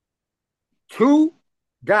 2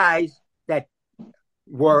 guys that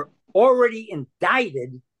were already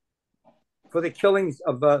indicted for the killings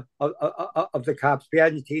of the cops.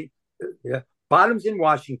 Bottoms in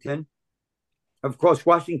Washington. Of course,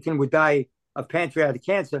 Washington would die of pancreatic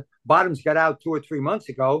cancer. Bottoms got out 2 or 3 months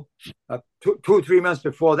ago. 2 or 3 months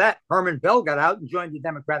before that, Herman Bell got out and joined the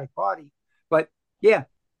Democratic Party. But yeah,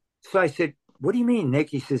 so I said, "What do you mean, Nick?"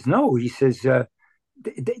 He says, "No." He says,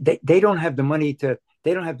 "They don't have the money to.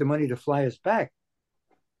 They don't have the money to fly us back."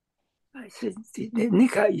 I said,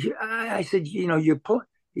 "Nick," I said, you're pulling.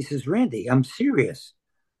 He says, "Randy, I'm serious."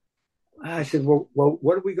 I said, well,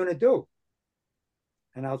 what are we going to do?"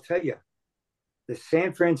 And I'll tell you, the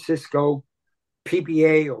San Francisco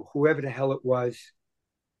PBA or whoever the hell it was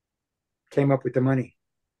came up with the money.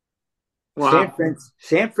 Wow.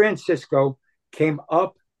 San Francisco came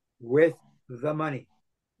up with the money.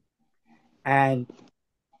 And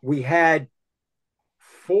we had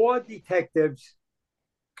 4 detectives.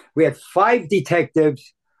 We had 5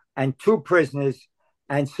 detectives and 2 prisoners.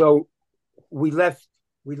 And so we left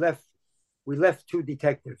 2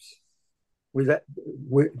 detectives. There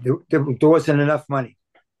wasn't enough money.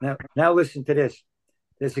 Now listen to this.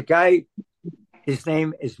 There's a guy, his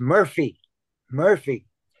name is Murphy,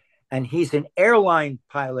 and he's an airline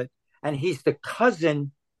pilot, and he's the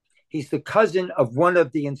cousin of one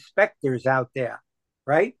of the inspectors out there,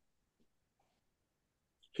 right?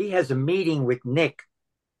 He has a meeting with Nick,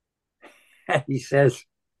 and he says,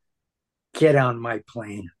 "Get on my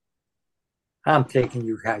plane. I'm taking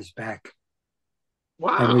you guys back."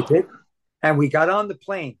 Wow. And we did. And we got on the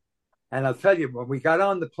plane. And I'll tell you, when we got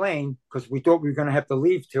on the plane, because we thought we were going to have to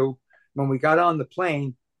leave too, when we got on the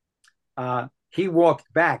plane, he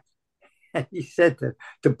walked back and he said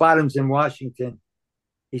to Bottoms in Washington,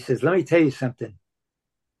 he says, "Let me tell you something.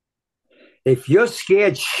 If you're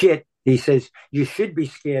scared shit," he says, "you should be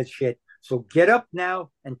scared shit. So get up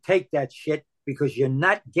now and take that shit, because you're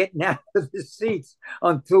not getting out of the seats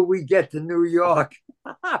until we get to New York."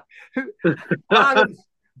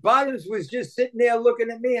 Bottoms was just sitting there looking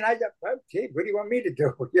at me, and I thought, "Okay, what do you want me to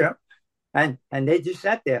do?" And they just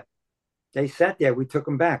sat there. They sat there. We took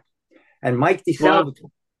them back. And Mike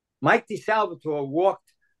DeSalvatore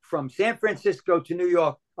walked from San Francisco to New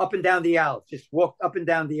York up and down the aisle. Just walked up and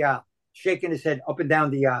down the aisle, shaking his head up and down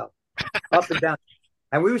the aisle, up and down.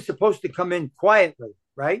 And we were supposed to come in quietly,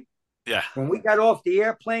 right? Yeah. When we got off the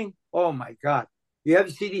airplane, oh my God! You ever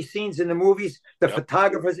see these scenes in the movies? The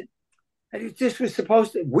photographers. This was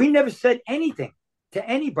supposed to. We never said anything. to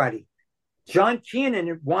anybody. John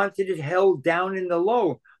Cannon wanted it held down in the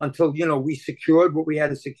low until, we secured what we had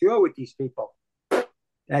to secure with these people.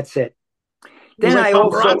 That's it. Then like I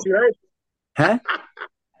also, right? huh?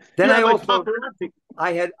 Then yeah, I like also,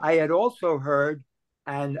 I had also heard,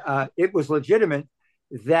 and it was legitimate,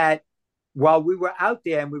 that while we were out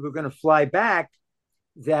there and we were going to fly back,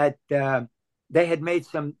 that they had made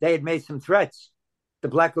some threats. The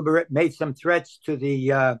Black Liberate made some threats to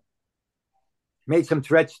the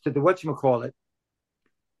whatchamacallit,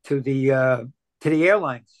 to the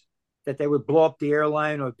airlines, that they would blow up the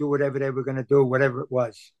airline or do whatever they were going to do, whatever it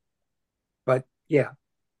was. But yeah,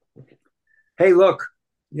 hey, look,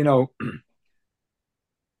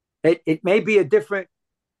 it may be a different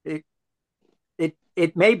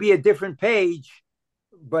it may be a different page,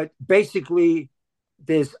 but basically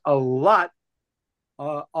there's a lot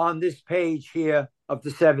on this page here of the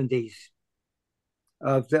 70s,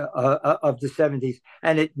 of the 70s,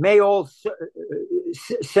 and it may all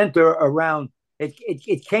center around.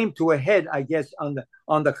 It came to a head, I guess, on the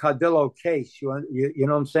Cardillo case. You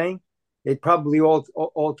know what I'm saying? It probably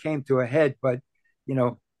all came to a head, but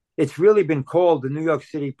it's really been called the New York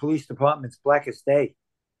City Police Department's blackest day.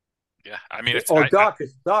 Yeah, I mean, it's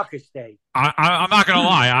darkest day. I'm not gonna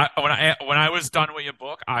lie. When I was done with your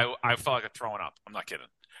book, I felt like throwing up. I'm not kidding.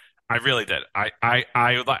 I really did.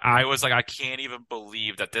 I was like, I can't even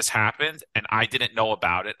believe that this happened, and I didn't know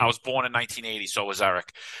about it. I was born in 1980, so was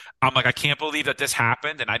Eric. I'm like, I can't believe that this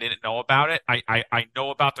happened, and I didn't know about it. I know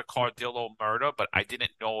about the Cardillo murder, but I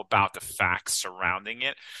didn't know about the facts surrounding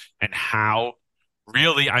it and how.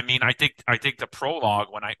 Really, I mean, I think the prologue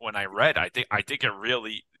when I read, I think it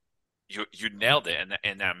really you nailed it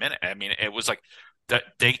in that minute. I mean, it was like that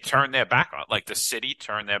they turned their back on, like the city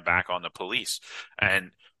turned their back on the police.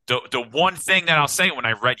 And the one thing that I'll say when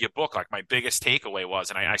I read your book, like my biggest takeaway was,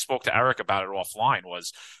 and I spoke to Eric about it offline,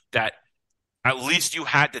 was that at least you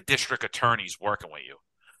had the district attorneys working with you.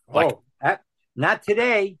 Like, not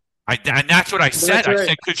today. And that's what I said. I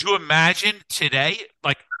said, could you imagine today?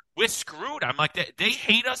 Like, we're screwed. I'm like, they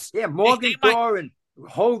hate us. Yeah, Morgan Dorr and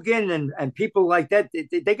Hogan and people like that,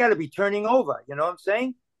 they got to be turning over. You know what I'm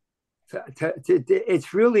saying?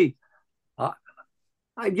 It's really,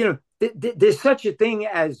 there's such a thing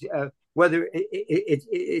as whether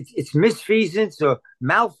it's misfeasance or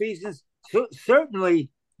malfeasance. So certainly,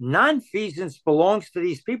 nonfeasance belongs to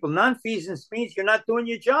these people. Nonfeasance means you're not doing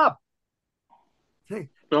your job.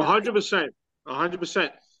 100%. 100%.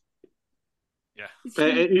 Yeah.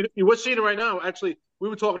 And we're seeing it right now. Actually, we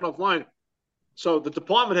were talking offline. So the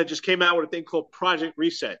department had just came out with a thing called Project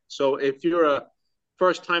Reset. So if you're a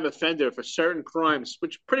first-time offender for certain crimes,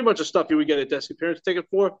 which pretty much is stuff you would get a desk appearance ticket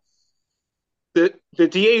for, the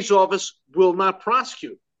DA's office will not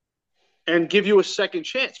prosecute and give you a second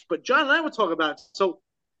chance. But John and I were talking about it. So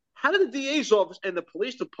how did the DA's office and the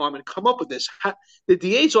police department come up with this? The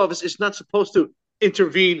DA's office is not supposed to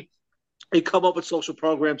intervene and come up with social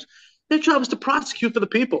programs. Their job is to prosecute for the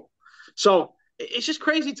people. So it's just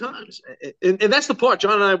crazy times. And that's the part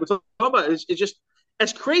John and I were talking about. It's just,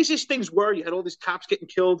 as crazy as things were, you had all these cops getting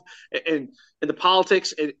killed and the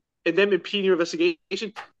politics and them impeding your investigation,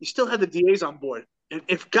 you still had the DAs on board. And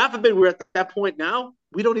if, God forbid, we're at that point now,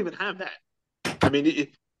 we don't even have that. I mean,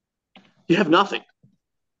 you have nothing.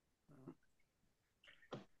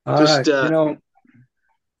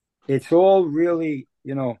 It's all really,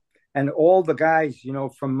 and all the guys,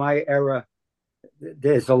 from my era,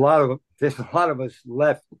 there's a lot of us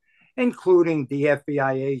left, including the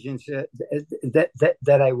FBI agents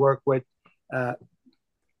that I work with.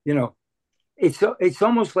 It's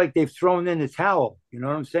almost like they've thrown in the towel. You know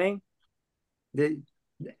what I'm saying?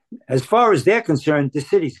 As far as they're concerned, the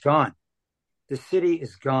city's gone. The city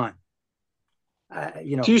is gone.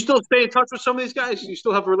 Do you still stay in touch with some of these guys? Do you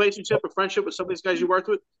still have a relationship, a friendship with some of these guys you worked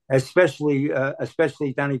with? Especially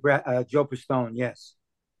Donnie Joe Pistone, yes.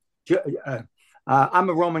 I'm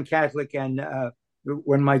a Roman Catholic, and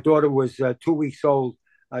when my daughter was 2 weeks old,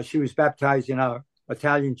 she was baptized in our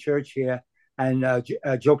Italian church here, and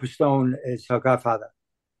Joe Pistone is her godfather.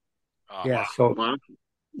 Oh, yeah, wow. so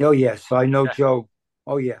oh yeah, so I know Joe.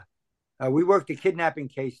 Oh yeah, we worked a kidnapping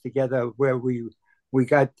case together where we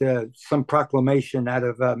got some proclamation out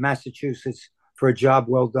of Massachusetts for a job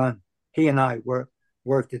well done. He and I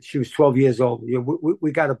worked it. She was 12 years old. Yeah,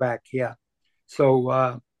 we got her back. Yeah.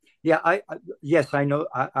 So, yes, I know.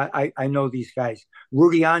 I know these guys.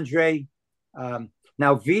 Rudy Andre.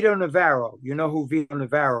 Now, Vito Navarro. You know who Vito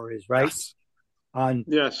Navarro is, right? Yes. On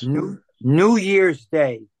yes. New Year's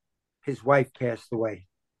Day, his wife passed away.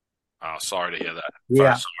 Oh, sorry to hear that.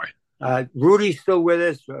 Yeah. Sorry. Rudy's still with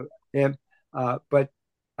us. But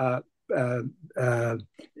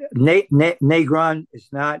Negron is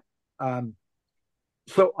not.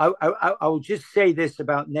 So I will just say this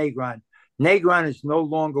about Negron. Negron is no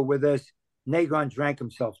longer with us. Negron drank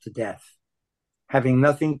himself to death, having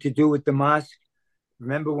nothing to do with the mosque.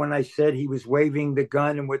 Remember when I said he was waving the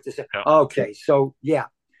gun and with this? Yeah. Okay, so yeah,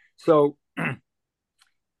 so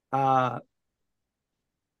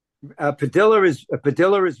Padilla is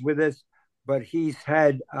with us, but he's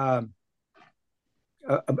had a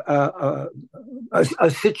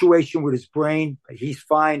situation with his brain. He's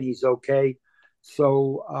fine. He's okay.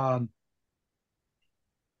 So,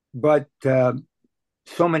 but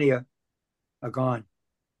so many are gone.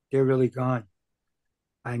 They're really gone.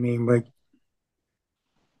 I mean,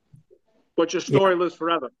 but your story lives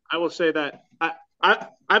forever. I will say that. I'm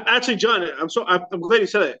actually, John. I'm glad you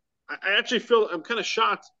said it. I actually feel I'm kind of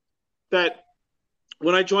shocked that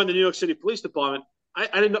when I joined the New York City Police Department, I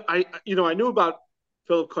didn't know. I knew about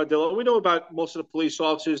Philip Cardillo. We know about most of the police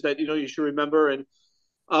officers that you should remember, and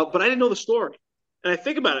but I didn't know the story. And I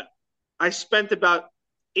think about it. I spent about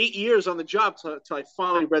 8 years on the job till I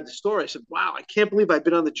finally read the story. I said, "Wow, I can't believe I've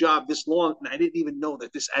been on the job this long, and I didn't even know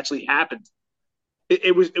that this actually happened."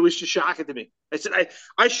 It was just shocking to me. I said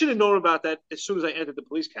I should have known about that as soon as I entered the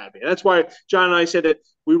police academy. And that's why John and I said that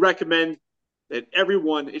we recommend that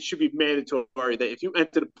everyone, it should be mandatory that if you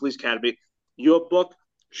enter the police academy, your book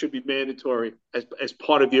should be mandatory as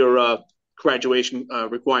part of your graduation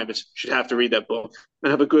requirements. You should have to read that book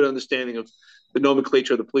and have a good understanding of the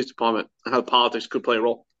nomenclature of the police department and how politics could play a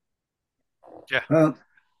role. Yeah.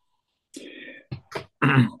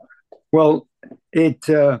 Well,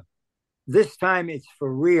 this time it's for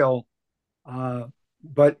real,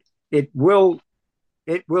 but it will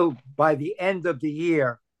by the end of the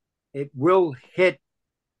year, it will hit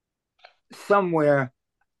somewhere.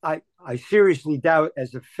 I seriously doubt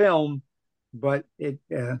as a film, but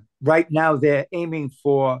right now they're aiming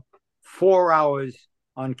for 4 hours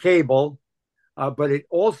on cable, but it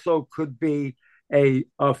also could be a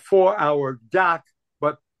 4-hour doc,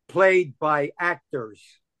 but played by actors.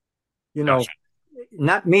 Gotcha.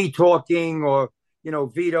 Not me talking or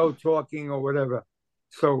Vito talking or whatever.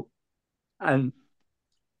 So, and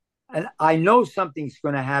I know something's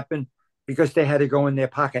going to happen because they had to go in their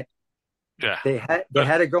pocket. Yeah. They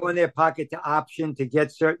had to go in their pocket to option to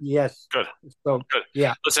get certain. Yes. Good. So Good.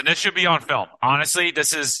 yeah. Listen, this should be on film. Honestly,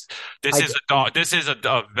 this is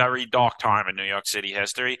a very dark time in New York City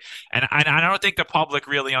history, and I don't think the public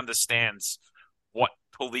really understands what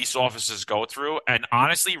police officers go through. And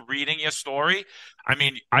honestly, reading your story, I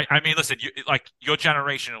mean, listen, your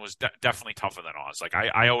generation was definitely tougher than ours. Like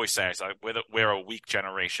I always say, we're a weak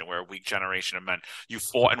generation. We're a weak generation of men. You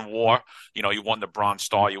fought in war. You won the Bronze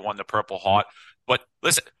Star. You won the Purple Heart. But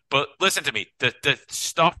listen to me. The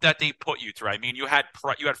stuff that they put you through. I mean, you had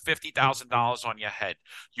 $50,000 on your head.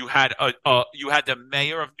 You had the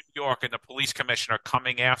mayor of New York and the police commissioner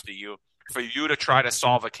coming after you for you to try to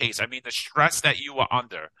solve a case. I mean, the stress that you were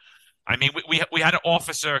under. I mean, we had an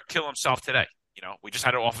officer kill himself today. We just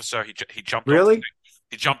had an officer. He jumped really.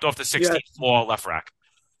 He jumped off the 16th floor left rack.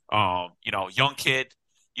 Young kid.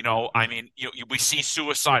 I mean, we see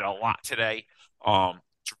suicide a lot today.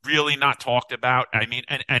 It's really not talked about. I mean,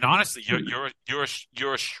 and honestly, you're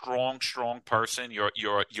a strong person.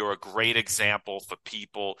 You're a great example for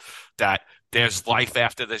people that there's life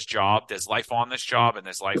after this job. There's life on this job, and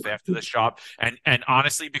there's life after this job. And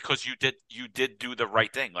honestly, because you did do the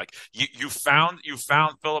right thing. Like you found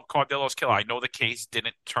Philip Cardillo's killer. I know the case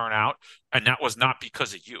didn't turn out, and that was not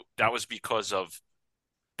because of you. That was because of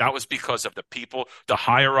the people, the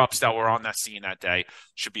higher ups that were on that scene that day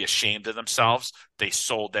should be ashamed of themselves. They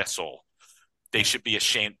sold their soul. They should be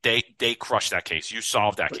ashamed. They crushed that case. You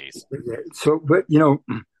solved that case. So, but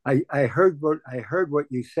I heard what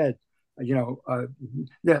you said.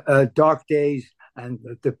 The dark days and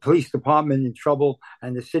the police department in trouble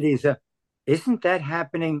and the city is. Isn't that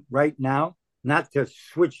happening right now? Not to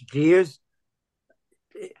switch gears.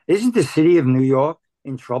 Isn't the city of New York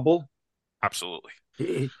in trouble? Absolutely.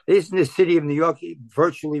 Isn't the city of New York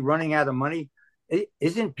virtually running out of money?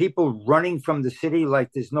 Isn't people running from the city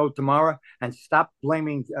like there's no tomorrow? And stop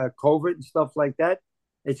blaming COVID and stuff like that.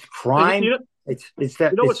 It's crime. It's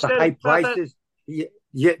the high prices.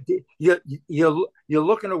 You're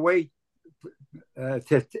looking away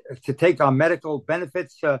to take our medical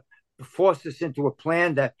benefits, force us into a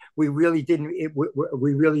plan that we really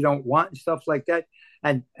we really don't want and stuff like that.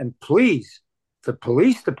 And please, the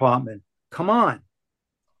police department, come on.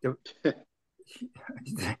 Look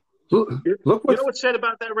what's said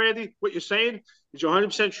about that, Randy? What you're saying is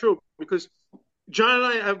 100% true, because John and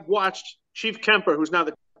I have watched Chief Kemper, who's now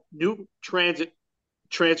the new transit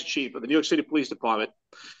transit chief of the New York City Police Department,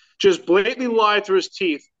 just blatantly lied through his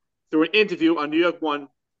teeth through an interview on New York One,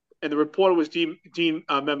 and the reporter was Dean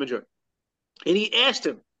Meminger. And he asked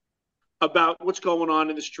him about what's going on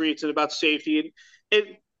in the streets and about safety.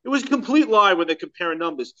 And it was a complete lie when they're comparing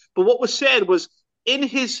numbers. But what was said was in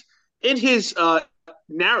his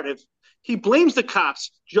narrative, he blames the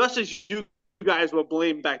cops just as you guys were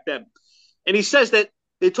blamed back then. And he says that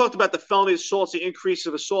they talked about the felony assaults, the increase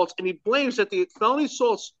of assaults, and he blames that the felony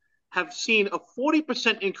assaults have seen a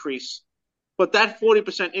 40% increase, but that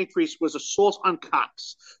 40% increase was assaults on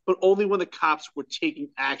cops, but only when the cops were taking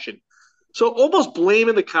action. So almost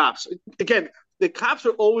blaming the cops. Again, the cops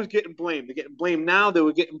are always getting blamed. They're getting blamed now. They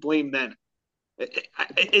were getting blamed then.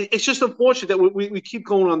 It's just unfortunate that we keep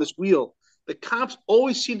going on this wheel. The cops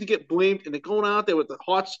always seem to get blamed, and they're going out there with their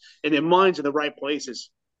hearts and their minds in the right places.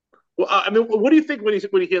 Well, I mean, what do you think when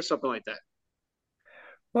you hear something like that?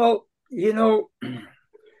 Well,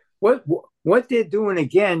 what they're doing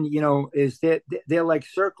again, is that they're like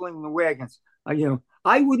circling the wagons.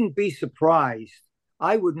 I wouldn't be surprised.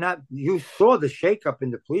 I would not. You saw the shakeup in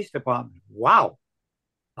the police department. Wow.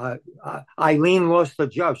 Eileen lost her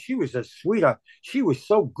job. She was a sweetheart. She was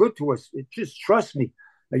so good to us. Just trust me.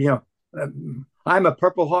 I'm a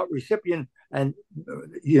Purple Heart recipient, and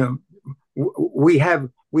we have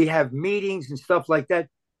meetings and stuff like that.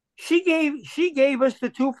 She gave us the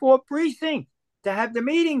 2-4 precinct to have the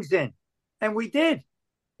meetings in, and we did.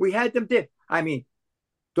 We had them there. I mean,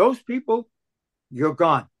 those people, you're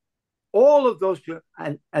gone. All of those people,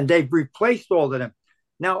 and they've replaced all of them.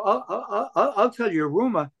 Now, I'll tell you a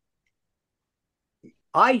rumor.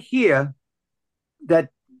 I hear that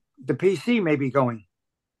the PC may be going.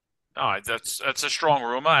 Oh, that's a strong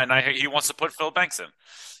rumor, and he wants to put Phil Banks in.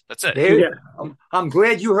 That's it. I'm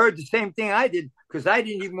glad you heard the same thing I did, because I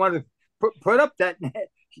didn't even want to put up that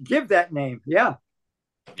give that name. Yeah.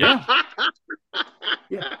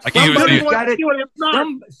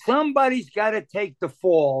 Somebody's got to take the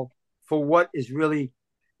fall for what is really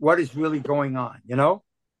going on,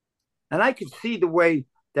 And I could see the way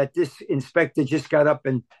that this inspector just got up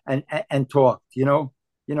and talked,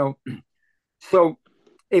 So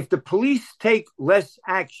if the police take less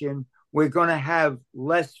action, we're going to have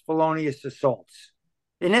less felonious assaults.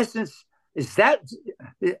 In essence, is that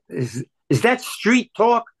street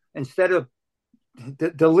talk instead of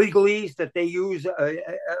the legalese that they use?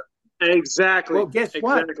 Exactly. Well, guess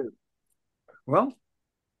what? Well,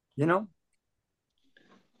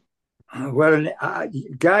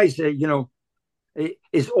 guys,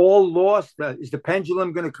 is all lost? Is the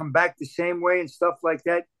pendulum going to come back the same way and stuff like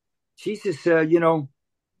that? Jesus,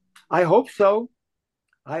 I hope so.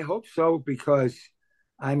 I hope so, because,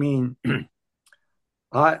 I mean,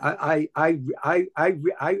 I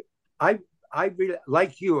really,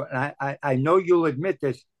 like you, and I know you'll admit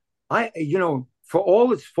this. For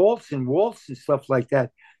all its faults and warts and stuff like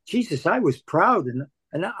that, Jesus, I was proud, and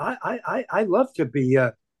I love to be,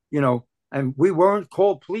 and we weren't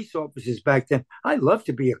called police officers back then. I loved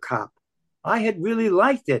to be a cop. I had really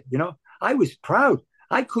liked it. I was proud.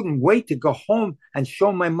 I couldn't wait to go home and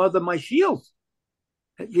show my mother my shields.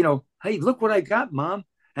 Hey, look what I got, Mom.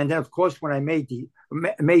 And then, of course, when I made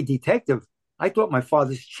detective, I thought my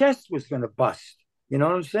father's chest was going to bust. You know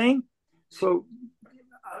what I'm saying? So,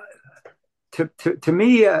 to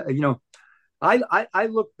me, I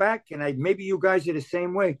look back, and maybe you guys are the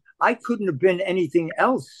same way. I couldn't have been anything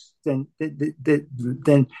else than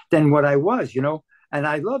what I was, and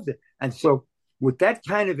I loved it. And so, with that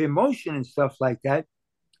kind of emotion and stuff like that,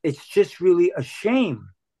 it's just really a shame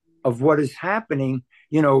of what is happening,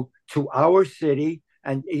 to our city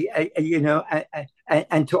and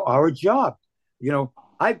and to our job.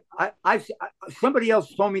 I somebody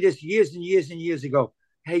else told me this years and years and years ago.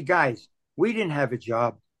 Hey guys, we didn't have a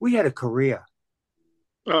job; we had a career.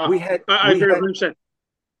 We had a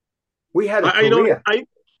career.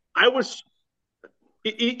 I was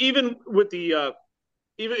even with the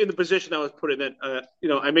even in the position I was put in. That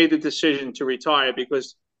I made the decision to retire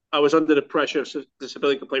because I was under the pressure of the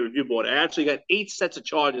Civilian Complaint Review Board. I actually got 8 sets of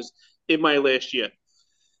charges in my last year.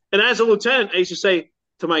 And as a lieutenant, I used to say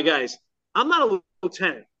to my guys, I'm not a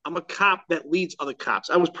lieutenant. I'm a cop that leads other cops.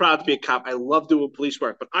 I was proud to be a cop. I love doing police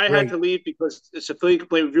work. But I had to leave because the Civilian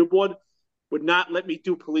Complaint Review Board would not let me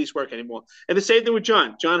do police work anymore. And the same thing with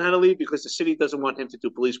John. John had to leave because the city doesn't want him to do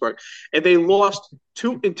police work. And they lost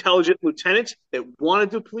 2 intelligent lieutenants that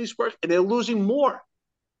want to do police work, and they're losing more.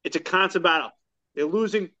 It's a constant battle. They're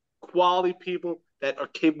losing quality people that are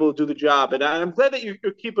capable to do the job. And I'm glad that you're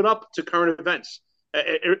keeping up to current events.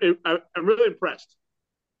 I'm really impressed.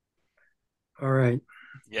 All right.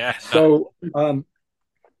 Yeah. So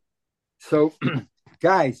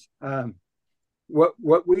guys,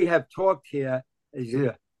 what we have talked here is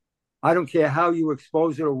I don't care how you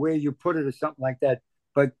expose it or where you put it or something like that.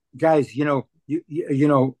 But guys, you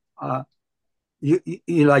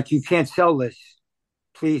like you can't sell this.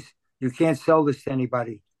 Please, you can't sell this to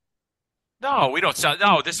anybody. No, we don't sell.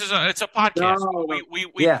 No, it's a podcast. No, no. We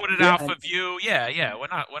Yeah, put it yeah, out for view. Yeah, yeah. We're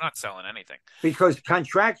not selling anything. because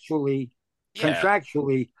contractually, Yeah,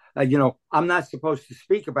 I'm not supposed to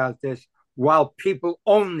speak about this while people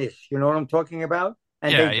own this. You know what I'm talking about?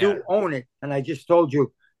 And yeah, they yeah, do own it. And I just told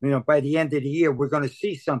you, by the end of the year, we're going to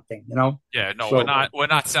see something. yeah. No, we're So not. We're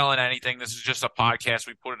not selling anything. This is just a podcast.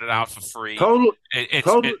 We put it out for free. total, It's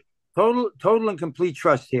total, total and complete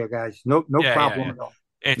trust here, guys. No, no yeah, yeah, problem yeah. at all.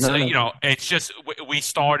 It's No, no. it's just we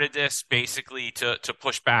started this basically to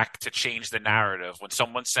push back to change the narrative. When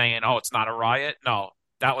someone's saying, "Oh, it's not a riot," no,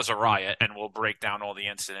 that was a riot, and we'll break down all the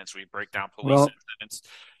incidents. We break down police Well, incidents.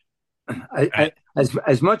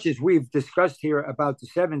 as much as we've discussed here about the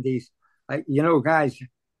 '70s, guys,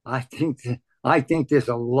 I think I think there's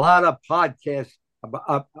a lot of podcasts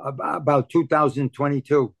about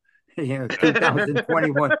 2022,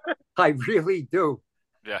 2021. I really do.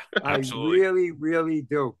 Yeah, I absolutely, really, really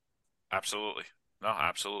do. absolutely, no,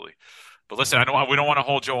 absolutely. But listen, we don't want to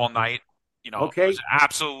hold you all night. It was Okay,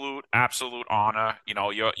 an absolute honor.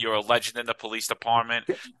 You're a legend in the police department.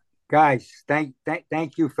 guys, thank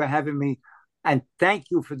you for having me, and thank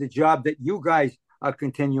you for the job that you guys are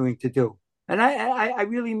continuing to do. And I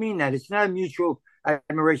really mean that. It's not a mutual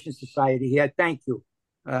admiration society here. Thank you.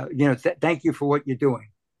 Thank you for what you're doing.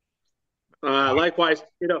 Likewise,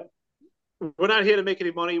 we're not here to make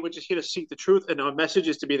any money. We're just here to seek the truth. And our message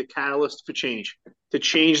is to be the catalyst for change, to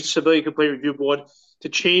change the Civilian Complaint Review Board, to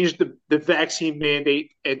change the vaccine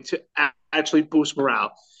mandate, and to actually boost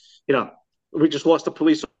morale. We just lost a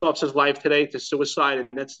police officer's life today to suicide, and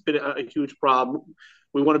that's been a huge problem.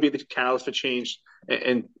 We want to be the catalyst for change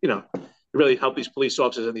and really help these police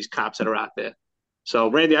officers and these cops that are out there. So,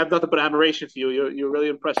 Randy, I have nothing but admiration for you. You're a really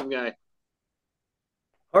impressive guy.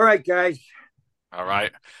 All right, guys. All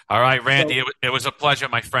right. All right, Randy, So, it was a pleasure,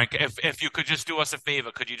 my friend. If you could just do us a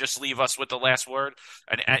favor, could you just leave us with the last word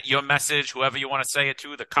and your message, whoever you want to say it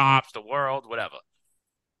to, the cops, the world, whatever.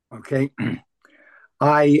 okay.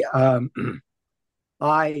 I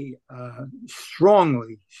I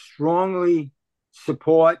strongly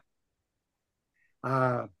support,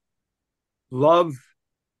 love,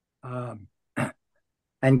 um,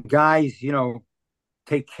 and guys,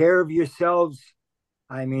 take care of yourselves.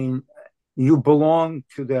 I mean, you belong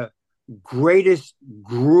to the greatest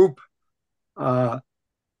group, uh,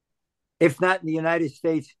 if not in the United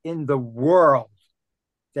States, in the world,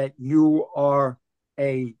 that you are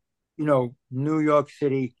a, New York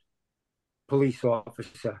City police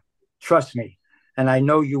officer. Trust me. And I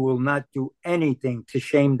know you will not do anything to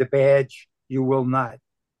shame the badge. You will not.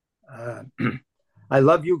 Uh, I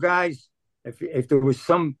love you guys. If there was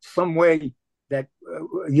some way that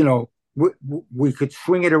we could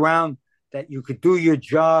swing it around, that you could do your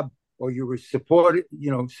job, or you were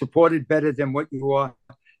supported better than what you are.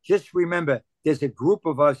 Just remember, there's a group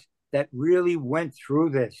of us that really went through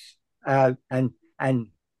this, and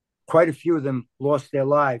quite a few of them lost their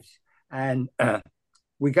lives, and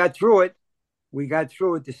we got through it. We got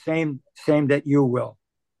through it the same that you will.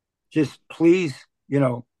 Just please,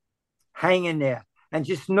 hang in there and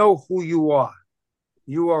just know who you are.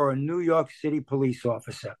 You are a New York City police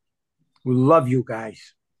officer. We love you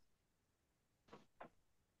guys.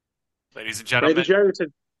 Ladies and Randy gentlemen.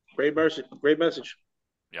 Jurgensen, great message.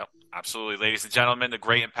 Yep, absolutely. Ladies and gentlemen, the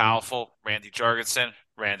great and powerful Randy Jurgensen.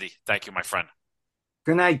 Randy, thank you, my friend.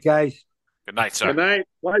 Good night, guys. Good night, sir. Good night.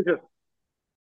 Pleasure.